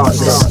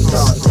 regardless.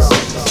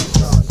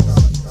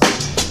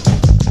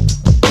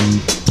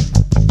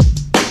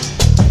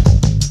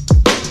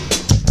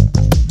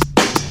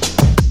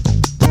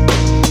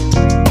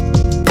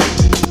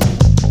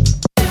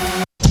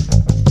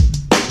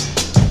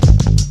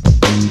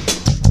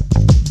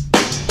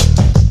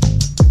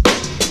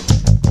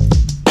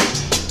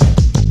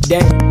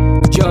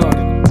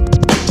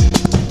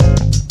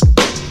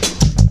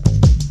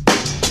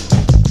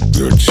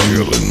 You're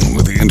chillin'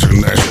 with the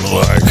international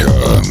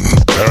icon,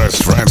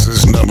 Paris,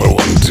 France's #1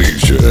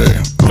 DJ,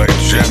 like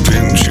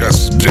champion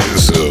Just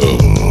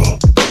Dizzle.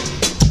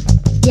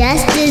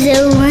 Just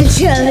Dizzle, one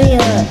champion.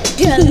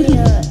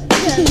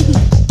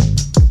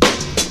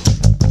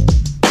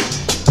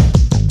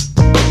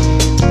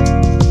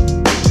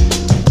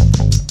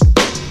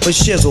 But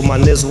shizzle, my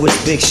nizzle,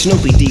 it's Big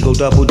Snoopy, Deagle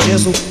Double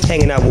Jizzle.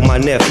 Hanging out with my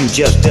nephew,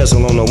 Just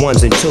Dizzle, on the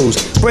 1s and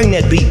 2s. Bring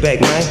that beat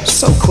back, man.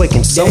 So quick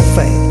and so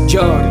fast.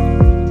 Jordan.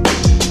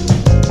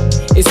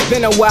 It's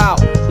been a while,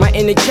 my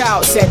inner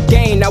child said,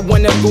 Dane, I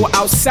wanna go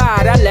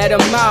outside. I let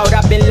him out,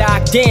 I've been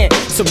locked in,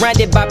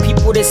 surrounded by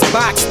people that's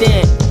boxed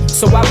in.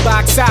 So I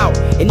box out,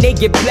 and they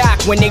get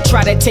blocked when they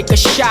try to take a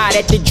shot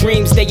at the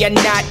dreams they are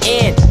not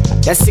in.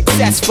 That's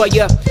success for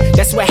ya.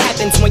 That's what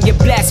happens when you're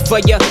blessed for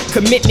ya.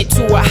 Commitment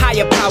to a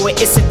higher power,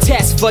 it's a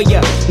test for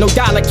ya. No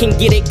dollar can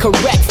get it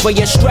correct for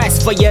your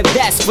stress, for your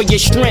that's for your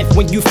strength.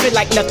 When you feel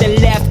like nothing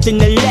left in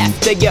the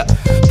left of ya,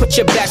 put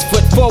your best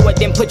foot forward,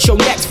 then put your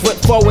next foot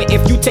forward.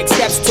 If you take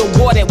steps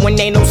toward it, when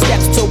ain't no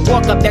steps to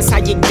walk up, that's how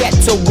you get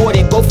toward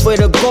it. Go for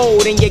the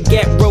gold and you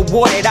get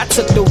rewarded. I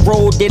took the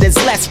road that is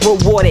less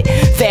rewarded.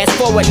 Fast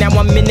forward, now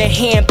I'm in the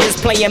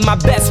Hamptons playing my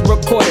best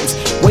recordings.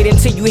 Wait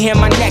until you hear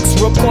my next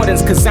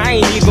recordings, cause I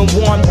ain't even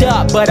warmed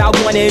up, but I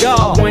want it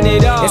all.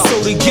 And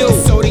so do you.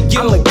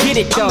 I'ma get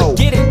it though,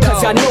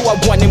 cause I know I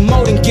want it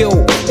more than you.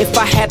 If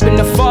I happen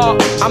to fall,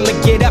 I'ma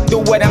get up, do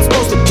what I'm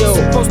supposed to do.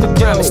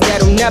 Promise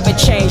that'll never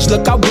change.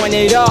 Look, I want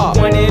it all.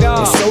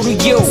 And so do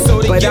you.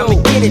 But I'ma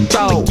get it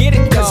though,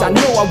 cause I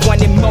know I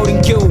want it more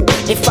than you.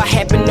 If I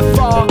happen to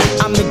fall,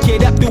 I'ma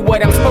get up, do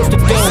what I'm supposed to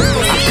do.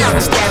 I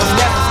promise that'll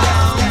never.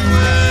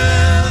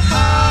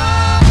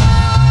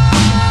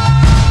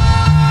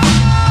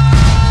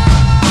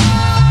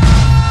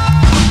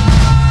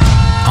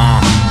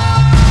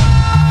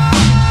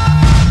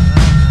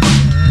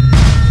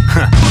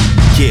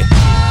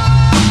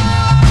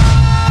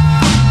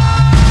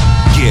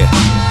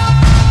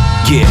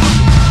 Yeah,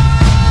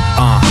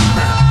 I'm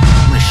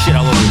gonna shit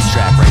all over this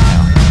track right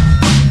now.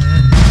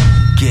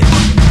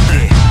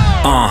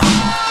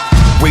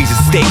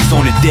 Raising stakes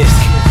on the disc,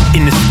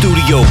 in the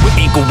studio with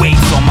ankle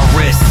weights on my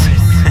wrist.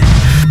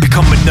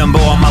 Become a number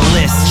on my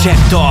list,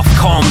 checked off,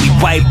 calmly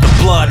wipe the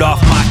blood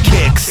off my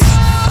kicks.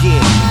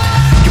 Yeah,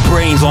 your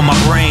brain's things on my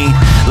brain.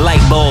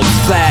 Light bulbs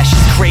flash,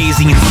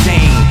 crazy,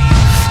 insane.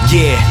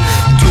 Yeah,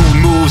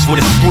 dude moves with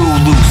a screw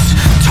loose.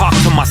 Talk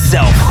to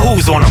myself,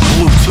 who's on a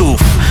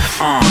Bluetooth?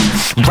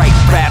 Write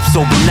raps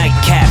over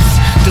nightcaps.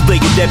 Delay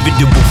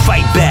inevitable,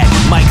 fight back.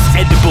 Mike's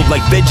edible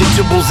like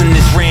vegetables in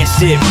this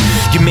rancid.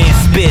 Your man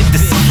spit,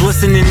 this is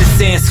listening to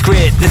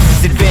Sanskrit. This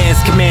is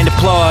advanced command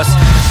applause.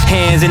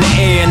 Hands in the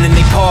air and then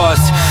they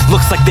pause.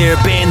 Looks like they're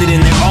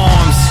abandoning their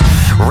arms.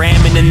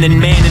 Ramming and then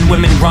man and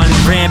women run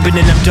rampant,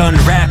 and I'm done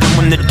rapping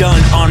when they're done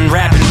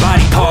unwrapping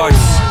body parts.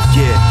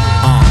 Yeah,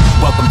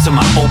 welcome to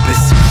my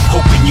opus.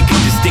 Hoping you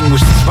can distinguish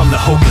this from the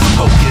hocus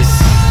pocus.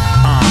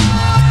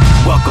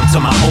 Welcome to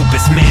my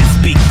opus, man.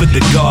 Speak for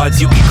the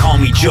gods. You can call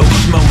me Joe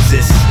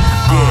Schmoses.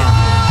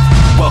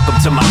 Welcome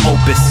to my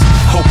opus.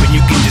 Hoping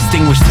you can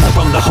distinguish this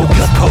from the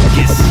hocus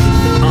pocus.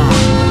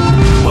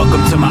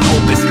 Welcome to my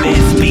opus,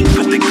 man. Speak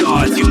for the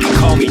gods. You can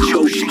call me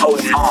Joe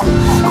Schmoses.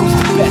 Who's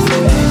the best,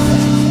 man?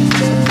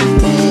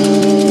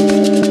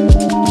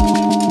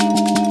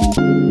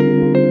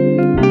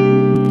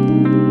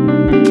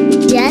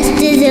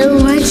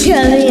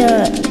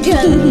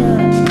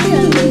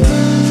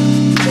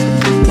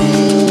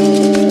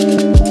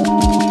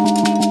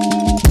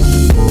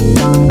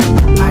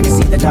 I can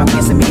see the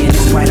darkness in me and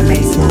it's quite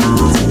amazing.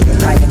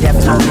 Life and death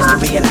is no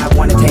mystery and I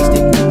wanna taste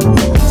it.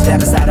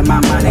 Step inside of my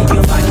mind and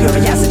you'll find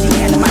curiosity,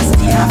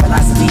 animosity, high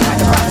velocity,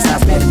 like a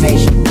prophesized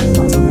meditation.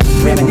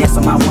 Reminisce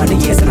on my wonder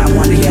years and I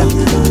wonder, yeah.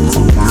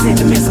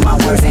 Sentiments of my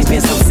words ain't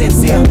been so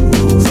sincere.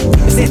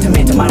 It's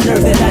intimate to my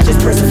nerve that I just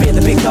persevere.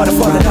 The big thought of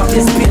falling off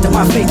disappear to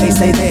my faith. They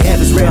say their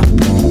heaven's real.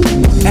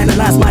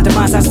 Analyze my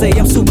demise, I say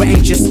I'm super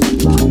anxious.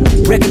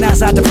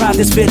 Recognize I deprive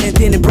this feeling,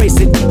 then embrace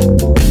it.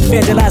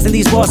 Vandalizing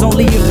these walls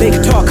only if they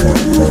can talk.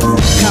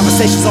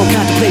 Conversations on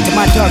contemplating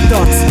my dark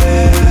thoughts.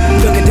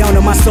 Looking down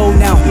on my soul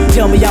now.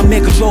 Tell me I'm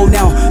in control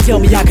now. Tell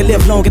me I can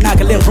live long and I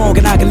can live wrong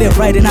and I can live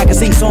right and I can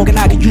sing song and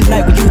I can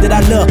unite with you that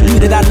I love, you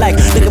that I like.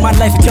 Look at my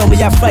life and tell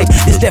me I fight.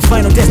 This that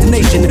final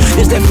destination.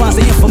 This that fonts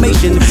of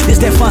information. This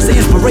that fonts of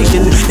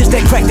inspiration. This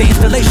that crack the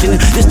installation.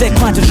 This that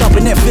quantum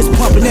jumping, that fist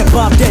pumping, that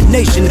bomb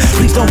detonation.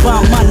 Please don't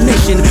bomb my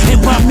nation.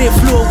 And bomb me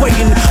flew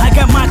awaiting. I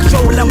got my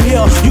control, I'm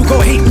here. You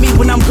gon' hate me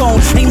when I'm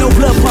gone. Ain't no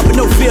blood pumping,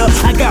 no fear.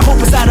 I got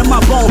hope inside of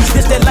my bones.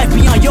 This that life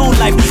beyond your own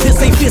life.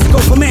 This ain't physical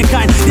for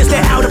mankind. This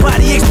that out of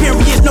body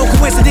experience. No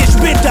coincidence,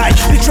 you been died.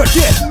 Picture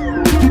death.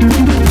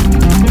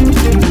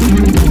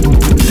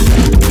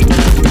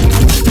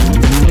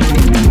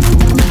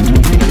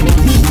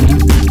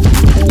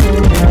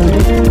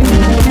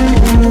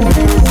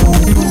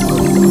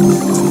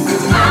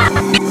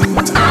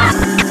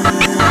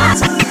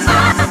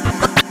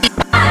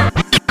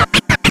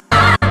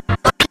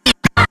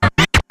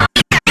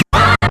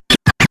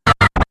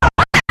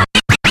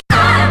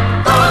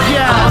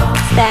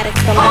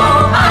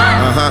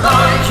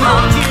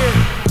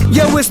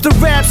 Yo, it's the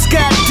rap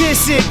Scott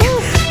Disick.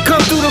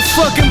 Come through the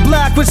fucking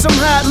block with some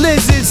hot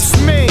lizards.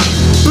 Me,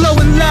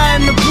 blowing lie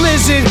in the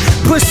blizzard.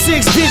 Put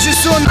 6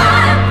 digits on.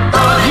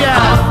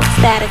 Yeah.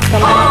 Static.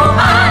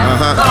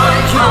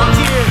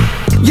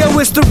 Yo,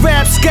 it's the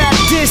rap Scott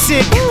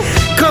Disick.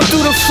 Come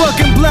through the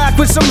fucking block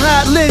with some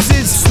hot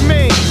lizards.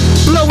 Me,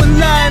 blowing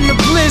lie in the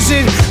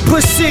blizzard.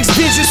 Put 6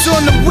 digits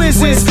on the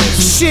wizards.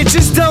 Shit,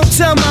 just don't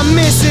tell my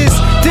missus.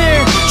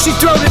 Then she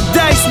throw the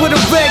dice with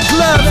a red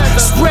glove.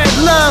 Spread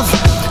love.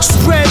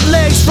 Spread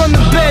legs from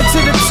the bed to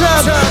the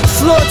tub,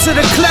 floor to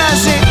the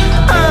closet.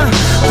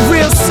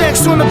 Real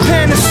sex on the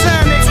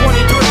Panasonic.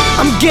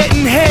 I'm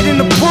getting head in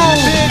the pool,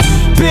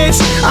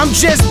 bitch. I'm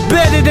just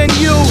better than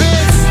you.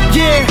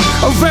 Yeah,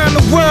 around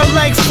the world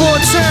like 4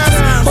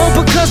 times. All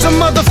because a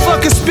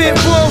motherfucker spit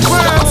war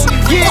rhymes.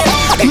 Yeah,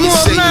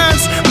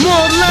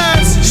 more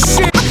lines.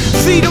 Shit,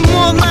 feed them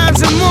more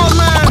lines and more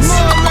lines.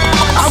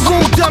 I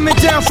won't dumb it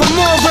down for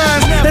more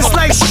rhymes. That's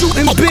like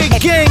shooting big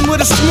game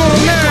with a small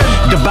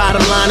 9. The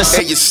bottom line is,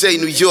 hey, you say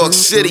New York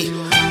City.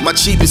 My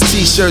cheapest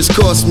t-shirts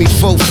cost me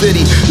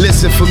 $4.50.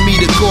 Listen, for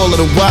me to call it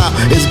a while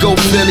is go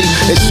Philly.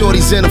 And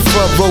shorties in the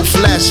front row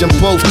flashing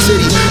both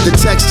titties. The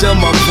texture of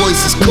my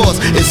voice is coarse,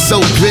 it's so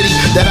gritty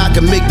that I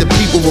can make the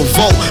people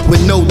revolt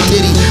with no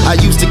ditty. I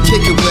used to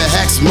kick it with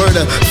Hex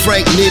Murder,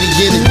 Frank Nitty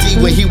in the D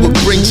when he would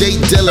bring Jay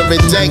Diller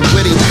and Dank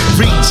Witty.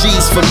 Read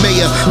G's for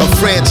mayor, a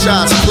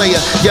franchise player.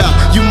 Yeah,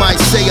 you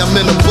might say I'm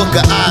in the book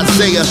of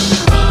Isaiah.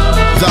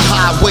 The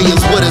highway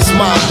is what is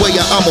my way.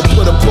 I'ma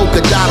put a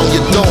polka dot on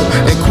your dome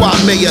and quad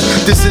mayor.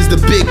 This is the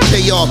big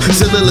payoff.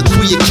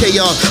 Soliloquy of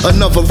chaos.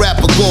 Another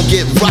rapper gon'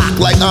 get rocked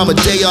like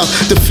Amadeus.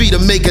 Defeat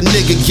or make a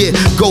nigga get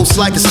ghost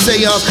like a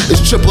seance. It's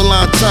triple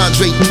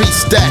entendre, 3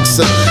 stacks.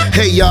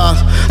 Hey y'all,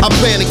 I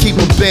plan to keep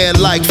a band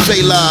like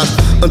Phalanx.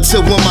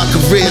 until when my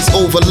career's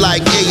over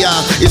like AI.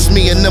 It's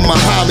me and the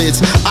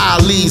Muhammad's,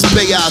 Ali's,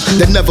 Bayas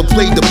that never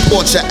played the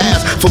porch or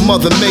ass for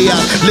Mother May I.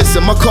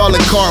 Listen, my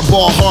calling card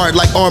ball hard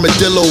like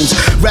armadillos.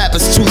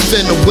 Rappers too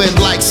thin to win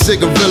like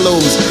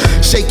cigarillos.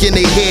 Shaking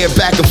their hair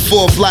back and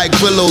forth like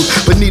willows.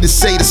 But need to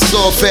say the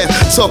soft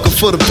ass, talking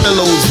for the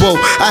pillows. Whoa,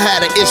 I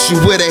had an issue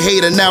with a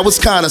hater, now it's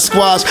kinda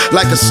squashed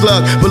like a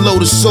slug below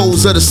the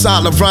soles of the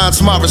silent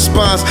rhymes. My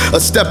response, a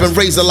stepping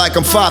razor like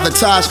I'm Father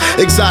Taj.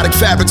 Exotic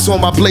fabrics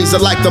on my blazer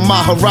like the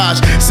Maharaj.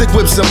 Sick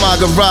whips in my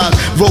garage,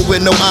 roll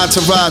with no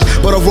entourage,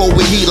 but I roll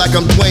with heat like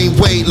I'm Dwayne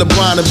Wade,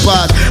 LeBron and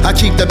Bosh. I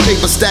keep that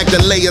paper stacked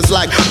in layers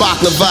like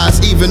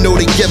baklavas, even though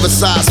they give a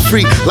size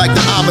free like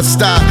the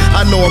Amistad.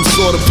 I know I'm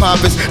sorta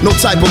pompous, no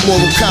type of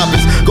moral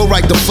compass. Go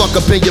right the fuck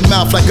up in your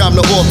mouth like I'm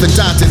the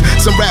orthodontist.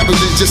 Some rappers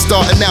is just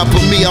starting out,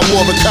 but me, I'm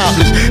more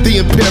accomplished. The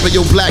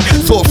imperial black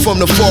thought from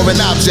the foreign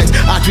objects.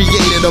 I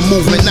created a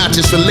movement not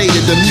just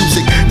related to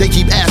music. They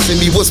keep asking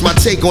me what's my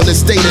take on the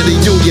state of the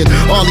union.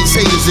 All these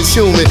haters is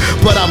human,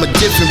 but I'm a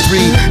different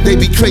breed. They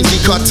be crazy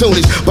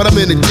cartoonish, but I'm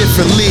in a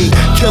different league.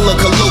 Killer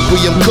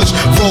colloquium, kush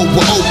roll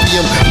with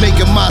opium,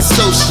 making my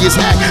associates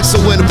act so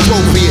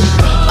inappropriate.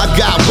 I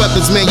got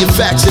weapons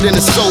manufactured in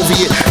the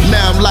Soviet.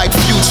 Now I'm like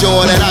Future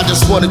on that, I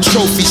just want a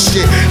trophy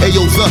shit.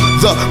 Ayo,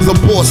 the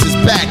boss is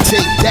back,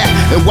 take that.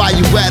 And while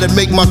you at it,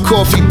 make my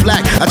coffee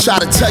black. I try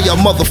to tell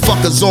y'all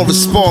motherfuckers on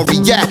respond,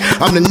 react.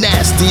 I'm the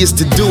nastiest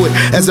to do it,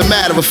 as a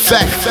matter of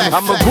fact.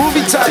 I'm a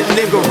groovy type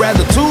nigga,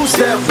 rather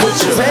two-step with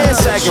you. Man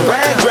sacking,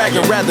 rag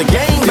dragging, rather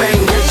gang bang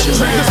with you.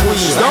 Trigger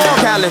squeeze,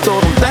 dog howling,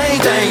 throw them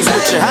things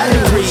with you. Hot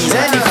degrees,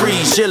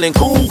 antifreeze, chillin'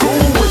 cool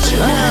with you.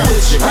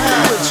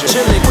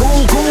 Chillin'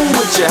 cool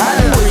with you. Hot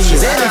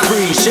degrees,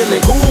 antifreeze,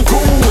 chillin' cool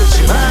with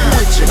you.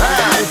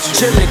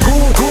 Chillin'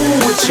 cool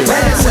with you.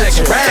 Man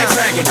sacking, rag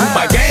dragging, do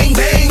my gang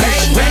bang.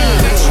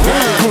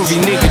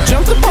 Groovy nigga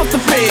jumped up off the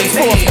bed,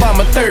 fourth by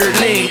my third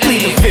leg,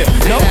 pleading fifth.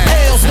 No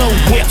L's, no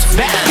whips,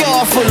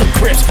 backyard full of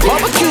crips.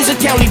 Barbecues and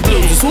county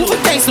blues, who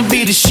would think to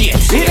be the shit?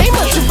 It ain't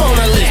much up on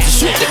our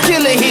list. Shoot the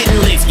killer, hitting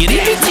licks, get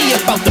EBT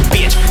up off the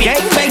bitch.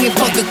 Gang banging,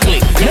 fuck a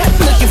click, not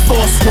looking for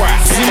a squat.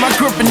 See my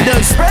grip and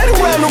done spread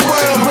around the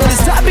world, but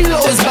it's top below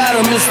his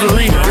bottom, Mr.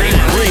 Reaper.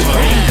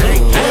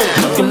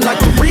 Looking like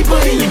the Reaper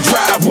in your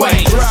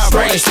driveway,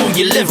 strange through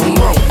your living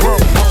room.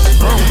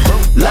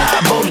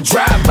 Live on the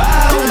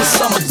drive-by on a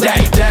summer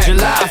day,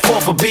 July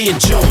 4th will be in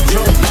June.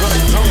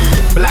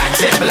 Black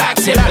tip,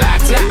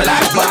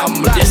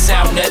 bomb. The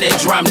sound of that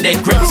drum that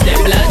grips that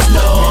blood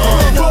snow.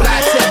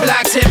 Black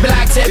tip,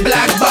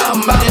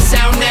 bomb. The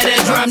sound of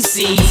that drum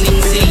scene.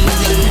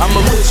 I'm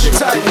a rich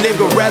type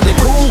nigga, rather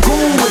cool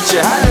with you.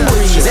 Hot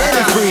degrees,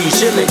 antifreeze,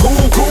 chillin'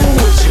 cool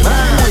with you.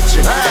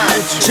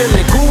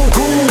 Chillin' cool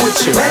with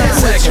you. Rag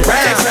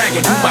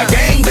sagging, do my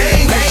gang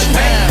bang.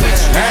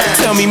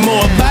 Tell me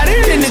more about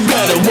it in the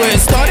gutter, where it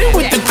started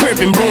with the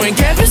crippin', brewing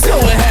campus, so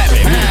what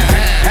happened?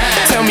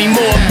 Tell me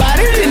more about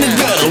it in the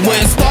gutter, where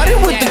it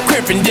started with the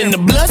crippin', then the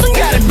bloods and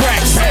got it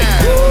back.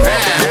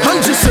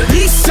 I'm just an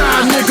east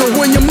side nigga,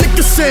 when your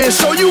niggas saying,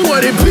 show you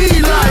what it be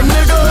like,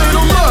 nigga. Hit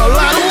 'em up,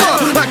 light 'em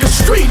up, like a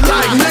street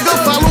light, nigga.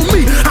 Follow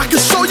me, I can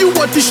show you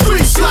what these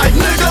streets like,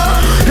 nigga.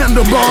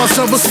 Handlebars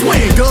of a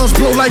swing, guns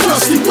blow like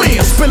gusty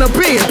winds. Spin a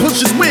bin, push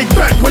his wig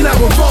back when that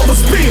revolver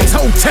spins.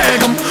 Hoe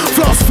tag 'em,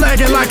 floss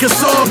flagging like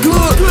it's all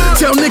good.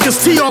 Tell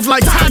niggas tee off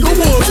like Tiger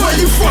Woods. Where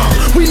you from?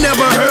 We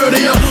never heard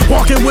of ya.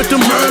 Walking with the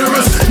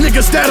murderers,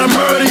 niggas that'll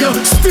murder ya,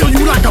 steal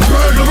you like a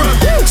burglar.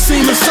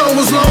 Seemin' so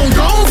was long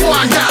gone before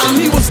I got him.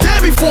 He was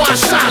dead before I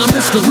shot him.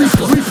 It's the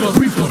Reaper.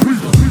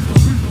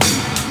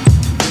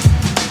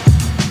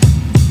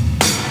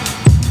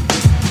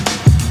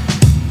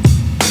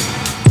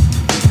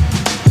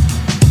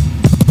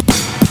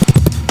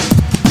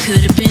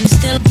 Could've been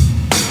still.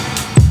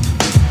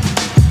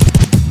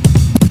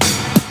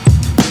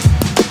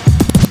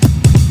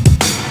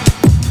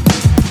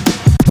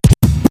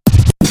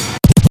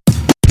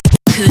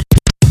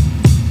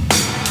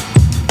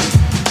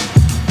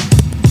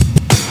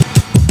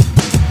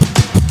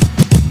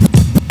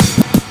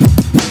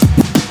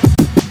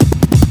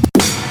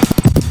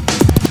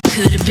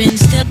 Could've been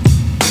still.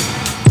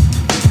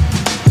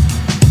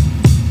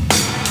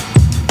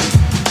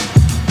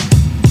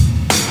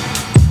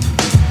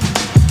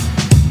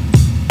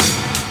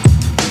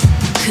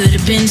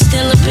 Could've been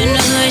still up in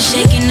the hood,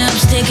 shaking up,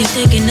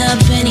 sticking up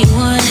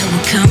anyone that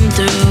would come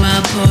through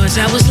our pores.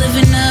 I was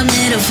living up,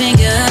 middle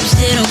finger up,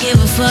 still don't give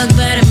a fuck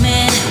about a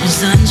man that was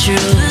untrue.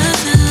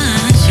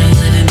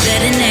 Living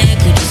better than that,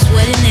 could you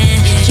sweat in that?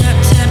 Drop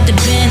top the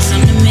Benz,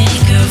 I'm the main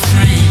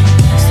girlfriend.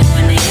 So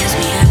when they ask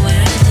me how what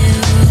I do,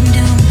 I'm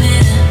doing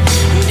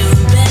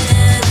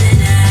better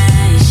than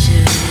I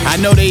should.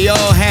 I know they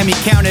all had me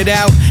counted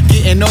out.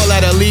 Getting all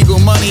that illegal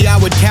money, I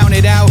would count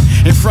it out.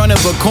 In front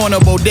of a corner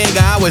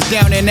bodega, I was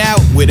down and out.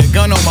 With a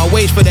gun on my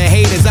waist for the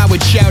haters, I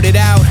would shout it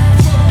out.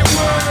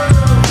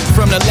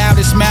 From the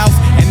loudest mouth,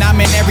 and and I'm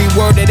in every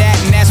word of that,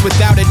 and that's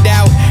without a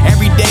doubt.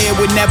 Every day it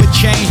would never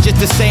change, just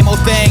the same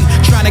old thing.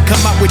 Trying to come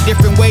up with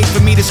different ways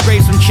for me to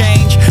scrape some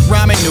change.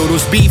 Ramen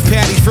noodles, beef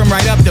patties from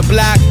right up the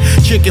block,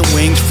 chicken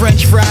wings,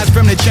 french fries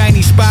from the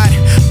Chinese spot.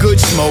 Good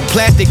smoke,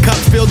 plastic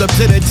cups filled up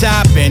to the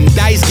top, and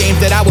dice games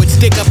that I would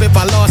stick up if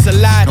I lost a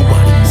lot.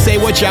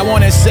 Say what y'all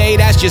wanna say,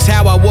 that's just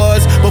how I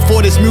was.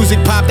 Before this music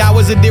popped, I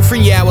was a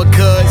different yawa,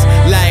 cuz.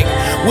 Like,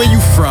 where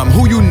you from?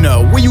 Who you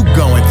know? Where you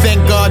going?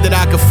 Thank God that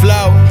I could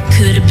flow.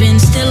 Could've been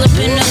still up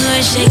in the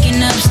hood,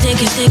 shaking up,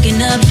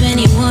 sticking up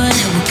anyone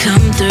that would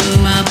come through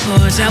my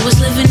pores. I was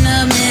living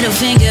up, middle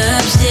finger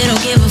up, still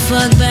don't give a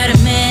fuck about a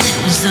man that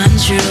was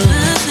untrue.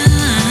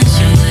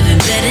 I'm living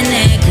better than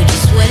that, could you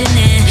sweat in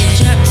that?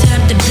 Drop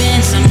top the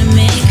Benz, I'm the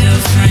main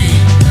girlfriend.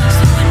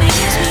 So when they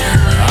ask me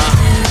how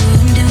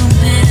I'm doing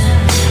better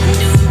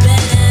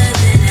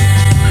than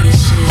I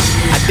should.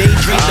 I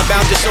daydreamed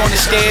about this on the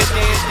stairs.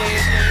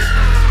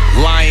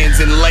 Lions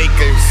and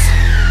Lakers.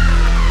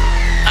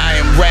 I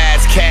am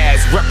Raz Kaz,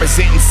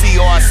 representing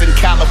Seahawks in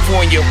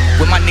California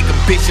with my nigga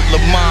Bishop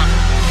Lamont,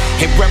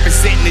 and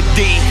representing the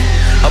D,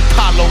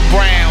 Apollo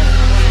Brown,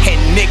 and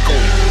Nickel,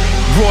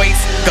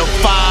 Royce the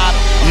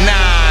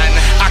 5'9".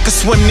 I could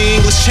swim the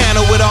English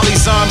Channel with all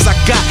these arms I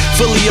got.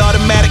 Fully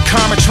automatic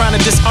karma trying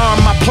to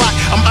disarm my plot.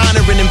 I'm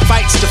honoring in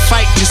fights to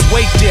fight, just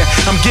wait there.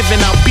 I'm giving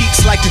out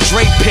beats like the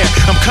Drake pair.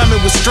 I'm coming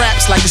with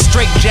straps like a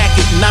straight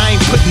jacket. And I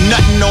ain't putting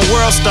nothing on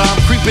World Star. I'm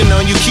creeping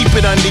on you, keep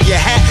it under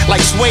your hat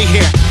like sway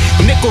hair.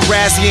 Nickel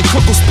Razzie and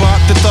Crookle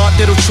Spark, the thought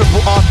that'll triple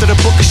off to the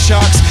Book of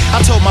Sharks.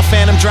 I told my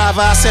Phantom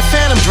Driver, I said,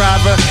 Phantom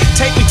Driver,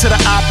 take me to the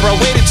opera.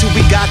 Waited till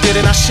we got there,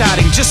 then I shot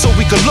him just so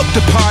we could look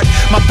the part.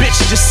 My bitch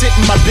just sit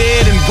in my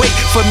bed and wait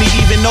for me,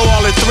 even though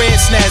all her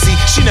threads snazzy.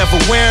 She never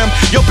wear them.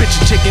 Yo, bitch,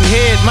 a chicken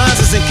head. Mine's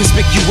is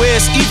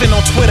inconspicuous. Even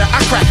on Twitter,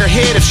 I crack her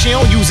head if she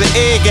don't use an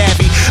egg,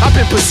 Abby. I've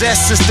been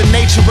possessed since the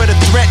nature of the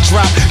threat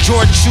drop.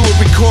 Jordan Stewart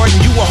recording,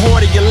 you a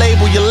hoarder, your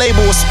label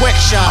a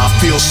sweatshop. I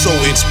feel so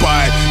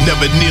inspired,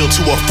 never kneel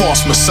to a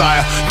false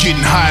messiah.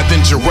 Getting higher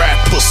than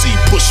giraffe pussy.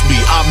 Push me,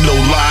 I'm no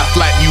lie.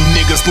 Flatten you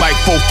niggas like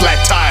 4 flat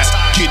tires.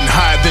 Getting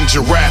higher than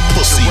giraffe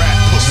pussy.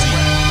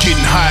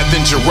 Getting higher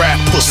than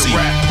giraffe pussy.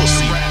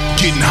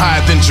 Getting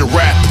higher than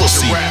giraffe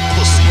pussy.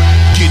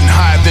 Getting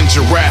higher than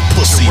giraffe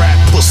pussy.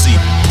 Pussy.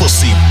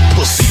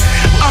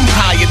 I'm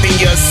higher than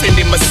your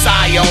ascending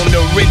messiah on the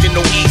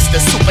original Easter,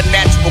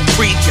 supernatural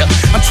creature.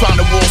 I'm trying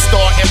to world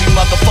star every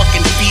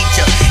motherfucking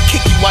feature.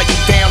 Kick you while you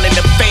down in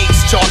the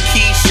face,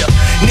 Charkeisha.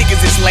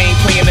 Niggas is lame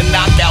playing a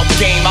knockout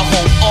game. I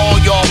hope all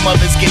y'all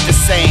mothers get the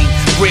same.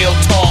 Real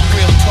talk.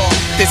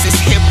 This is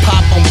hip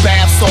hop on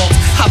bath salts.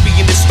 I be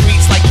in the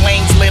streets like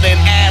lanes litter and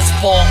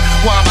asphalt.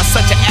 Why am I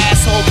such an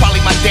asshole?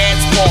 Probably my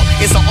dad's fault.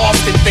 It's an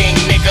Austin thing,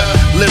 nigga.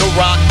 Little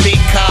Rock, big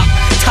cop.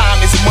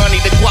 Time is money,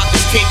 the guap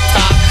is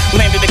TikTok.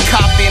 Landed a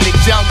cop in the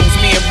jungles,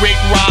 me and Rick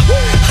Rock.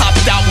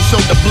 Hopped out and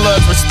showed the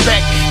bloods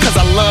respect. Cause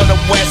I love the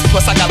West,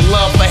 plus I got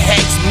love for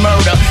Hex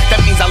murder.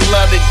 That means I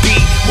love the D.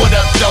 What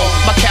up, though?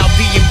 My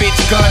Chaldean bitch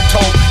gun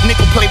told.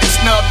 Nickel play the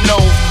snub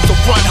nose, the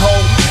front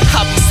hole.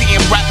 I be seeing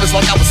rappers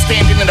like I was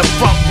standing in the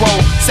front row.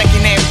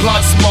 Second hand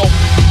blunt smoke.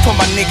 For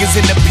my niggas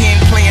in the pen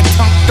playing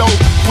tunk dope.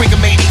 Bring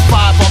 'em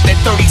 85 off that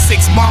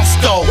 36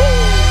 monster.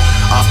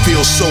 I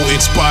feel so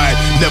inspired,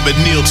 never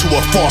kneel to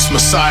a false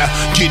messiah.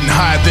 Getting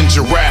higher than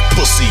giraffe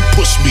pussy.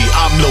 Push me,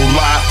 I'm no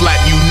lie.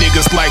 Flatten you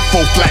niggas like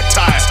 4 flat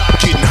tires.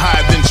 Getting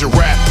higher than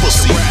giraffe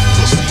pussy.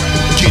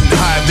 Getting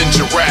higher than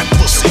giraffe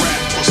pussy.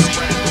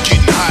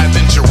 Getting higher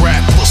than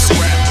giraffe pussy.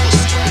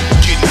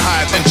 Getting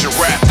higher than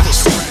giraffe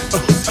pussy.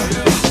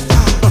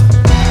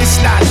 It's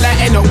not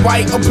Latin or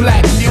white or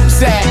black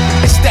music.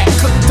 It's that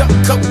cooked up,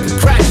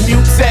 crack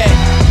music.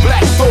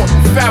 Black Thought,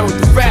 Pharaoh,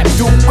 the rap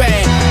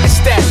duet. It's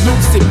that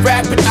lucid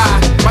rapid eye.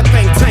 My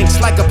thing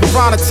tanks like a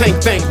piranha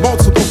tank thing.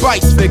 Multiple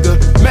bites, figure.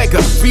 Mega,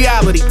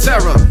 reality,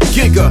 terror,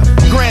 giga.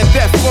 Grand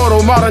Theft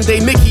Auto, modern day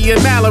Mickey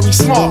and Mallory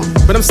Small.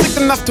 But I'm sick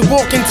enough to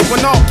walk into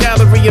an art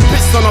gallery and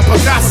piss on a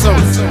Picasso.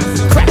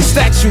 Crack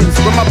statues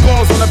with my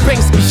balls on the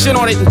base, be shit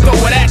on it and throw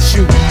it at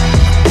you.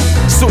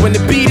 So when the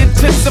beat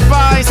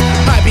intensifies,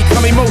 I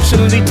become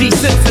emotionally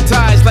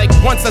desensitized. Like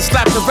once I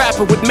slapped a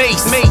rapper with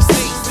mace.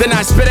 Then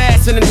I spit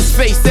acid in his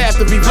face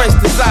after he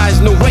rinsed his eyes.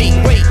 No wait,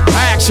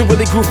 I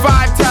actually grew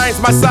 5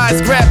 times my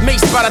size. Grabbed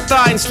Mace by the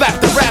thigh and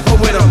slapped the rapper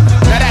with him.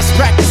 Now that's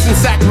practicing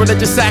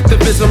sacrilegious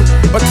activism,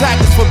 or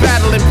tactics for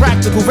battling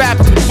practical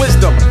rappers with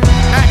wisdom.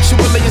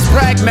 Actually, it's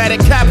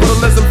pragmatic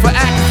capitalism for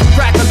actors who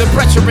crack under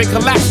pressure and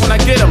collapse when I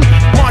get them.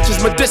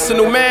 Launches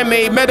medicinal,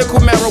 man-made, medical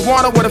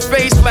marijuana with a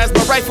phase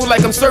plasma rifle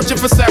like I'm searching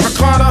for Sarah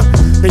Connor.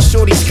 And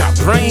Shorty's got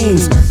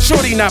brains.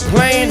 Shorty not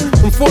playing.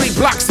 From 40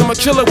 blocks, I'm a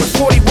killer with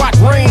 40-watt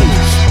range.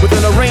 With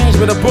an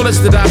arrangement of bullets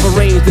that I've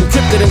arranged,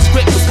 encrypted in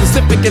script with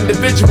specific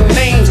individual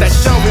names that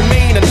shall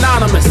remain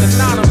anonymous.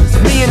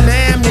 Me and the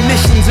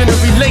ammunition's in a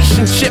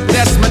relationship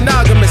that's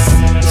monogamous.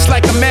 It's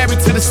like I'm married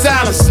to the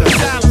silencer.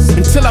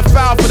 Until I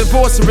filed for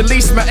divorce and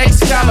released my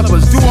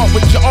Excaliburs. Do up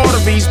with your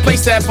arteries,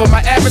 place that for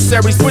my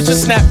adversaries. Put your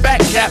snap back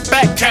cap,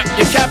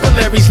 your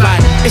capillaries like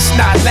it's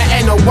not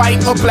Latin or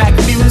white or black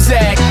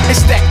music.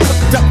 It's that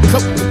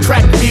cooked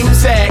crack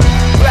music.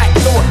 Black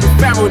thought, the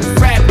barrel, the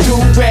rap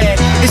do-rag.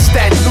 It's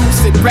that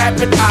lucid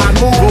rapid eye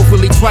move.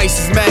 Hopefully twice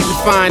as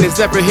magnifying as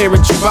ever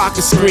hearing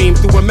Chewbacca scream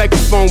through a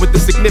megaphone with the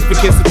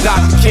significance of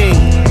Dr. King.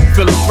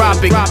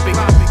 Philanthropic,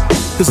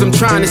 cause I'm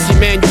trying to see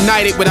man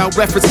united without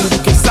referencing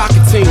UK soccer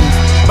teams.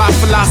 My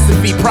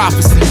philosophy,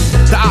 prophecy,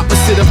 the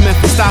opposite of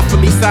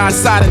Mephistopheles,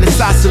 side of the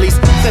isosceles.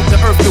 Sent the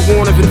earth to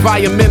warn of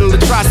environmental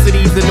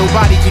atrocities, and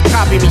nobody can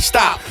copy me.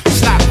 Stop.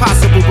 It's not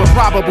possible, but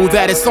probable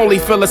that it's only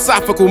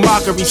philosophical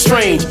mockery.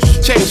 Strange.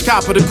 Change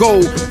copper to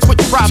gold.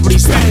 Switch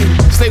properties.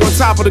 Stay on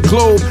top of the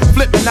globe.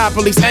 Flip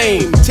monopolies.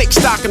 Aim. Take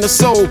stock in the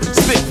soul.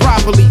 Spit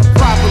properly.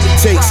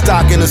 Take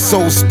stock in the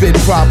soul. Spit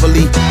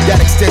properly. That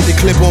extended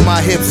clip on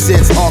my hip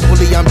sits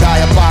awkwardly. I'm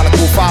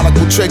diabolical.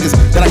 Follicle triggers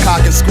that I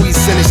cock and squeeze.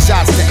 Sending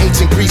shots to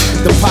ancient Greece.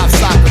 The pop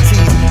Socrates.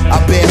 I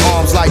bear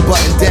arms like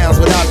button downs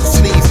without the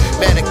sleeves.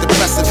 Manic,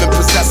 depressive, and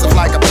possessive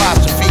like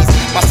apostrophes.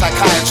 My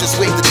psychiatrist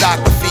waved the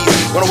doctor fees.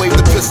 Wanna wave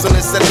the pistol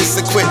and said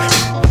listen quick.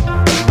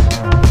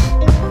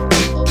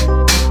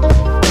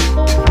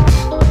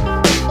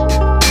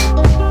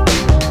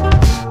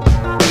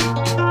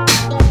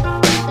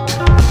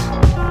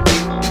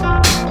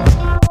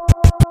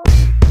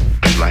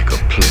 Like a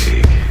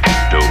plague,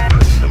 dope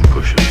and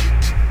pushing.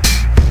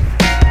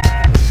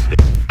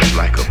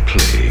 Like a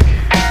plague,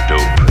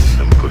 dope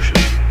and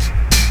pushing.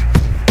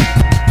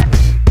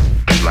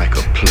 Like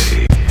a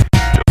plague.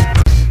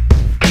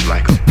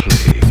 Like a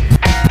plague,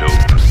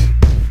 dope,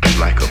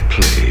 like a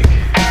plague,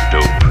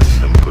 dope,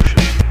 and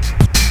pushing.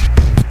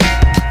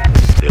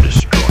 They're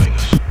destroying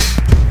us.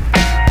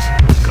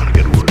 It's gonna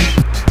get worse.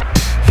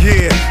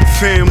 Yeah,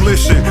 fam,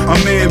 listen,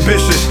 I'm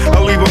ambitious. I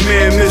leave a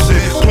man missing,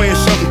 playing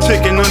something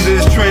ticking under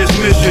his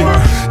transmission.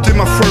 Did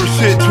my first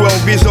hit,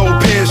 12 years old,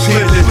 pants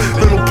slitting.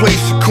 Little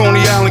place in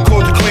Coney Island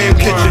called the Clam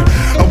Kitchen.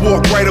 I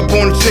walk right up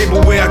on the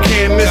table where I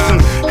can't miss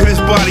him. His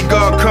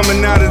bodyguard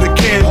coming out of the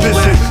can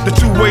pissing. The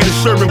two-way the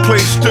serving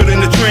place stood in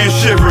the trans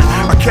shivering.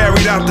 I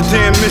carried out the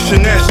damn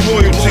mission, that's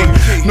loyalty.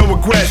 No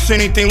regrets,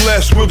 anything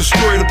less will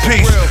destroy the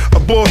peace. A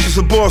boss is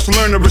a boss,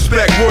 learn to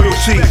respect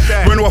royalty.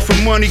 Run off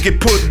of money, get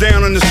put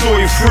down on the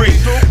soil free.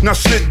 Now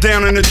sit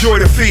down and enjoy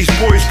the feast,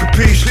 boys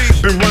capiche.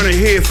 Been running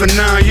here for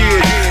 9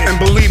 years, and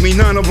believe me,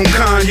 none of them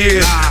kind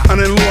years. I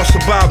done lost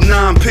about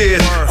 9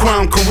 pairs.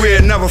 Crime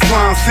career, never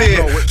find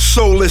fear.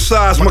 Soulless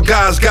eyes, my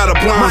guys got a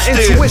blind stare.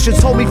 My intuition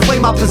told me play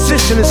my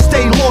position and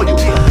stay loyal.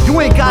 You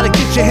ain't gotta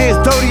get your hands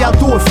dirty, I'll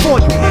do it for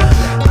you.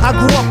 I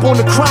grew up on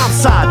the crime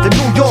side, the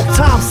New York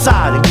Times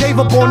side, and gave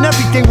up on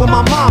everything when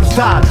my mom's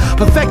died.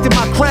 Perfected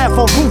my craft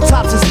on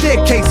rooftops and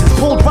staircases.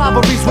 Pulled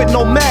robberies with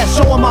no mask,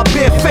 showing my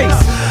bare face.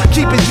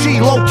 Keep it G,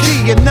 low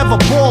key, and never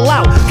ball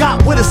out.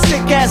 Got with a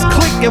sick ass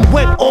clique and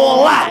went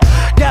all out.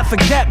 Gap for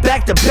gap,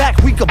 back to back,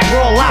 we could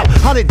brawl out.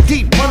 100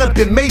 deep, run up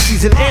in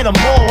Macy's and air them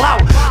all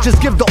out.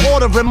 Just give the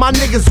order and my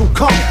niggas will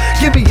come.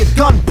 Give me a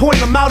gun, point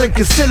them out and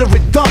consider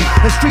it done.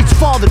 The streets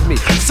fathered me,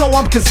 so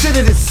I'm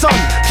considered his son.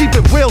 Keep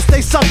it real,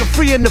 stay sucker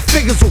free and the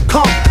figures will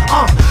come.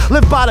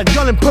 Live by the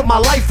gun and put my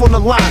life on the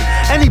line.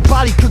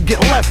 Anybody could get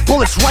left,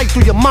 bullets right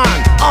through your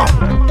mind.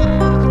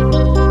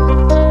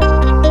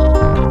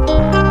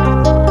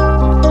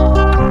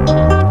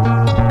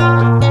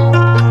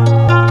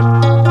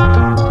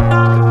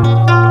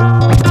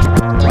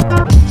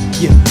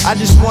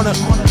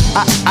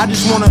 I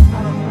just wanna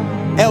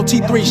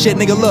LT3 shit,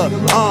 nigga, look,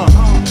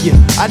 yeah,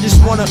 I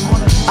just wanna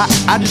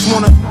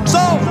so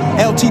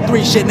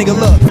LT3 shit, nigga,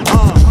 look,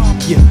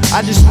 yeah,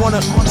 I just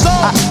wanna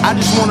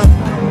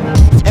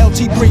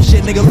LT3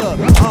 shit, nigga, look,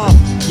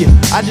 yeah,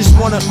 I just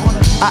wanna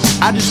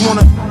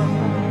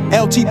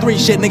LT3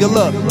 shit, nigga,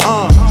 look,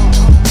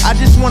 I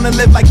just wanna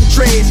live like the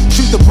trades,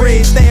 shoot the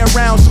bread, stay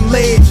around some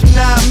ledge, you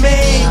know what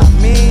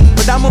I mean?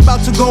 But I'm about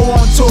to go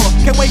on tour.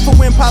 Can't wait for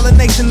wind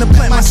pollination to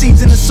plant my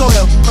seeds in the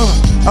soil.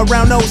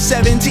 Around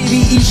 07,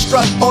 TDE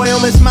struck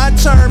oil. It's my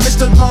turn,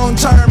 Mr. Long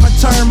Term, a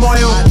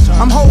turmoil.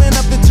 I'm holding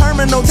up the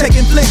terminal,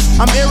 taking flicks.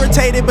 I'm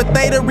irritated, but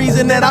they the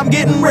reason that I'm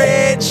getting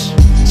rich.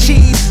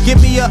 Cheese,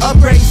 give me a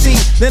upgrade seat,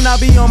 then I'll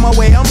be on my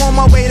way. I'm on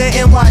my way to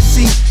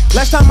NYC.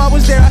 Last time I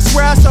was there, I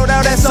swear I sold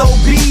out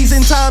SOBs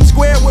in Times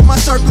Square with my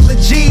circle of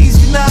G's.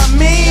 You know what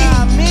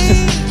I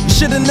mean? You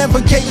should've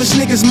never gave us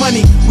niggas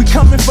money. We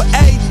coming for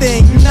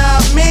everything. You know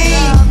what I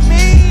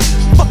mean?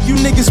 Fuck you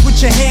niggas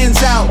with your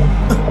hands out.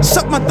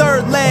 Suck my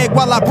third leg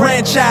while I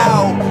branch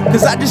out.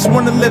 Cause I just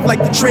wanna live like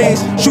the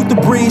trees. Shoot the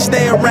breeze,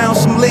 stay around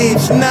some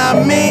leaves. You know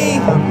what I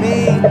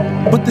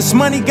mean? But this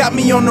money got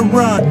me on the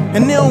run,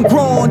 and they don't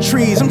grow on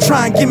trees. I'm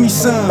trying, give me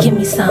some. Give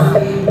me some.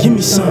 Give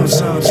me some.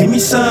 Give me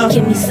some.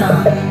 Give me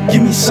some.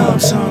 Give me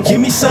some. Give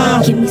me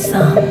some. Give me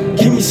some.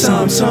 Give me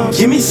some.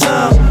 Give me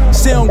some.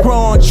 Still don't grow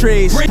on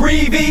trees.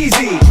 Breathe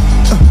easy.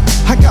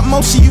 I got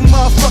most of you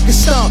motherfuckers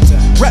stumped.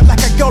 Rap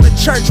like I go to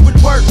church with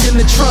work in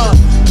the trunk.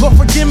 Lord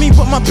forgive me,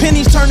 but my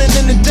pennies turning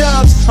into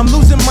dubs. I'm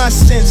losing my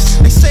sense.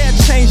 They say I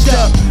changed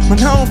up, but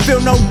I don't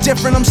feel no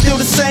different. I'm still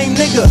the same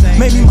nigga.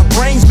 Maybe my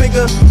brain's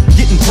bigger,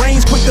 getting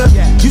brains quicker.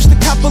 Used to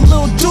cop a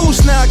little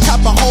deuce, now I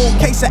cop a whole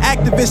case of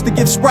activists to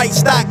give Sprite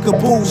stock a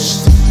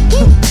boost.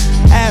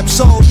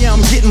 Absol, yeah,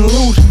 I'm getting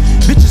loose.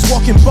 Bitches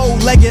walking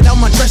bow-legged out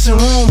my dressing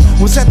room.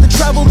 Was at the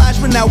Travel Lodge,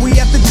 but now we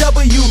at the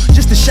W.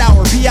 Just a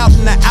shower, be out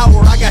in an hour,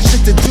 I got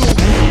shit to do.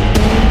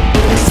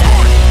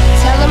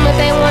 Tell them if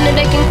they want it,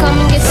 they can come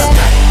and get that.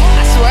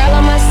 I swear I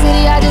love my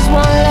city, I just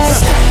want less.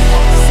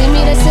 See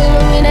me, they say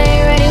when they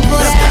ain't ready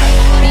for that.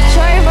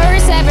 Detroit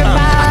verse, everybody.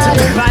 I took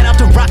a bite out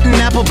the rotten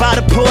apple by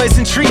the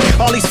poison tree.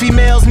 All these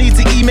females need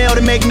to email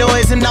to make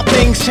noise, and now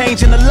things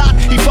changing a lot.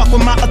 He fuck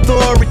with my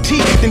authority,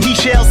 then he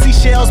shall see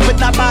shells, but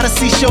not by the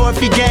seashore if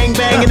he gang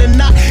banging or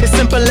not. It's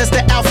simple as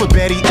the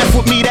alphabet. He F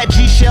with me, that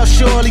G shall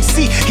surely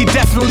see. He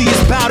definitely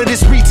is bout it,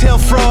 this retail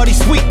fraud.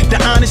 He's weak, the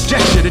honest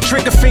gesture, the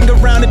trigger finger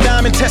round the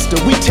diamond tester.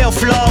 We tell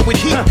flaw with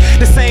heat.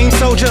 The same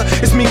soldier,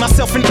 it's me,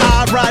 myself, and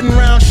I riding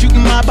around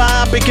shooting my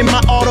biopic in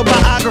my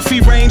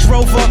autobiography Range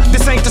Rover.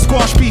 This ain't the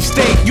squash beef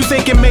steak. You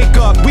thinking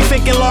makeup, we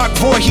thinking Lark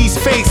Voorhees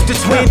face. The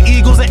twin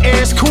eagles and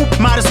airs coupe,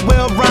 might as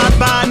well ride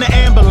by in the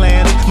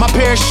ambulance. My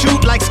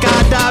parachute like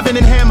skydiving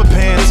in hammer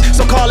pants.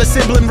 So call it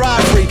sibling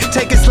rivalry.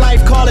 Take his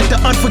life, call it the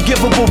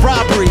unforgivable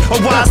robbery. A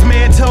wise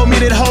man told me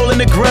that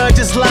holding a grudge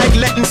is like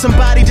letting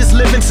somebody just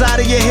live inside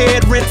of your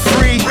head rent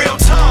free. Real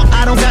talk.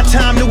 I don't got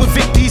time to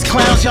evict these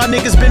clowns. Y'all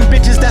niggas been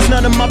bitches, that's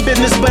none of my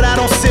business, but I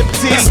don't sip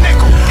tea.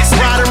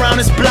 Ride around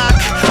this block,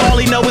 all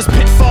he know is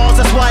pitfalls.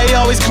 That's why he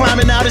always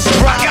climbing out his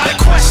drop. I got a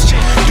question.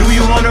 Do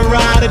you wanna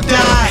ride or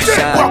die?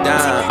 Shut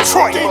down.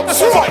 Boy,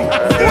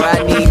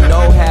 I need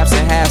no halves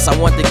and halves. I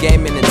want the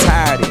game in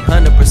entirety.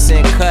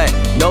 100% cut,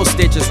 no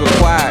stitches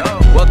required.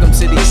 Welcome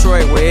to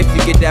Detroit, where if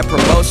you get that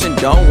promotion,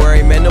 don't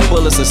worry, man, the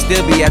bullets will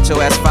still be at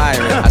your ass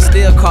firing. I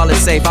still call it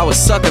safe. I would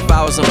suck if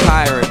I was a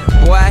pirate.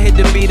 Boy, I hit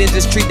the beat and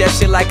just treat that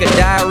shit like a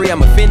diary.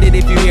 I'm offended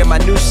if you hear my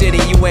new shit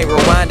and you ain't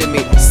rewinding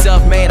me.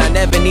 Self-made, I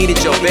never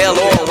needed your bell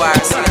or a wire.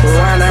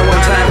 Rewind that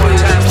one time,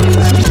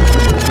 please.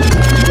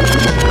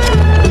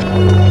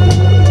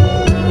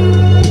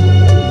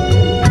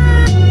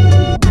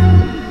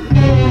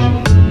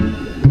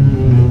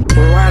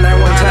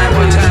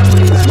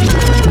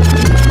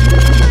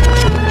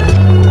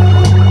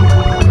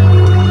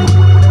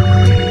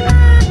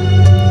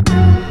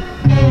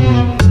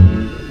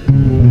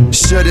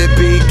 Should it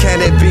be? Can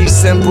it be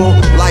simple?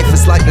 Life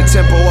is like the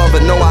tempo of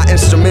a no-I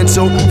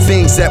instrumental.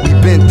 Things that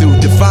we've been through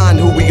define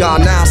who we are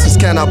now. Since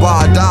can I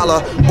borrow a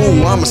dollar?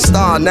 Ooh, I'm a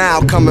star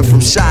now, coming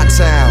from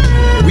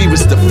Chi-Town. We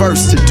was the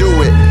first to do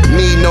it.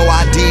 Me, no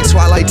ID,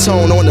 Twilight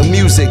Tone on the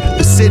music.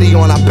 The city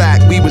on our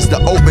back, we was the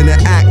opening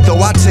act.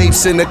 Throw our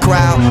tapes in the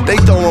crowd, they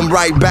throw them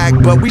right back.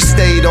 But we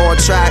stayed on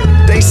track,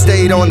 they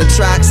stayed on the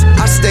tracks.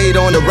 I stayed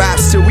on the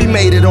raps till we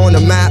made it on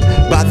the map.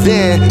 By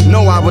then,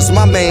 no, I was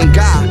my main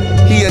guy.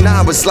 He and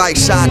I was like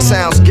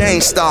Chi-Town's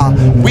gang star.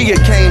 We had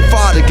came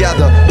far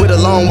together with a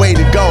long way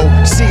to go.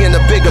 Seeing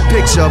the bigger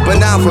picture, but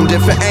now from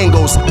different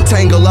angles.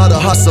 Tangle of the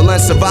hustle and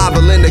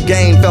survival in the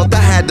game. Felt I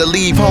had to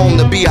leave home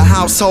to be a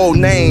household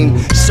name.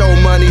 Show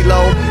money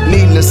low,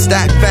 needing to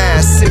stack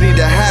fast. City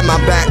that had my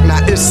back, now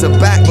it's a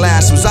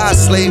backlash. Was I a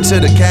slave to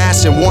the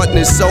cash and wanting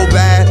it so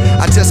bad?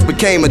 I just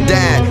became a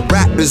dad,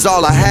 rap is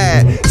all I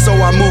had. So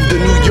I moved to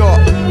New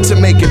York to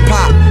make it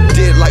pop.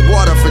 Did like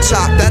water for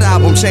chalk, that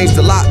album changed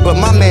a lot. But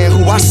my man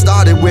who I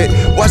started with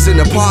wasn't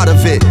a part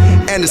of it.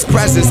 And his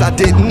presence, I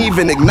didn't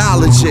even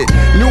acknowledge it.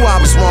 Knew I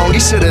was wrong, he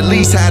should at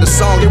least had a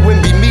song. It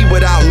wouldn't be me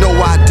without no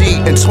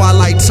ID and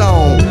Twilight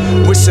Tone.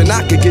 Wishing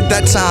I could get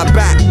that time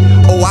back.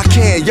 Oh, I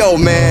can, yo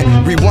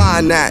man,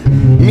 rewind that.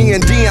 Me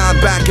and Dion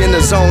back in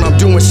the zone. I'm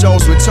doing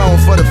shows with Tone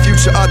for the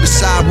future other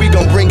side. We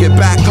gon' bring it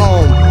back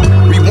home.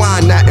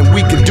 Rewind that and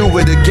we can do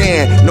it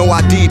again. No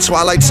ID,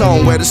 Twilight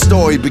Tone, where the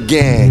story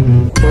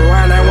began.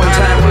 Rewind that one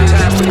time, one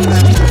time,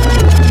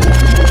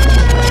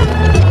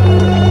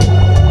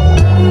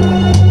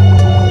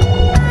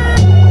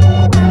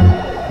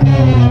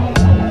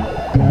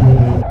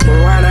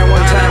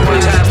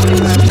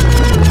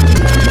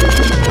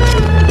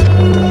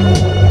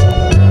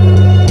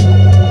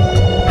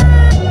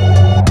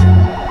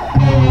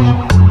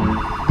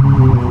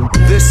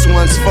 This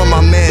one's for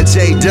my man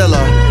Jay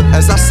Dilla.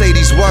 As I say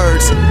these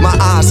words, my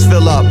eyes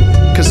fill up.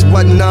 Cause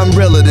wasn't none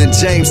realer than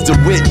James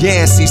DeWitt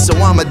Yancey. So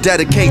I'ma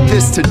dedicate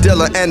this to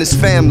Dilla and his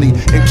family.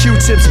 In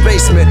Q-Tip's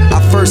basement,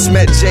 I first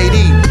met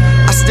JD.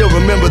 I still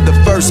remember the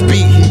first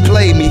beat he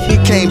played me. He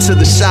came to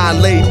the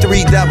Shine, laid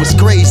 3, that was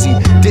crazy.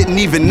 Didn't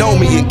even know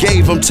me and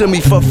gave them to me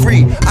for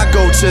free. I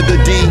go to the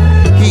D,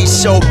 he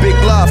showed big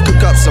love,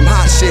 cook up some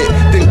hot shit,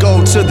 then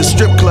go to the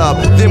strip club.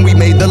 Then we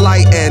made the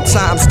light and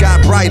times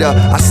got brighter.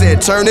 I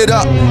said turn it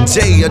up,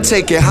 Jay, or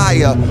take it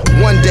higher.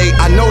 One day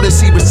I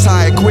noticed he was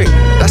tired quick.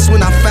 That's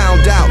when I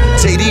found out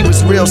JD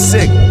was real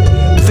sick.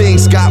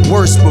 Things got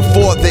worse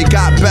before they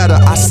got better.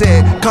 I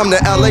said, come to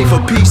LA for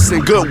peace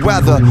and good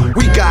weather.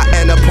 We got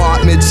an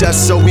apartment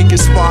just so we can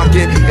spark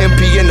it.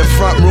 MP in the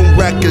front room,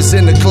 records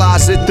in the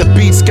closet. The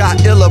beats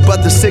got iller,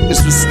 but the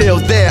sickness was still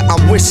there.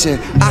 I'm wishing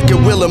I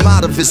could wheel him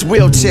out of his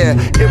wheelchair.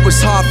 It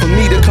was hard for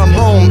me to come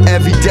home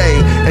every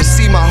day and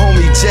see my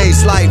homie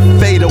Jay's life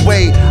fade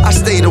away. I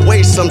stayed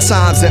away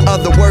sometimes, in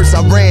other words,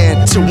 I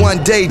ran. Till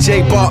one day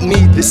Jay bought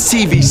me this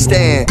TV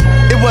stand.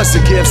 It was a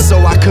gift,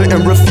 so I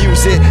couldn't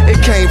refuse it.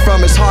 It came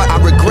from his heart, I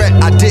regret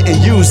I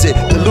didn't use it.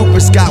 The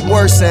lupus got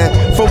worse, and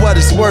for what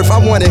it's worth, I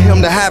wanted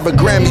him to have a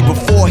Grammy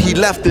before he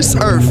left this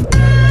earth.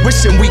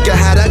 Wishing we could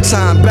have that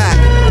time back.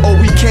 Oh,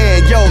 we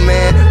can, yo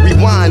man,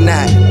 rewind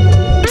that.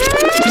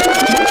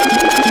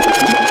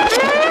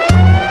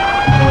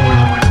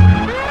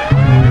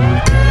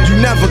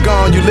 Never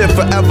gone, you live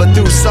forever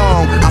through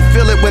song. I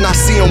feel it when I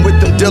see him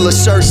with them Dilla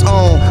shirts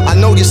on. I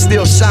know you're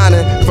still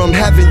shining from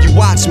heaven, you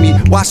watch me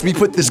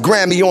put this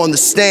Grammy on the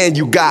stand,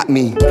 you got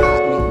me.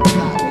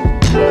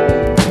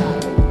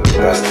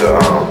 That's the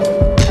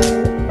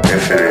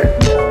infinite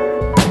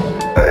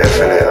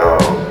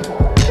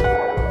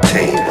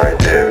team right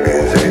there. Me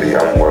and Zadie,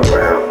 I'm working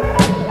with him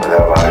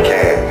whenever I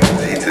can.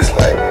 He just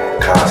like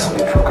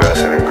constantly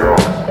progressing and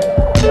growing.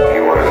 He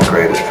one of the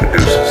greatest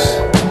producers.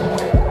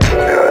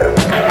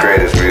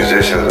 Greatest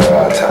musicians of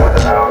our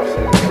time.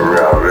 For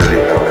real, I really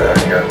know that.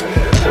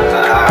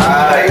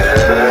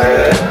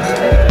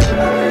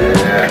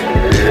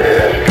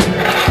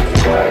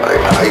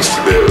 Like, I used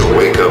to be able to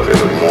wake up in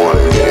the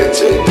morning and hear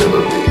Jay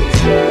Dilla beats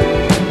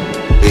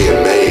being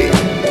made.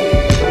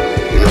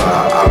 You know, I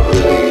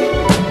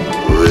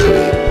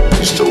really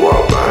used to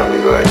walk by and be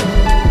like,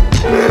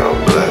 man, I'm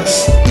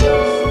blessed.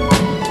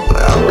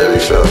 Like, I really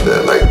felt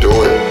that. Like,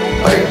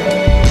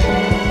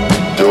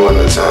 during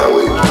the time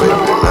when he was making it,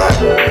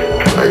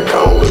 like, I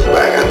don't look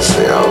back and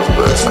say I was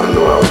blessed. I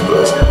know I was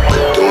blessed.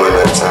 But during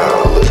that time, I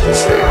looked and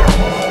said,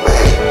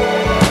 man,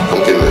 I'm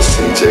getting to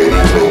see JD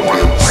make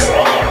beats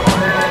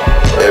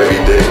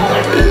every day.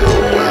 You know,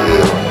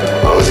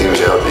 as long as he was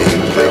healthy, he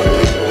was making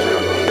me.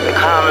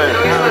 Common,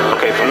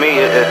 okay, for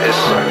me,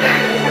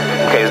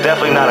 it's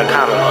definitely not a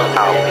common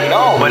album.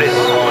 No. But it's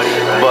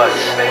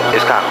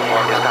common.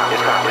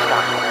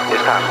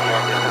 It's common.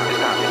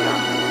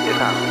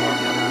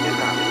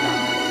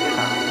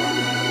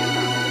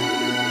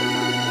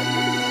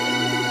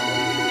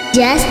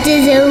 Just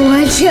as a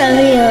one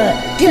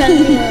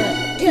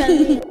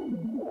trivia.